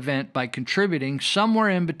saved the event by contributing somewhere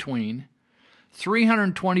in between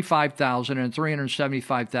 $325,000 and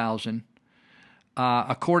 $375,000,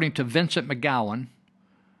 according to Vincent McGowan,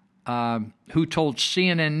 who told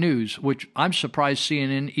CNN News, which I'm surprised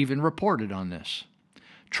CNN even reported on this.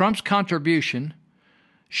 Trump's contribution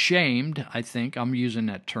shamed, I think, I'm using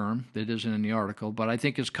that term that isn't in the article, but I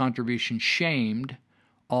think his contribution shamed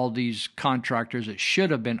all these contractors that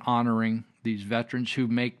should have been honoring these veterans who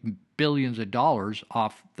make billions of dollars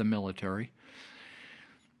off the military.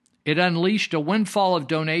 It unleashed a windfall of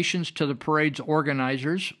donations to the parade's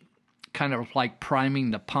organizers, kind of like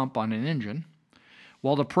priming the pump on an engine,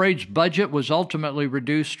 while the parade's budget was ultimately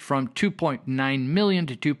reduced from $2.9 million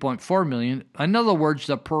to $2.4 million. In other words,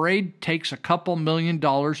 the parade takes a couple $1 million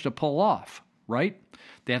to pull off, right?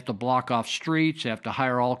 They have to block off streets. They have to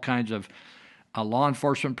hire all kinds of law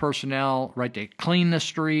enforcement personnel, right? They clean the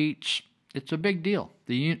streets. It's a big deal.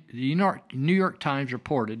 The New York Times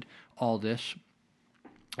reported all this.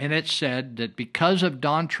 And it said that because of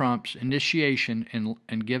Don Trump's initiation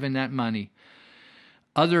and giving that money,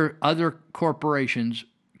 other corporations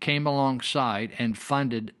came alongside and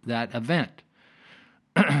funded that event.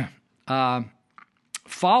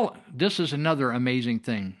 This is another amazing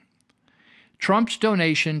thing. Trump's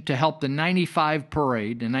donation to help the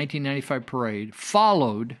 1995 parade,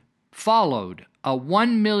 followed a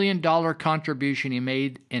 $1 million contribution he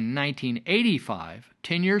made in 1985,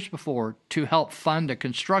 10 years before, to help fund the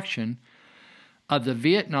construction of the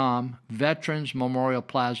Vietnam Veterans Memorial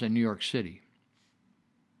Plaza in New York City.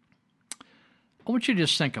 I want you to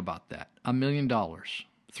just think about that. $1 million,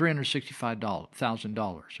 $365,000,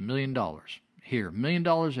 $1 million here, $1 million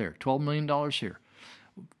there, $12 million here.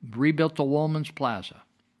 Rebuilt the Woolman's Plaza.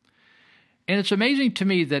 And it's amazing to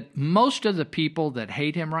me that most of the people that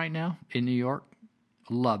hate him right now in New York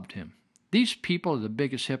loved him. These people are the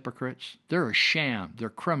biggest hypocrites. They're a sham. They're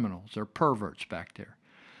criminals. They're perverts back there.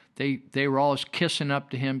 They were always kissing up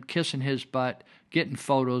to him, kissing his butt, getting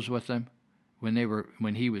photos with him when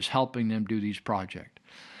he was helping them do these projects.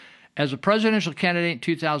 As a presidential candidate in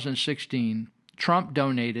 2016, Trump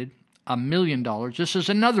donated $1 million. This is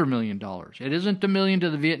another $1 million. It isn't the $1 million to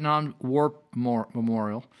the Vietnam War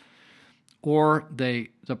Memorial or the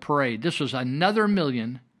parade. This was another $1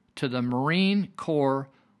 million to the Marine Corps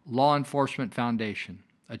Law Enforcement Foundation,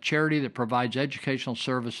 a charity that provides educational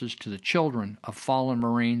services to the children of fallen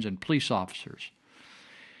Marines and police officers.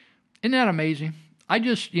 Isn't that amazing?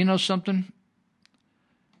 Something?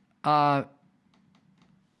 I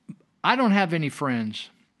don't have any friends.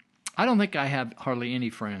 I don't think I have hardly any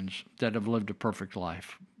friends that have lived a perfect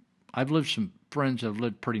life. I've lived some friends that have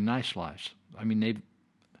lived pretty nice lives. I mean,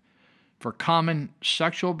 for common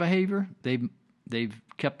sexual behavior, they've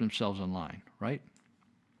kept themselves in line, right?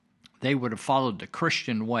 They would have followed the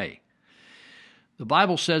Christian way. The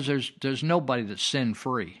Bible says there's nobody that's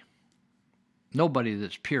sin-free. Nobody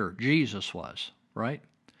that's pure. Jesus was, right?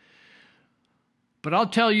 But I'll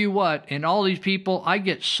tell you what, and all these people, I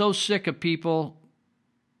get so sick of people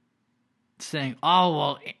saying, oh,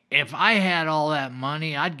 well, if I had all that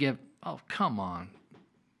money, I'd give, oh, come on.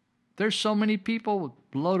 There's so many people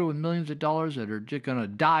loaded with millions of dollars that are just going to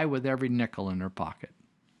die with every nickel in their pocket.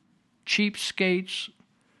 Cheapskates,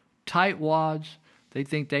 tightwads, they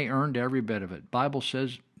think they earned every bit of it. Bible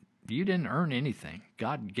says you didn't earn anything.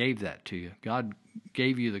 God gave that to you. God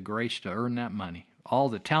gave you the grace to earn that money. All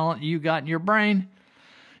the talent you got in your brain,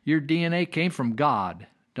 your DNA came from God.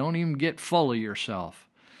 Don't even get full of yourself.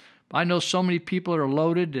 I know so many people that are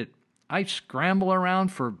loaded that I scramble around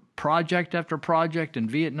for project after project in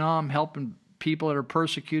Vietnam, helping people that are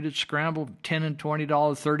persecuted, scramble $10 and $20,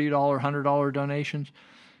 $30, $100 donations.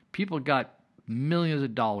 People got millions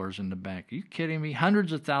of dollars in the bank. Are you kidding me?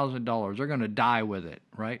 Hundreds of thousands of dollars. They're going to die with it,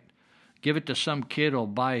 right? Give it to some kid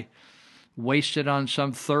who'll waste it on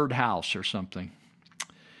some third house or something.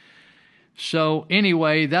 So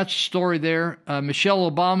anyway, that's the story there. Michelle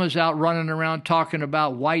Obama's out running around talking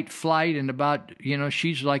about white flight and about,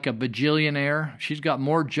 she's like a bajillionaire. She's got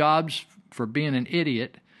more jobs for being an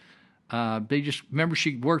idiot. Remember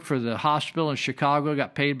she worked for the hospital in Chicago,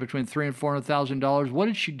 got paid between $300,000 and $400,000. What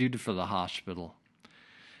did she do for the hospital?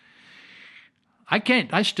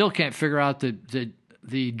 I still can't figure out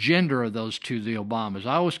the gender of those two, the Obamas.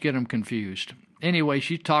 I always get them confused. Anyway,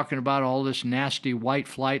 she's talking about all this nasty white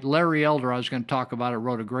flight. Larry Elder, I was going to talk about it,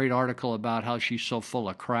 wrote a great article about how she's so full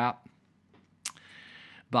of crap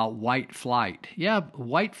about white flight. Yeah,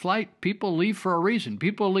 white flight, people leave for a reason.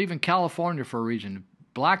 People leave in California for a reason.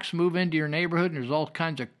 Blacks move into your neighborhood and there's all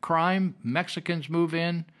kinds of crime. Mexicans move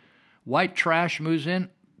in. White trash moves in.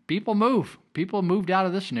 People move. People moved out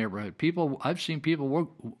of this neighborhood. I've seen people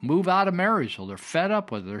move out of Marysville. They're fed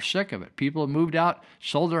up with it. They're sick of it. People have moved out,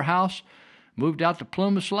 sold their house, moved out to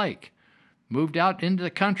Plumas Lake, moved out into the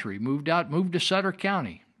country, moved to Sutter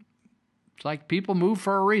County. It's like people move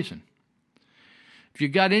for a reason. If you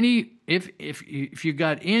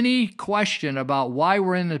got any question about why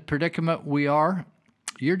we're in the predicament we are,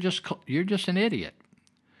 you're just an idiot.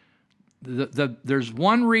 There's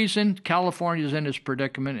one reason California is in this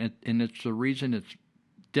predicament, and it's the reason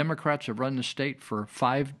Democrats have run the state for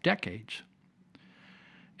 5 decades.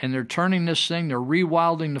 And they're turning this thing, they're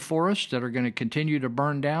rewilding the forests that are going to continue to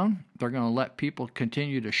burn down. They're going to let people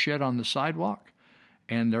continue to shit on the sidewalk.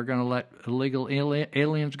 And they're going to let illegal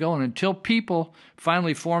aliens go. And until people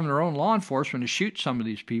finally form their own law enforcement to shoot some of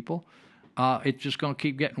these people, it's just going to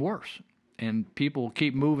keep getting worse. And people will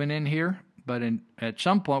keep moving in here. But at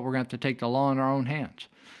some point, we're going to have to take the law in our own hands.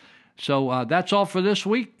 So that's all for this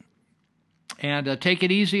week. And take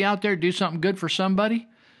it easy out there. Do something good for somebody.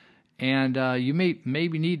 And you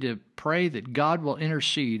maybe need to pray that God will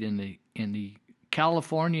intercede in the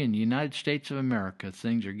California and the United States of America.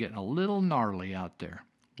 Things are getting a little gnarly out there.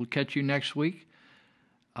 We'll catch you next week.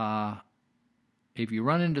 If you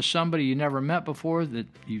run into somebody you never met before that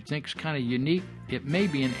you think's kind of unique, it may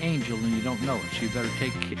be an angel and you don't know it. So you better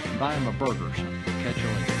buy them a burger or something. Catch you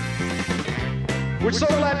later. We're so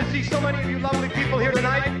glad to see so many of you lovely people here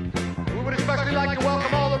tonight. We would especially like to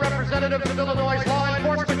welcome all the representatives of Illinois' law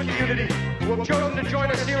enforcement community who have chosen to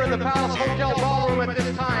join us here in the Palace Hotel Ballroom at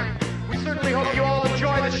this time. We certainly hope you all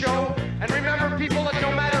enjoy the show. And remember, people, that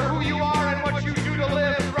no matter who you are and what you do to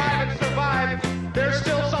live, thrive, and survive, there's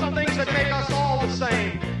still some things that make us all the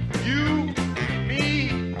same. You,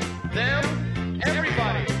 me, them,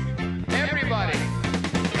 everybody. Everybody.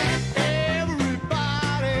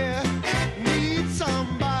 Everybody needs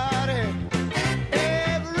somebody.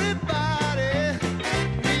 Everybody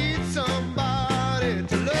needs somebody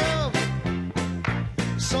to love.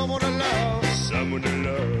 Someone to love. Someone to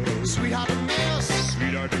love. Sweetheart to miss.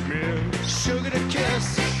 Sweetheart to miss.